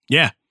cabinet.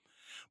 Yeah.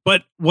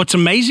 But what's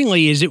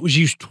amazingly is it was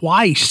used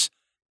twice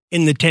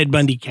in the Ted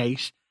Bundy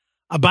case.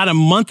 About a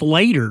month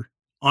later,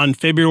 on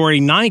February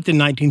 9th in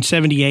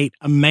 1978,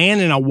 a man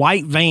in a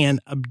white van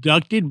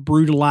abducted,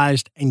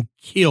 brutalized, and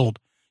killed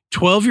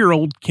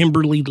 12-year-old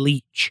Kimberly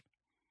Leach.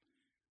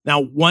 Now,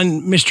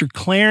 one Mr.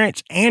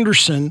 Clarence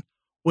Anderson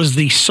was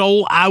the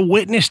sole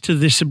eyewitness to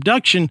this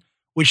abduction,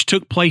 which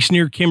took place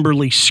near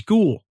Kimberly's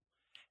school.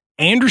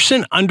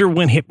 Anderson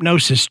underwent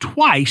hypnosis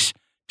twice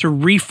to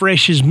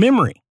refresh his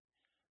memory.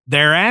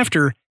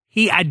 Thereafter,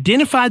 he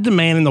identified the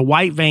man in the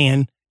white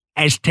van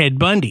as Ted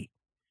Bundy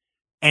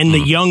and the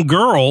young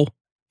girl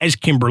as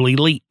Kimberly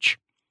Leach.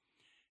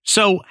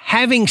 So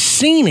having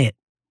seen it,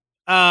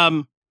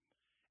 and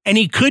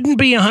he couldn't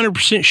be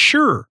 100%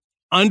 sure,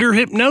 under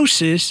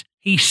hypnosis,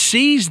 he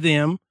sees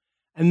them,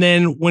 and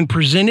then when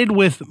presented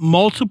with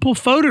multiple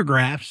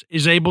photographs,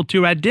 is able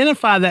to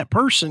identify that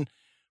person,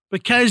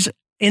 because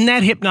in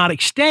that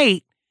hypnotic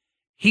state,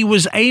 he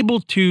was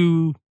able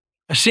to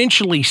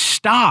essentially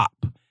stop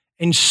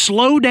and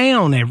slow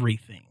down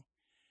everything.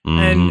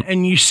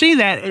 And you see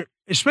that,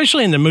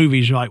 especially in the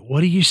movies, you're like,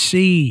 what do you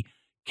see?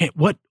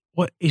 What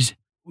is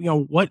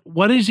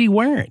he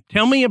wearing?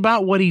 Tell me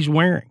about what he's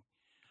wearing.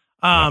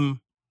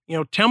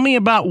 Tell me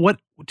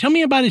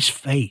about his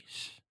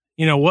face.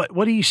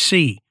 What do you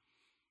see?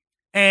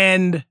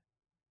 And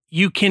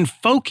you can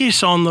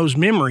focus on those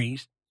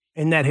memories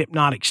in that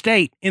hypnotic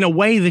state in a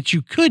way that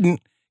you couldn't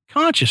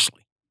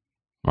consciously.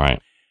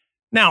 Right.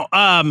 Now,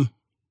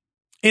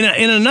 in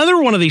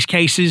another one of these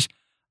cases,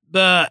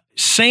 the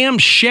Sam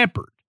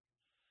Shepard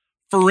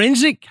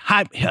forensic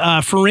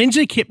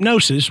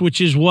hypnosis,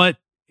 which is what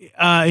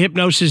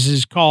hypnosis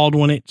is called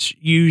when it's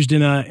used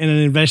in an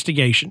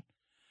investigation.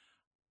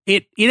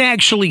 It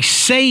actually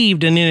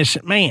saved an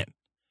innocent man.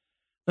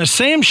 Now,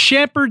 Sam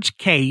Shepard's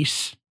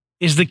case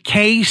is the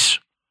case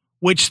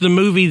which the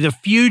movie The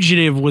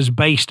Fugitive was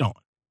based on.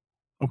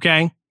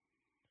 Okay?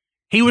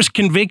 He was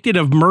convicted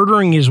of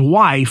murdering his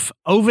wife,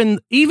 even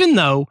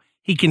though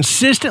he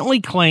consistently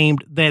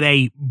claimed that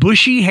a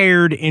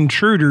bushy-haired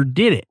intruder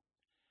did it.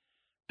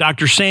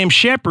 Dr. Sam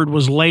Shepard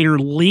was later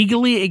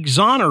legally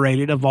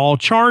exonerated of all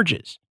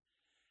charges.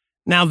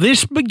 Now,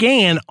 this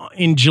began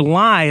in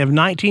July of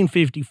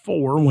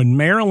 1954 when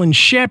Marilyn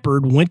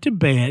Shepard went to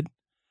bed,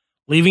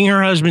 leaving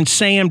her husband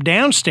Sam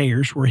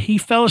downstairs where he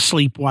fell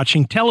asleep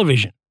watching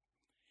television.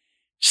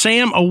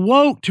 Sam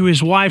awoke to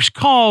his wife's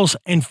calls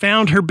and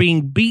found her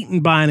being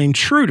beaten by an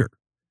intruder.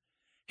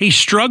 He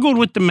struggled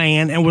with the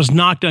man and was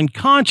knocked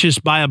unconscious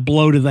by a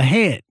blow to the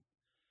head.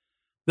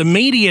 The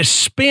media's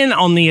spin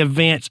on the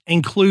events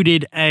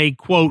included a,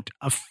 quote,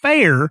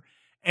 affair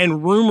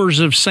and rumors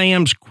of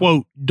Sam's,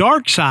 quote,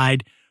 dark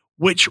side,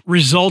 which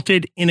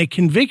resulted in a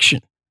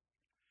conviction.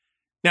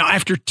 Now,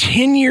 after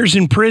 10 years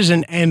in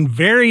prison and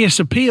various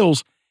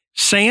appeals,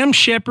 Sam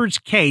Shepard's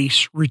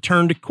case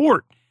returned to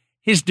court.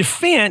 His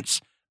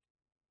defense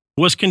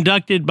was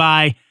conducted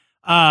by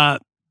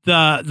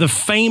the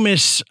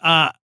famous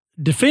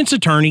defense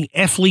attorney,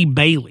 F. Lee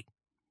Bailey.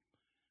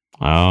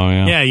 Oh,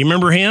 yeah. Yeah, you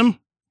remember him?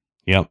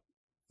 Yep.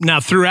 Now,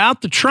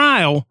 throughout the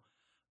trial,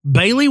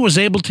 Bailey was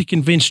able to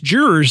convince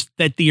jurors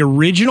that the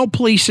original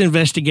police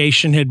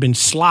investigation had been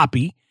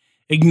sloppy,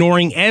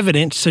 ignoring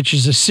evidence such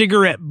as a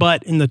cigarette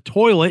butt in the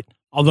toilet,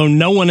 although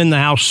no one in the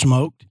house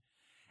smoked,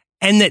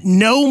 and that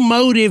no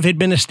motive had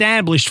been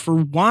established for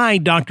why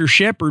Dr.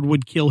 Shepard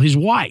would kill his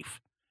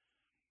wife.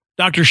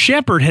 Dr.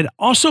 Shepard had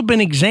also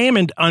been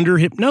examined under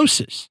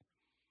hypnosis.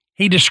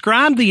 He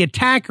described the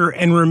attacker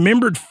and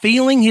remembered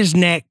feeling his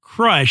neck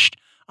crushed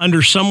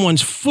under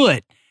someone's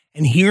foot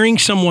and hearing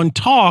someone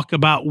talk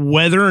about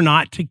whether or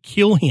not to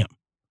kill him.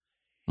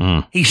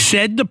 He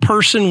said the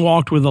person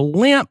walked with a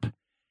limp,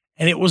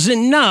 and it was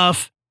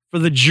enough for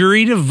the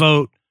jury to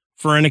vote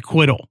for an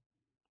acquittal.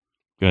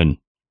 Good.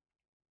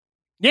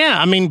 Yeah,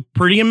 I mean,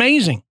 pretty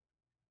amazing.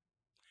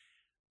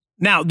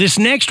 Now, this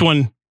next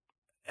one,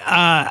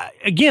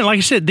 again, like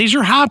I said, these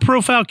are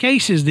high-profile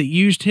cases that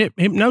used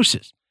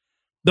hypnosis.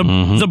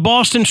 The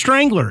Boston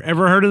Strangler.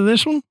 Ever heard of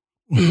this one?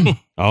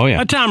 Oh,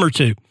 yeah. A time or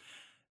two.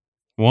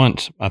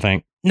 Once, I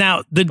think.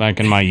 Now, back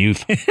in my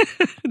youth.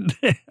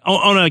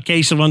 On a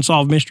case of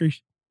unsolved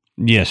mysteries?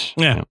 Yes.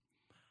 Yeah.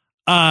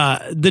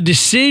 The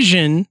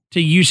decision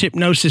to use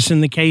hypnosis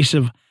in the case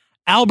of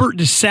Albert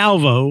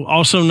DeSalvo,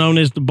 also known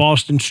as the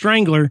Boston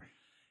Strangler,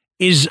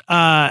 is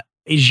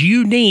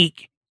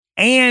unique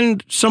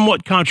and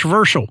somewhat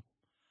controversial.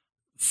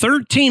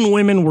 13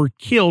 women were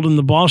killed in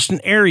the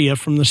Boston area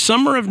from the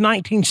summer of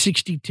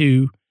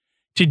 1962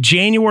 to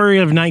January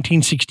of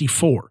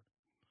 1964.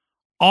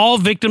 All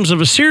victims of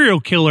a serial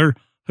killer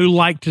who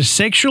liked to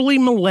sexually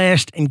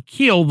molest and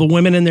kill the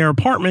women in their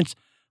apartments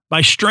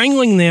by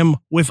strangling them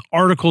with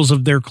articles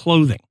of their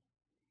clothing.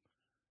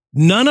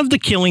 None of the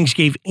killings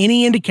gave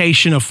any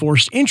indication of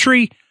forced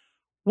entry,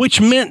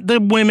 which meant the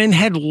women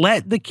had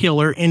let the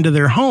killer into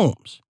their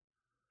homes.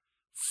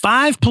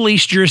 5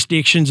 police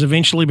jurisdictions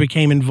eventually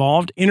became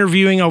involved,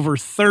 interviewing over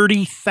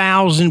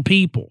 30,000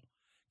 people,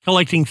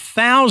 collecting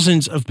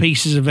thousands of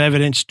pieces of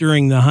evidence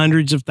during the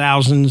hundreds of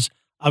thousands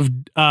of,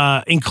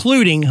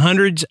 including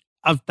hundreds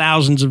of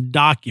thousands of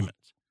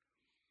documents.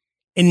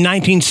 In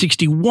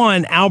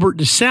 1961, Albert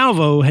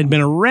DeSalvo had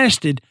been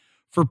arrested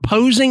for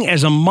posing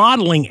as a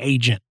modeling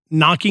agent,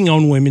 knocking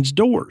on women's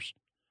doors.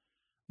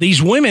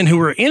 These women who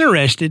were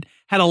interested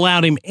had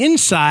allowed him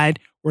inside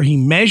where he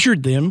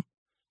measured them.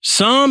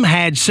 Some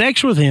had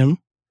sex with him,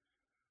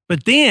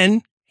 but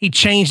then he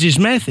changed his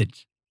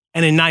methods,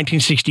 and in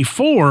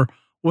 1964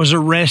 was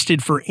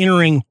arrested for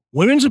entering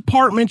women's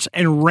apartments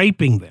and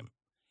raping them.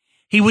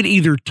 He would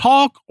either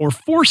talk or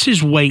force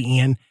his way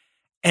in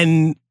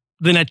and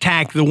then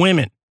attack the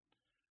women.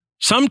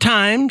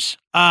 Sometimes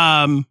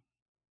there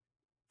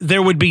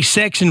would be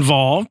sex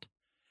involved,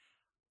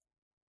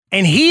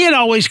 and he had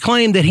always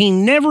claimed that he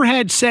never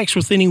had sex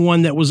with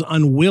anyone that was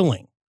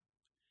unwilling.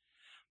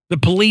 The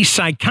police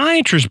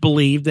psychiatrist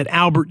believed that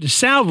Albert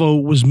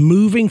DeSalvo was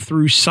moving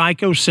through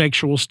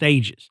psychosexual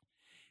stages,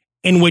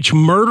 in which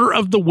murder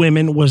of the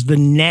women was the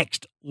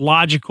next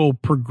logical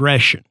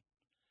progression.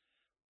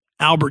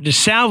 Albert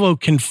DeSalvo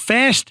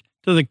confessed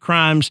to the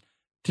crimes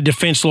to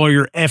defense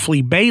lawyer F.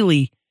 Lee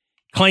Bailey,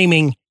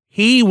 claiming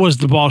he was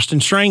the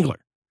Boston Strangler.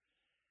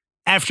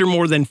 After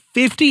more than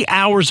 50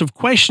 hours of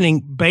questioning,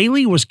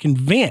 Bailey was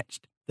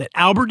convinced that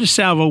Albert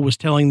DeSalvo was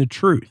telling the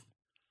truth.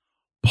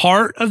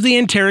 Part of the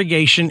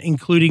interrogation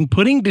including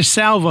putting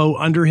DeSalvo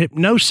under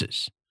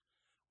hypnosis.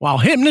 While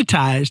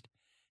hypnotized,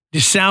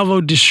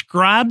 DeSalvo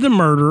described the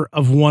murder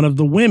of one of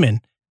the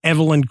women,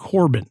 Evelyn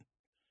Corbin.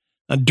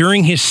 Now,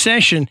 during his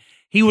session,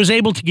 he was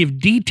able to give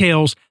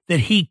details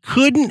that he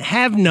couldn't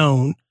have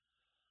known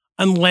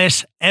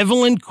unless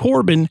Evelyn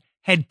Corbin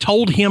had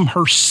told him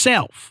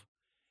herself,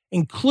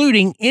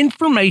 including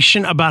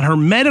information about her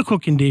medical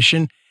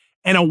condition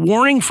and a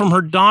warning from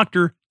her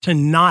doctor to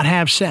not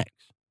have sex.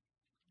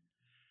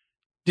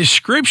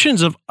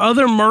 Descriptions of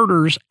other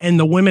murders and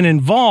the women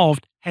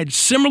involved had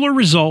similar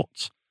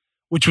results,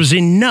 which was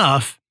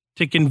enough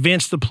to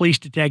convince the police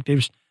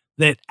detectives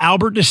that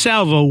Albert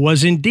DeSalvo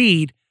was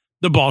indeed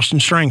the Boston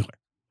Strangler.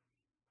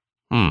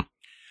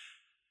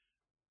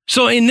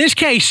 So in this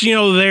case, you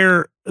know,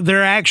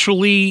 they're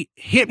actually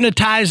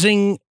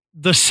hypnotizing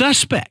the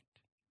suspect.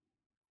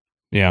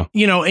 Yeah.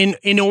 You know,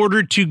 in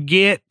order to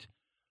get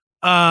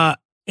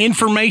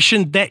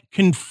information that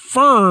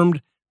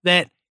confirmed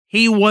that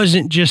he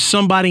wasn't just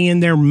somebody in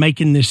there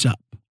making this up.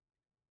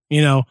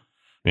 You know.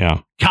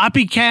 Yeah.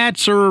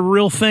 Copycats are a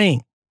real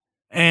thing.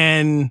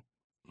 And,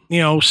 you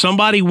know,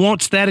 somebody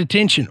wants that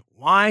attention.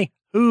 Why?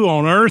 Who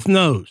on earth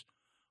knows?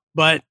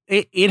 But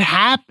it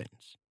happens.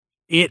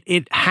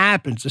 It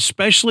happens,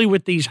 especially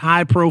with these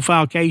high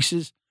profile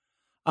cases.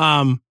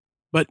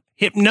 But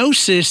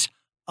hypnosis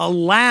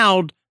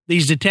allowed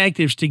these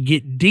detectives to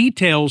get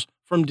details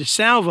from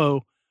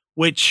DeSalvo,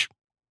 which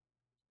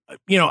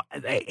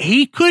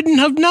he couldn't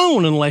have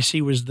known unless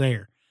he was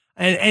there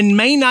and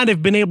may not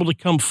have been able to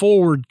come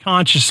forward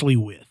consciously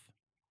with.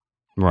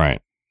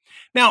 Right.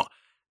 Now,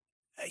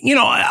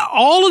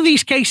 all of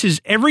these cases,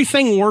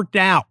 everything worked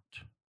out.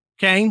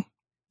 Okay.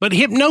 But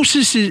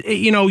hypnosis is,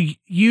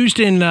 used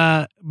in,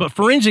 but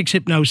forensic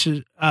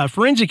hypnosis,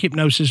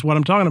 what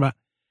I'm talking about,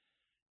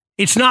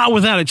 it's not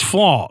without its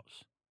flaws.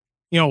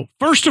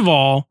 First of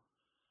all,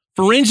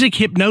 forensic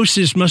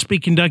hypnosis must be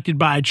conducted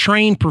by a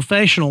trained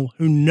professional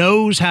who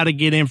knows how to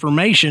get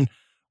information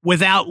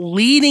without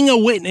leading a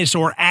witness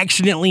or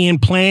accidentally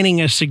implanting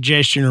a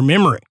suggestion or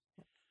memory.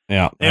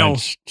 Yeah,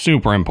 that's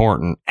super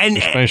important, and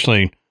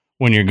especially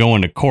when you're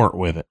going to court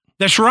with it.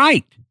 That's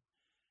right.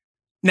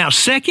 Now,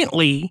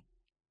 secondly,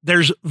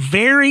 there's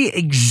very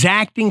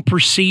exacting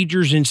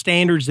procedures and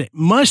standards that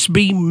must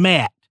be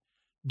met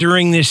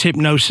during this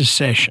hypnosis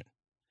session.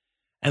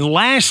 And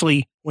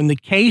lastly, when the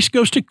case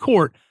goes to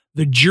court,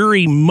 the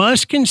jury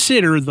must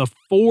consider the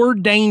 4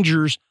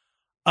 dangers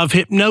of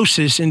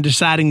hypnosis in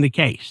deciding the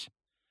case.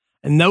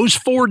 And those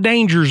 4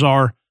 dangers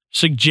are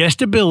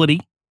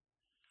suggestibility.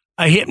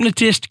 A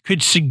hypnotist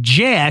could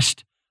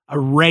suggest a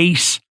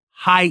race,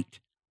 height,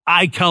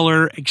 eye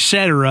color,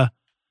 etc.,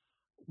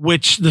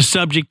 which the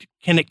subject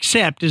can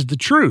accept as the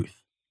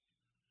truth.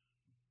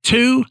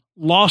 2,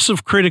 loss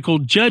of critical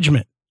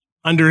judgment.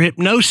 Under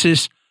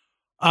hypnosis,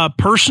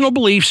 personal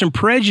beliefs and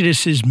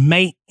prejudices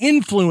may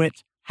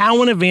influence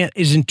how an event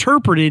is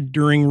interpreted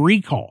during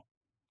recall.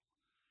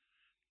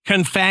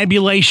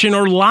 Confabulation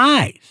or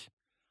lies.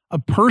 A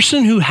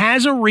person who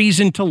has a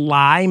reason to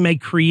lie may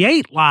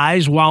create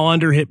lies while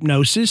under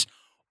hypnosis,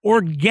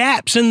 or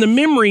gaps in the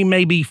memory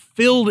may be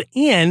filled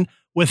in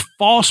with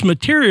false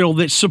material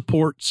that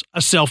supports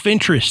a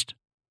self-interest.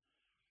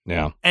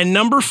 Yeah. And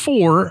number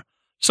 4,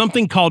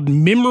 something called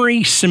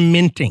memory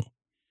cementing,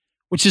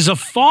 which is a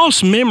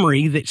false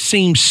memory that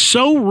seems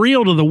so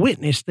real to the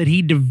witness that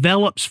he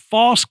develops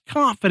false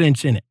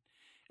confidence in it.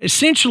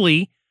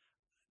 Essentially,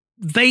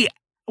 they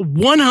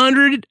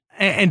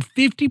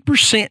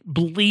 150%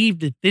 believe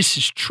that this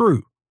is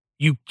true.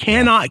 You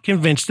cannot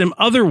convince them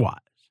otherwise.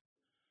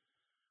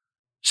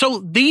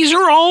 So these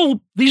are all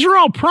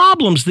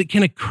problems that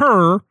can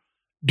occur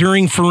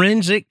during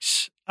forensic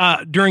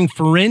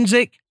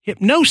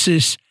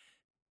hypnosis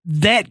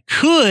that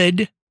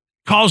could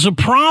cause a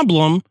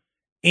problem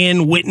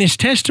in witness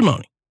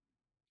testimony.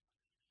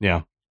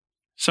 Yeah.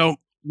 So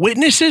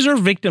witnesses or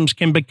victims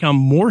can become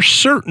more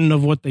certain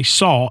of what they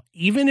saw,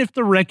 even if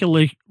the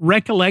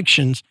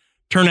recollections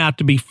turn out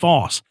to be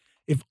false.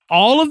 If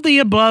all of the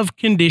above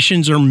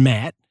conditions are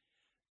met,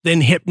 then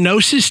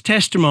hypnosis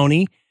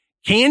testimony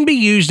can be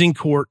used in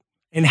court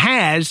and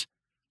has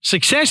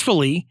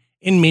successfully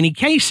in many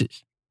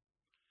cases.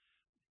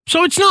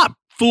 So it's not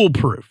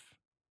foolproof.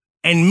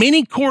 And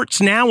many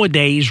courts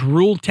nowadays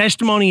rule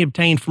testimony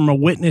obtained from a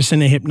witness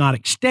in a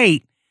hypnotic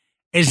state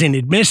as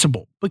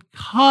inadmissible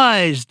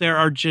because there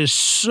are just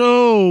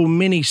so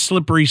many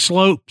slippery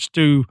slopes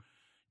to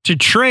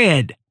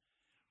tread,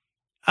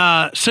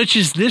 such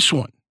as this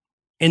one.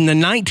 In the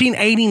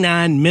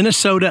 1989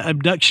 Minnesota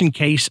abduction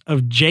case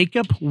of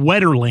Jacob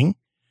Wetterling,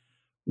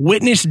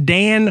 witness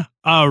Dan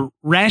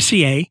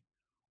Rassier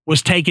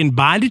was taken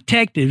by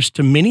detectives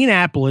to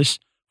Minneapolis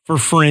for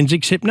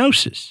forensics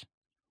hypnosis.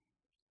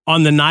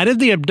 On the night of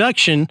the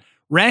abduction,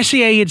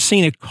 Rassier had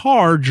seen a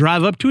car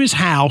drive up to his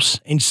house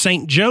in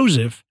St.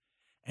 Joseph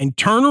and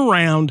turn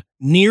around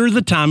near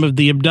the time of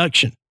the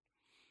abduction.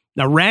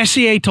 Now,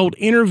 Rassier told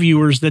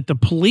interviewers that the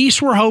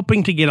police were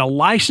hoping to get a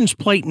license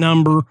plate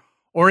number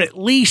or at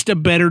least a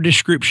better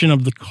description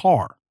of the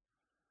car.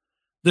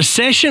 The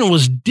session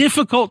was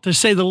difficult to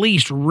say the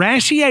least.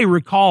 Rassier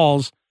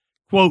recalls,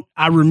 quote,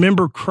 "I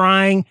remember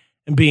crying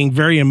and being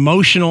very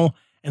emotional,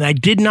 and I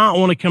did not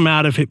want to come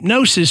out of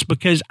hypnosis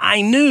because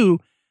I knew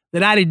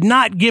that I did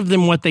not give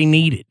them what they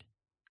needed.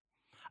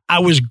 I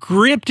was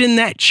gripped in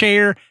that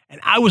chair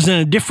and I was in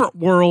a different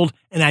world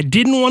and I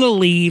didn't want to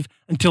leave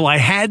until I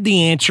had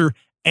the answer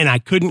and I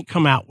couldn't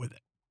come out with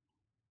it."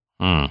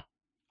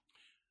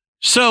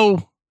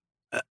 So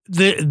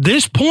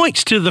this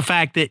points to the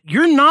fact that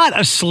you're not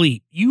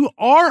asleep. You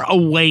are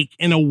awake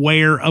and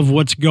aware of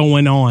what's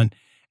going on.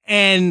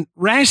 And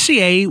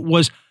Rassier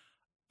was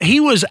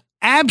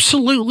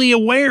absolutely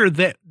aware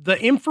that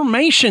the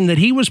information that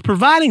he was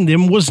providing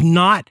them was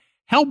not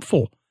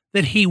helpful,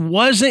 that he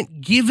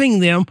wasn't giving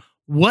them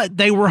what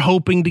they were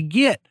hoping to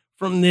get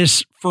from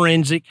this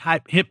forensic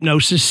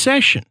hypnosis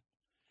session.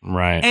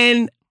 Right.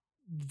 And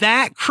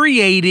that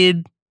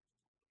created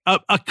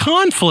a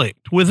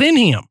conflict within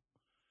him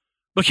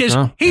because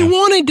he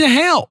wanted to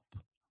help.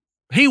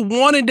 He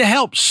wanted to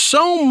help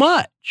so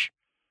much.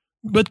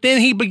 But then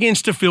he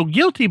begins to feel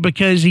guilty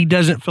because he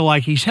doesn't feel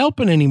like he's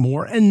helping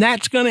anymore. And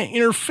that's going to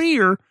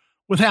interfere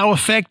with how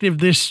effective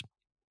this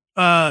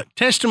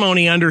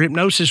testimony under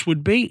hypnosis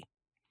would be.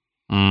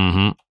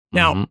 Mm-hmm.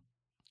 Now,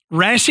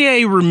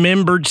 Rassier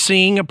remembered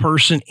seeing a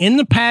person in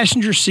the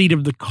passenger seat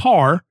of the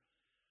car,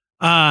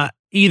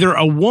 either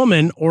a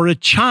woman or a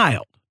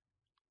child.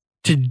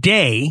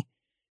 Today,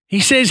 He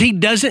says he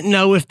doesn't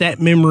know if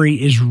that memory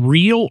is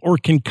real or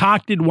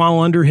concocted while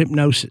under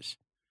hypnosis.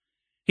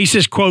 He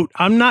says, quote,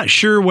 "I'm not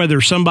sure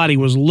whether somebody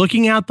was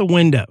looking out the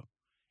window.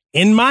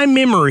 In my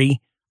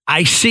memory,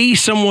 I see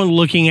someone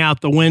looking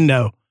out the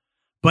window,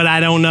 but I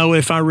don't know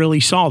if I really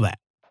saw that."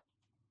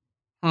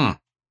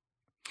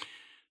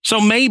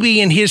 So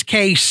maybe in his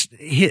case,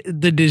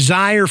 the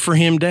desire for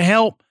him to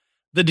help,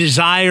 the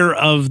desire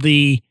of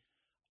the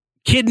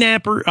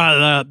kidnapper,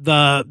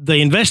 the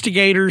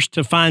investigators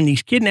to find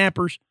these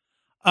kidnappers,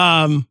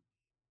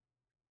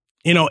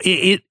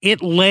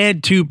 it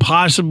led to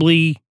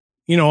possibly,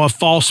 a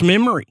false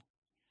memory.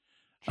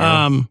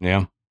 Sure.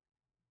 Yeah.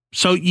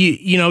 So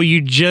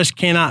you just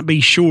cannot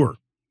be sure.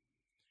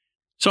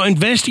 So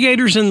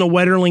investigators in the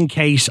Wetterling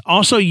case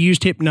also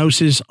used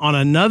hypnosis on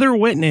another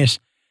witness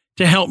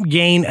to help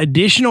gain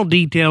additional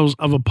details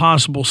of a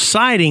possible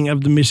sighting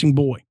of the missing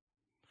boy.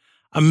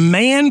 A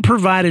man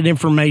provided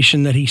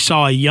information that he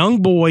saw a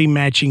young boy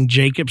matching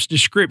Jacob's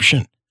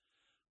description.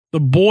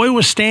 The boy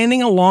was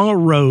standing along a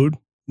road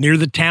near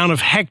the town of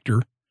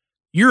Hector,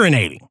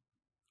 urinating,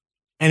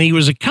 and he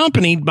was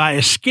accompanied by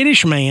a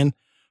skittish man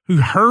who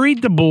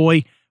hurried the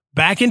boy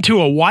back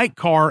into a white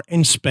car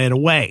and sped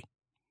away.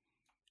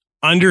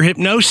 Under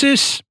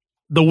hypnosis,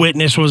 the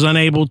witness was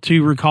unable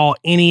to recall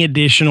any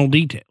additional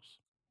details.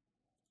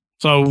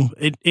 So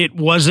it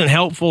wasn't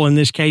helpful in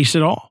this case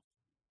at all.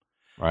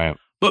 Right.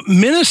 But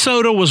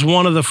Minnesota was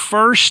one of the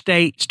first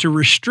states to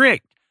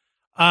restrict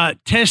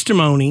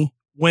testimony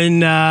when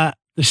the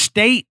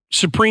state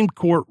Supreme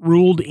Court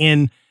ruled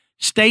in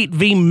State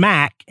v.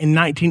 Mack in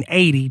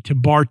 1980 to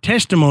bar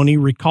testimony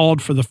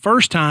recalled for the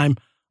first time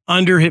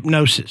under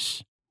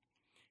hypnosis.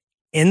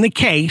 In the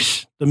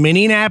case, the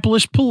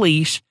Minneapolis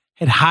police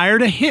had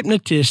hired a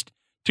hypnotist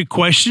to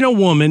question a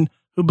woman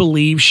who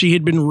believed she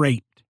had been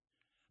raped,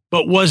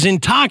 but was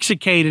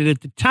intoxicated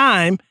at the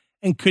time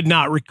and could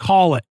not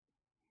recall it.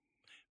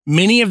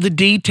 Many of the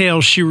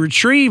details she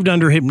retrieved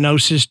under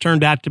hypnosis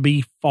turned out to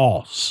be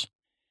false.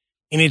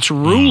 In its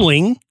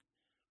ruling,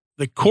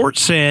 the court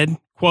said,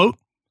 quote,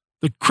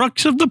 "The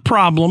crux of the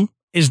problem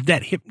is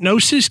that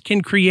hypnosis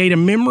can create a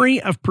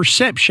memory of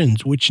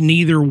perceptions which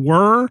neither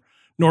were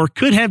nor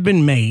could have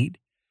been made,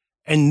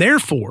 and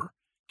therefore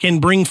can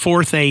bring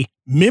forth a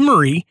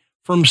memory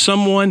from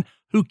someone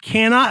who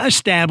cannot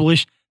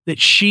establish that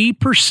she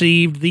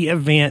perceived the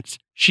events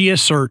she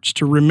asserts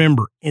to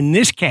remember." In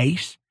this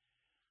case,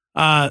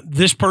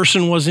 this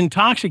person was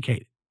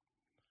intoxicated.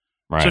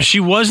 Right. So she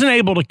wasn't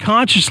able to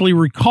consciously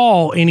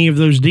recall any of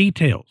those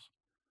details.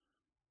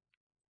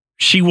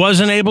 She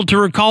wasn't able to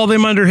recall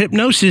them under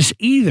hypnosis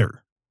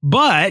either.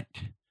 But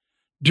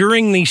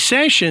during the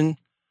session,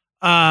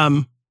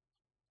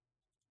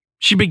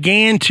 she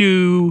began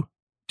to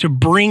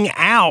bring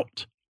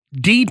out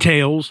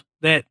details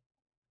that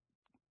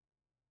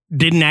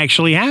didn't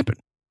actually happen.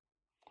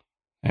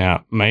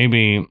 Yeah,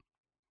 maybe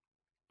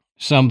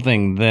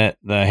something that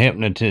the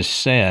hypnotist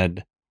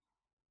said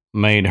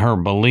made her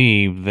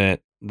believe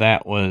that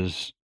that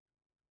was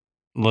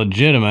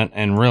legitimate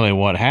and really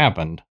what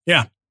happened.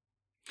 Yeah.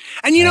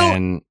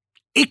 And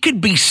it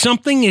could be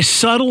something as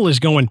subtle as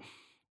going,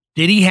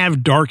 did he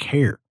have dark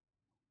hair?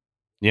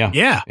 Yeah.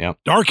 Yeah. Yeah.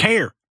 Dark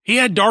hair. He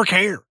had dark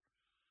hair.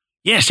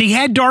 Yes, he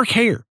had dark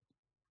hair.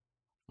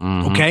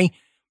 Mm-hmm. Okay.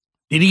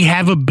 Did he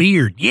have a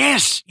beard?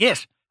 Yes.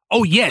 Yes.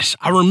 Oh, yes.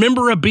 I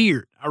remember a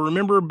beard.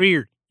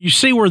 You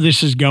see where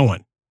this is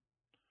going.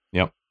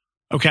 Yep.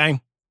 Okay.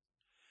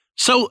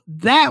 So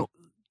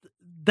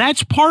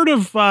that's part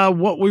of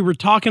what we were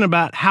talking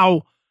about,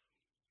 how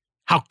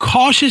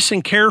cautious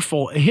and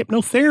careful a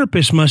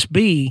hypnotherapist must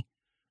be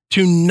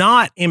to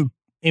not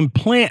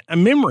implant a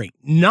memory,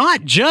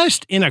 not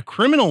just in a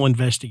criminal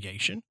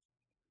investigation,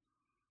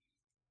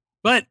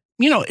 but,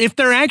 if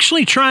they're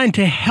actually trying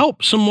to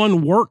help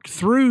someone work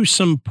through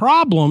some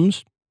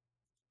problems,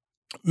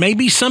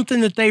 maybe something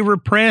that they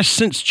repressed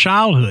since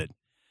childhood.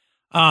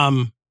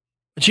 But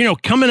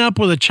coming up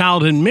with a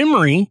childhood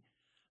memory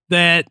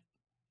that,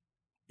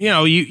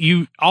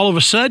 you all of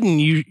a sudden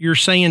you're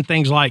saying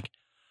things like,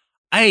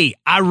 "Hey,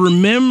 I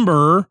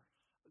remember,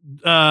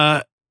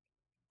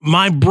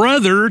 my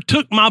brother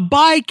took my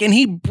bike and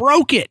he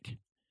broke it.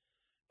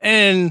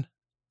 And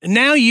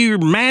now you're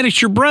mad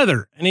at your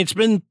brother and it's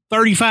been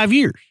 35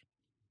 years.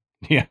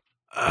 Yeah.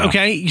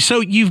 Okay.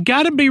 So you've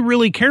got to be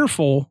really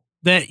careful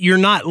that you're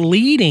not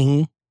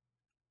leading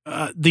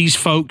these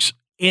folks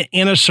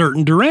in a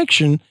certain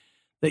direction,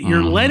 that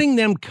you're letting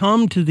them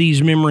come to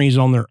these memories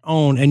on their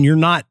own, and you're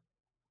not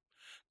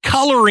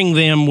coloring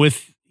them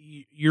with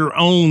your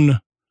own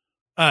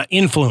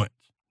influence.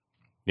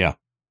 Yeah.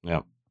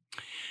 Yeah.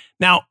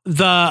 Now,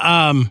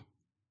 the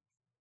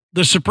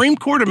Supreme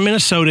Court of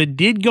Minnesota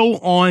did go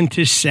on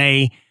to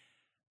say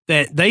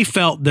that they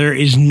felt there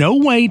is no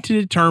way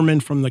to determine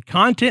from the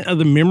content of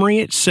the memory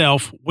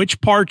itself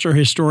which parts are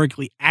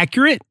historically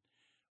accurate,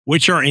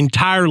 which are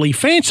entirely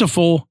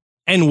fanciful,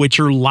 and which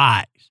are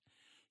lies.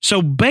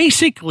 So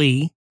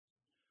basically,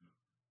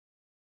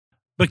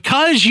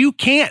 because you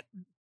can't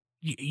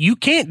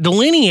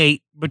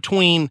delineate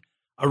between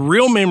a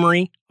real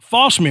memory,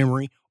 false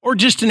memory, or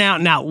just an out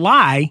and out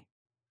lie,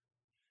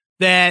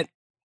 that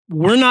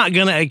we're not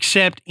going to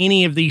accept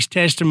any of these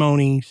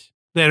testimonies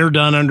that are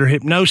done under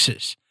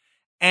hypnosis.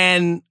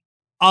 And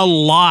a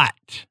lot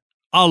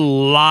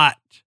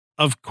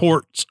of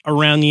courts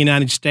around the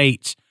United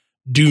States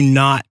do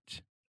not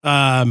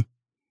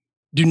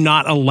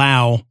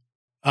allow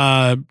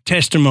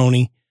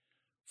testimony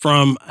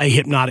from a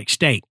hypnotic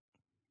state.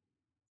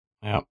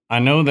 Yeah, I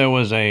know there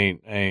was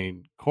a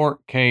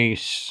court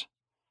case.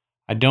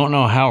 I don't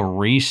know how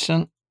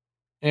recent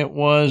it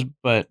was,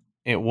 but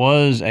it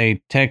was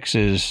a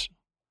Texas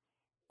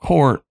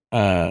court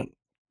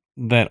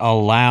that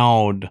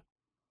allowed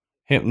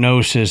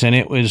hypnosis, and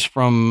it was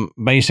from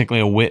basically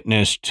a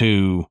witness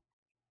to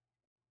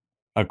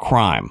a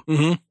crime.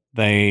 Mm-hmm.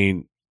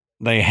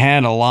 They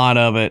had a lot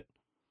of it,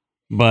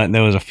 but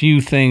there was a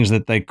few things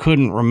that they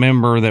couldn't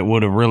remember that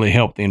would have really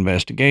helped the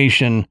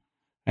investigation,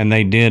 and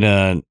they did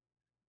a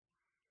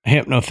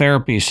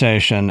hypnotherapy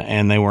session,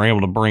 and they were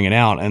able to bring it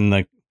out, and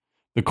the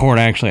court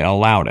actually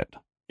allowed it.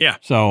 Yeah.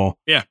 So,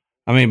 yeah.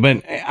 I mean,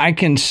 but I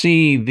can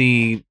see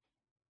the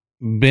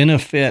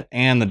benefit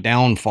and the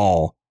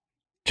downfall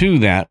to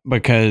that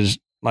because,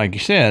 like you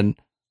said,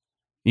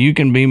 you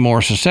can be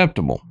more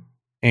susceptible.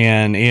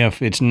 And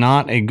if it's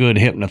not a good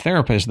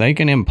hypnotherapist, they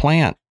can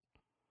implant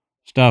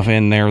stuff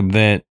in there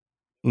that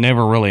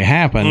never really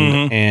happened.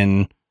 Mm-hmm.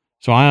 And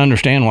so I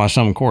understand why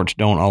some courts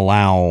don't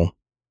allow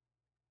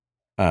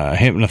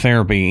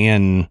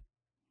hypnotherapy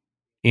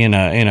in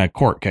a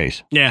court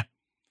case. Yeah.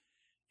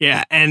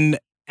 Yeah. And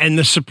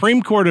the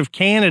Supreme Court of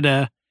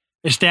Canada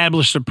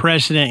established a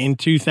precedent in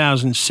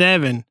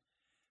 2007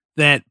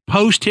 that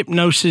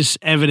post-hypnosis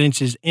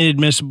evidence is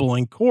inadmissible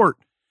in court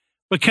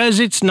because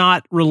it's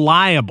not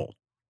reliable.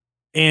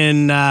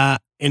 In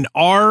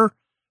R.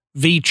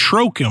 v.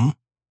 Trocum,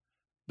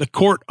 the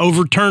court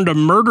overturned a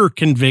murder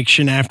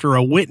conviction after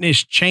a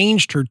witness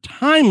changed her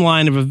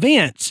timeline of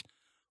events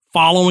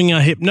following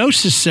a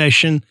hypnosis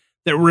session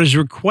that was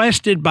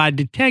requested by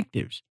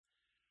detectives.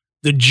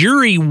 The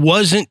jury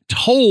wasn't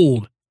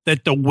told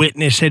that the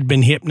witness had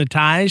been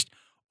hypnotized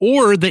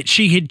or that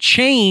she had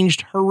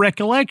changed her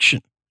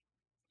recollection.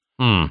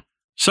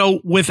 So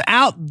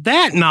without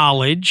that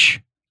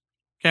knowledge,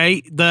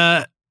 okay,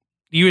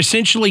 you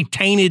essentially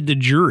tainted the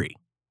jury.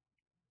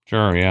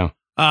 Sure, yeah.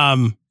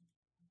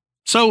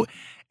 So,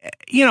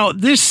 you know,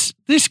 this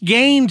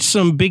gained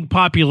some big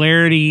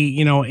popularity,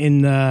 you know,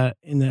 in the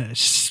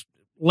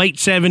late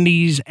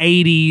 70s,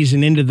 80s,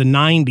 and into the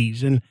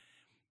 90s. And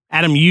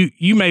Adam,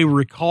 you may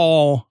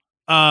recall,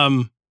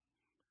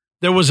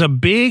 there was a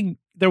big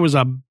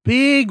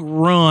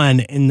run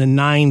in the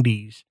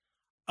 90s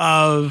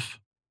of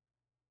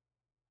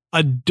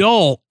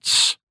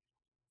adults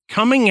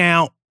coming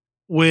out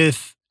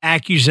with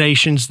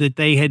accusations that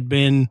they had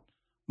been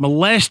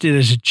molested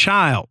as a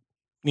child,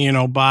 you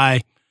know,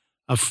 by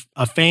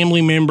a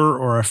family member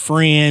or a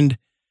friend.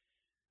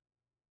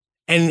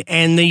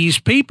 And these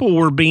people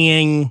were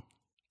being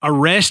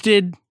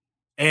arrested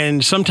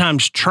and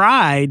sometimes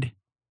tried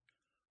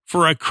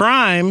for a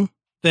crime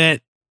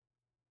that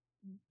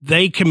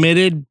they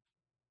committed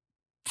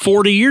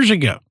 40 years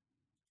ago.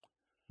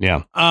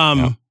 Yeah.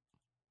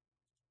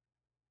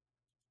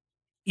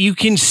 You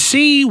can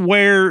see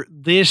where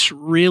this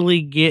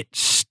really gets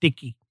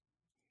sticky.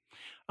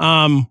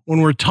 When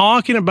we're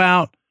talking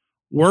about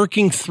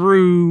working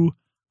through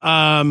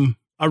a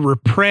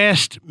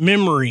repressed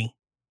memory,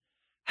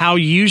 how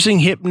using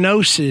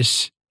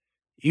hypnosis,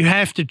 you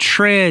have to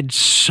tread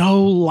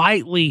so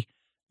lightly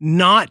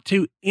not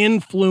to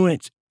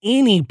influence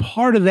any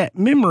part of that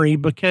memory,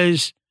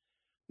 because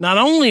not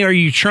only are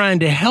you trying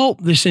to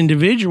help this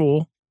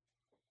individual,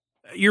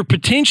 you're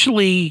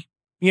potentially,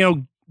 you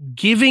know,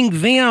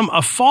 giving them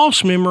a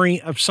false memory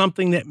of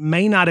something that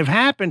may not have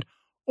happened,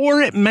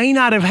 or it may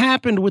not have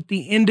happened with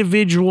the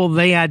individual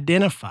they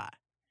identify.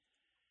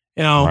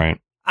 You know, right.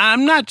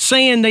 I'm not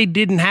saying they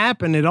didn't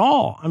happen at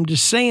all. I'm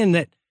just saying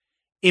that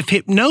if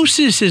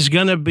hypnosis is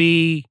going to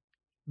be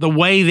the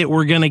way that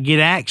we're going to get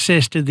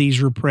access to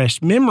these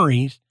repressed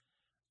memories,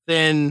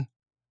 then,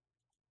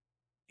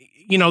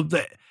 you know,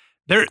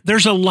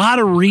 there's a lot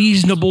of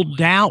reasonable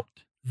doubt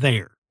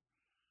there,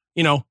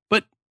 you know,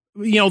 but,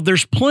 you know,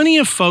 there's plenty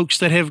of folks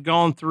that have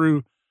gone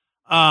through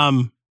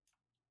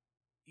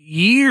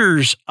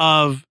years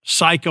of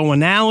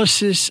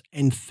psychoanalysis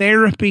and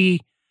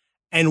therapy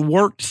and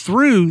worked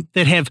through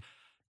that have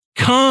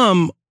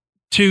come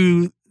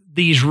to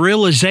these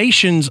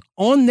realizations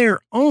on their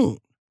own.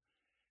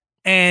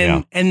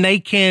 And they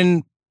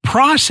can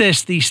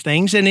process these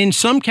things. And in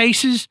some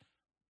cases,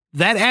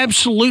 that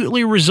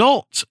absolutely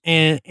results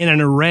in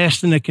an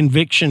arrest and a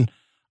conviction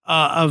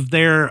of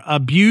their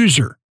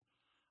abuser.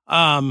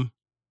 But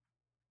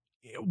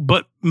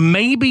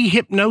maybe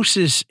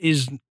hypnosis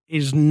is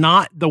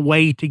not the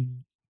way to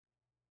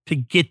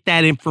get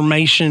that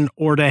information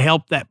or to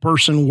help that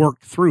person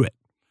work through it.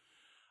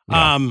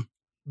 Yeah.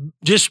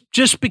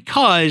 Just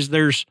because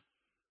there's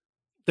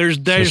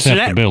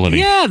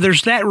susceptibility.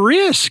 There's that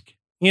risk,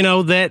 you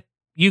know, that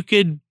you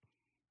could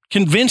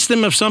convince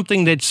them of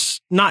something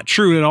that's not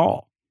true at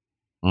all.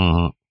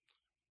 Mm-hmm.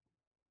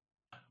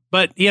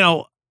 But, you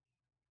know,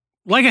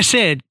 like I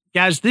said,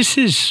 guys, this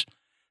is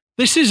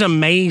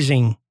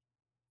amazing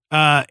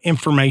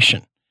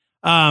information.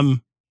 I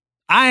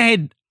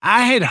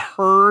had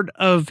heard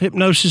of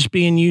hypnosis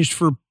being used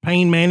for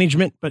pain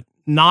management, but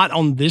not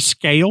on this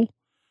scale,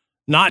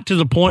 not to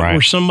the point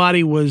where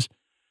somebody was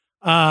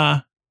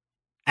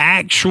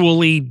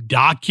actually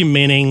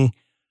documenting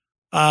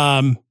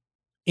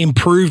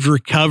improved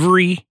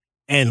recovery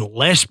and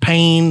less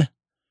pain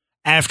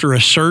after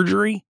a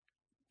surgery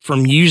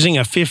from using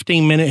a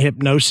 15-minute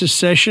hypnosis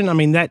session. I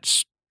mean,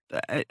 that's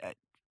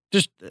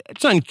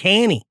it's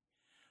uncanny.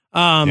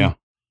 You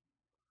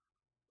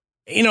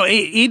know,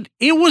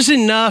 it was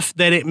enough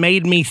that it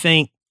made me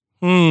think,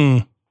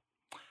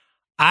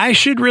 I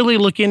should really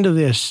look into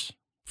this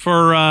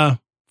for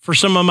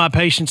some of my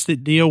patients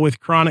that deal with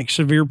chronic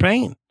severe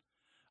pain.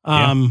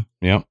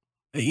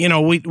 You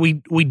know,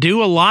 we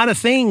do a lot of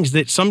things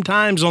that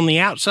sometimes on the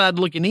outside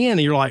looking in,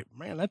 you're like,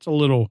 man, that's a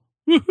little,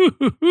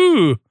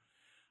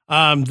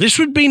 this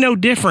would be no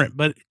different.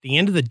 But at the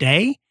end of the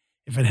day,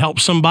 if it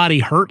helps somebody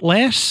hurt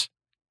less,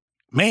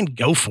 man,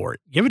 go for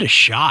it. Give it a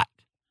shot.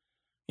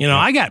 You know,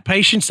 I got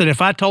patients that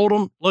if I told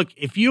them, look,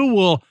 if you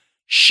will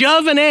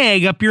shove an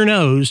egg up your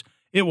nose,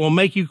 it will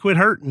make you quit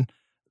hurting,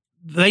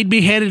 they'd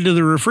be headed to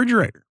the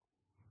refrigerator.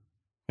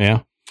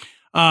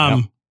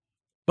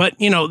 But,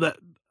 you know,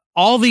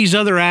 all these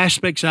other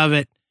aspects of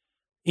it,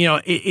 you know,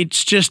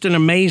 it's just an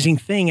amazing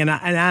thing. And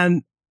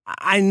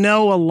I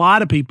know a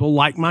lot of people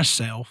like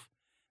myself,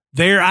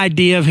 their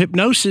idea of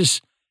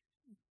hypnosis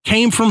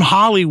came from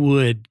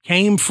Hollywood,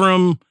 came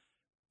from,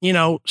 you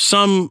know,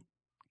 some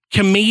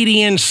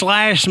comedian /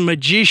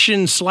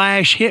 magician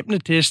 /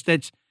 hypnotist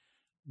that's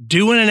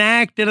doing an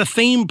act at a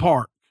theme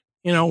park,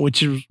 you know,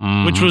 which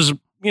was,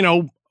 you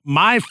know,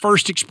 my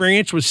first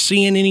experience was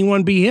seeing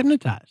anyone be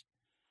hypnotized.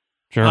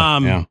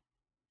 Sure.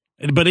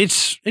 But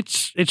it's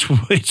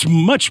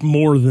much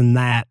more than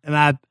that. And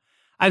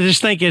I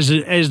just think as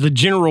the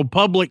general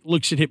public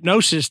looks at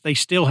hypnosis, they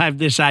still have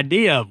this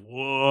idea of,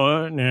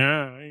 what?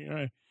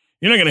 No,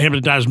 you're not going to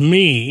hypnotize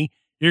me.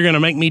 You're going to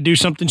make me do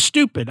something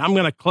stupid. I'm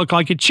going to cluck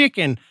like a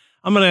chicken.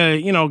 I'm going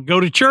to, you know, go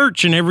to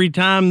church, and every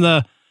time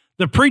the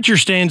preacher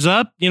stands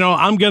up, you know,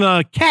 I'm going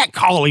to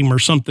catcall him or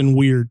something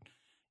weird.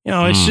 You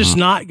know, it's just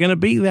not going to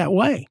be that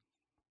way.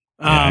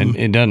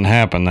 It doesn't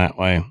happen that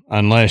way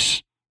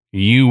unless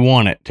you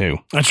want it to.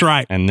 That's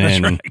right. And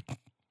then, that's right.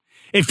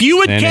 If you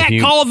would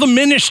catcall the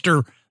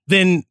minister,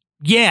 then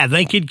yeah,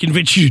 they could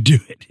convince you to do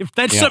it. If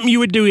that's something you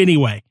would do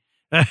anyway.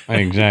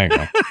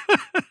 Exactly.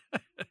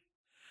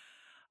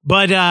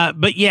 But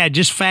yeah,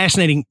 just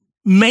fascinating.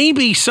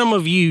 Maybe some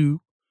of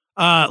you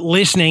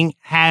listening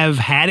have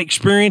had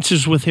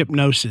experiences with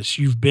hypnosis.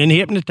 You've been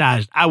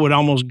hypnotized. I would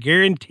almost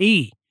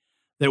guarantee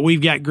that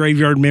we've got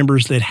Graveyard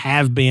members that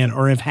have been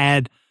or have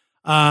had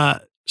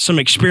some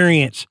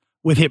experience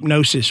with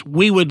hypnosis.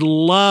 We would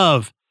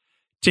love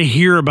to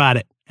hear about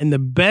it. And the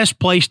best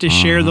place to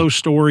share those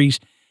stories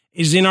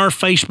is in our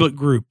Facebook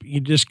group. You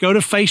just go to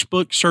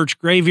Facebook, search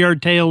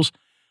Graveyard Tales.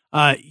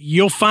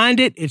 You'll find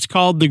it. It's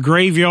called The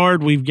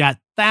Graveyard. We've got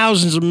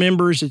thousands of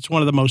members. It's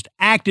one of the most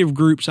active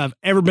groups I've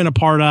ever been a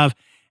part of.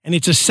 And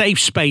it's a safe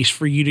space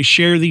for you to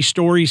share these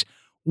stories.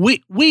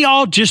 We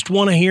all just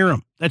want to hear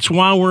them. That's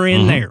why we're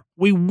in there.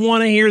 We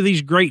want to hear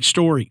these great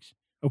stories.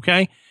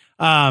 Okay.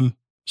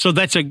 So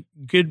that's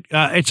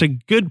it's a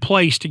good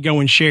place to go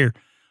and share.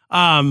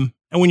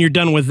 And when you're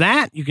done with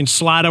that, you can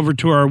slide over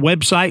to our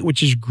website,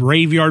 which is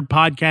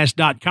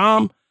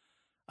graveyardpodcast.com.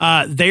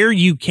 There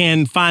you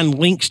can find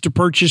links to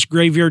purchase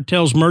Graveyard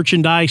Tales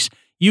merchandise.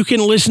 You can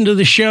listen to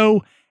the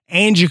show,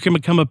 and you can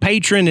become a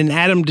patron. And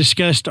Adam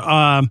discussed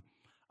our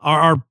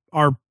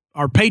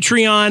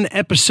Patreon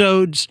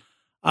episodes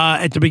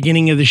at the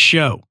beginning of the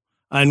show.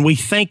 And we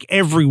thank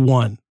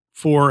everyone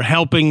for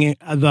helping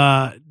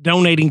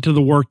donating to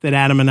the work that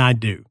Adam and I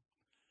do.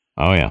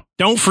 Oh, yeah.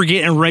 Don't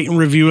forget and rate and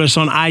review us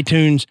on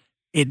iTunes.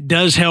 It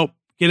does help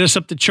get us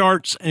up the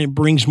charts, and it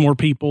brings more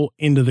people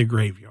into the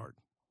graveyard.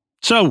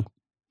 So,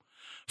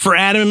 for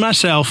Adam and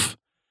myself,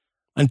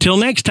 until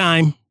next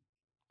time,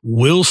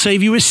 we'll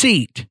save you a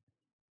seat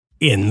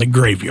in the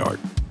graveyard.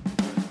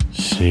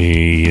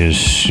 See you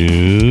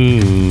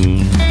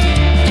soon.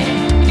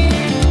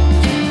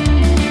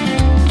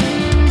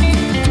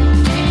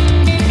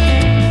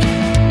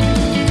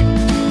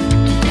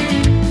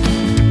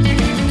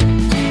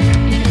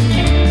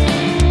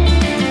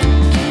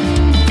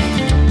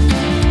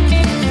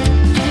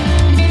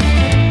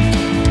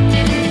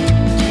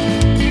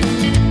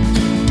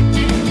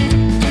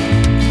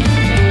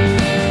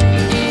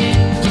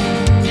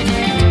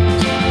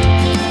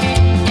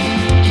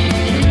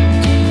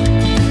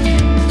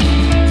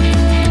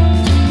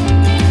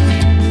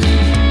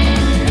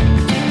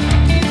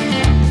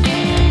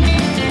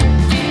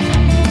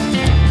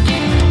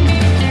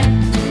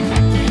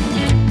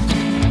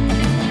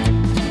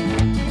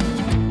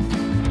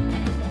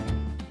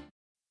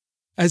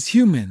 As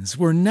humans,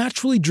 we're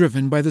naturally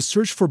driven by the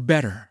search for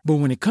better. But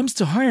when it comes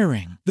to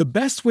hiring, the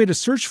best way to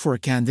search for a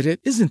candidate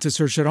isn't to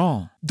search at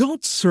all.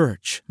 Don't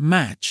search,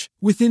 match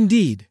with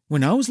Indeed.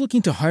 When I was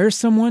looking to hire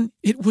someone,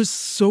 it was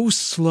so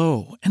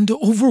slow and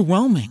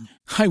overwhelming.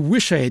 I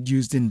wish I had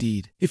used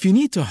Indeed. If you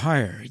need to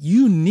hire,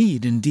 you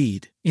need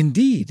Indeed.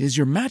 Indeed is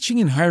your matching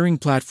and hiring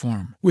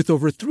platform with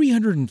over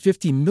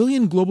 350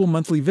 million global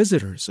monthly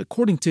visitors,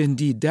 according to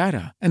Indeed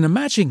data, and a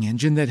matching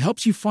engine that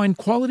helps you find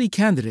quality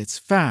candidates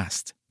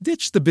fast.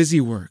 Ditch the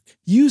busy work.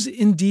 Use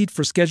Indeed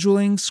for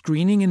scheduling,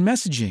 screening, and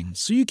messaging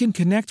so you can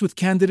connect with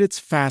candidates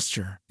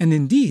faster. And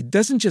Indeed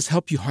doesn't just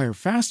help you hire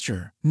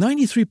faster.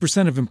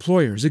 93% of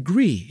employers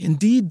agree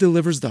Indeed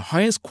delivers the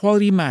highest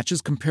quality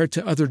matches compared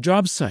to other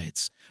job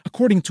sites,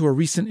 according to a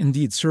recent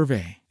Indeed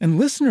survey. And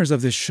listeners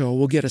of this show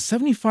will get a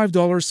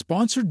 $75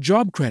 sponsored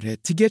job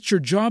credit to get your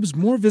jobs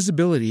more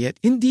visibility at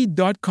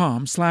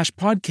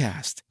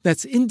Indeed.com/podcast.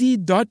 That's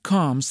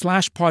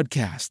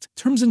Indeed.com/podcast.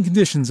 Terms and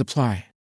conditions apply.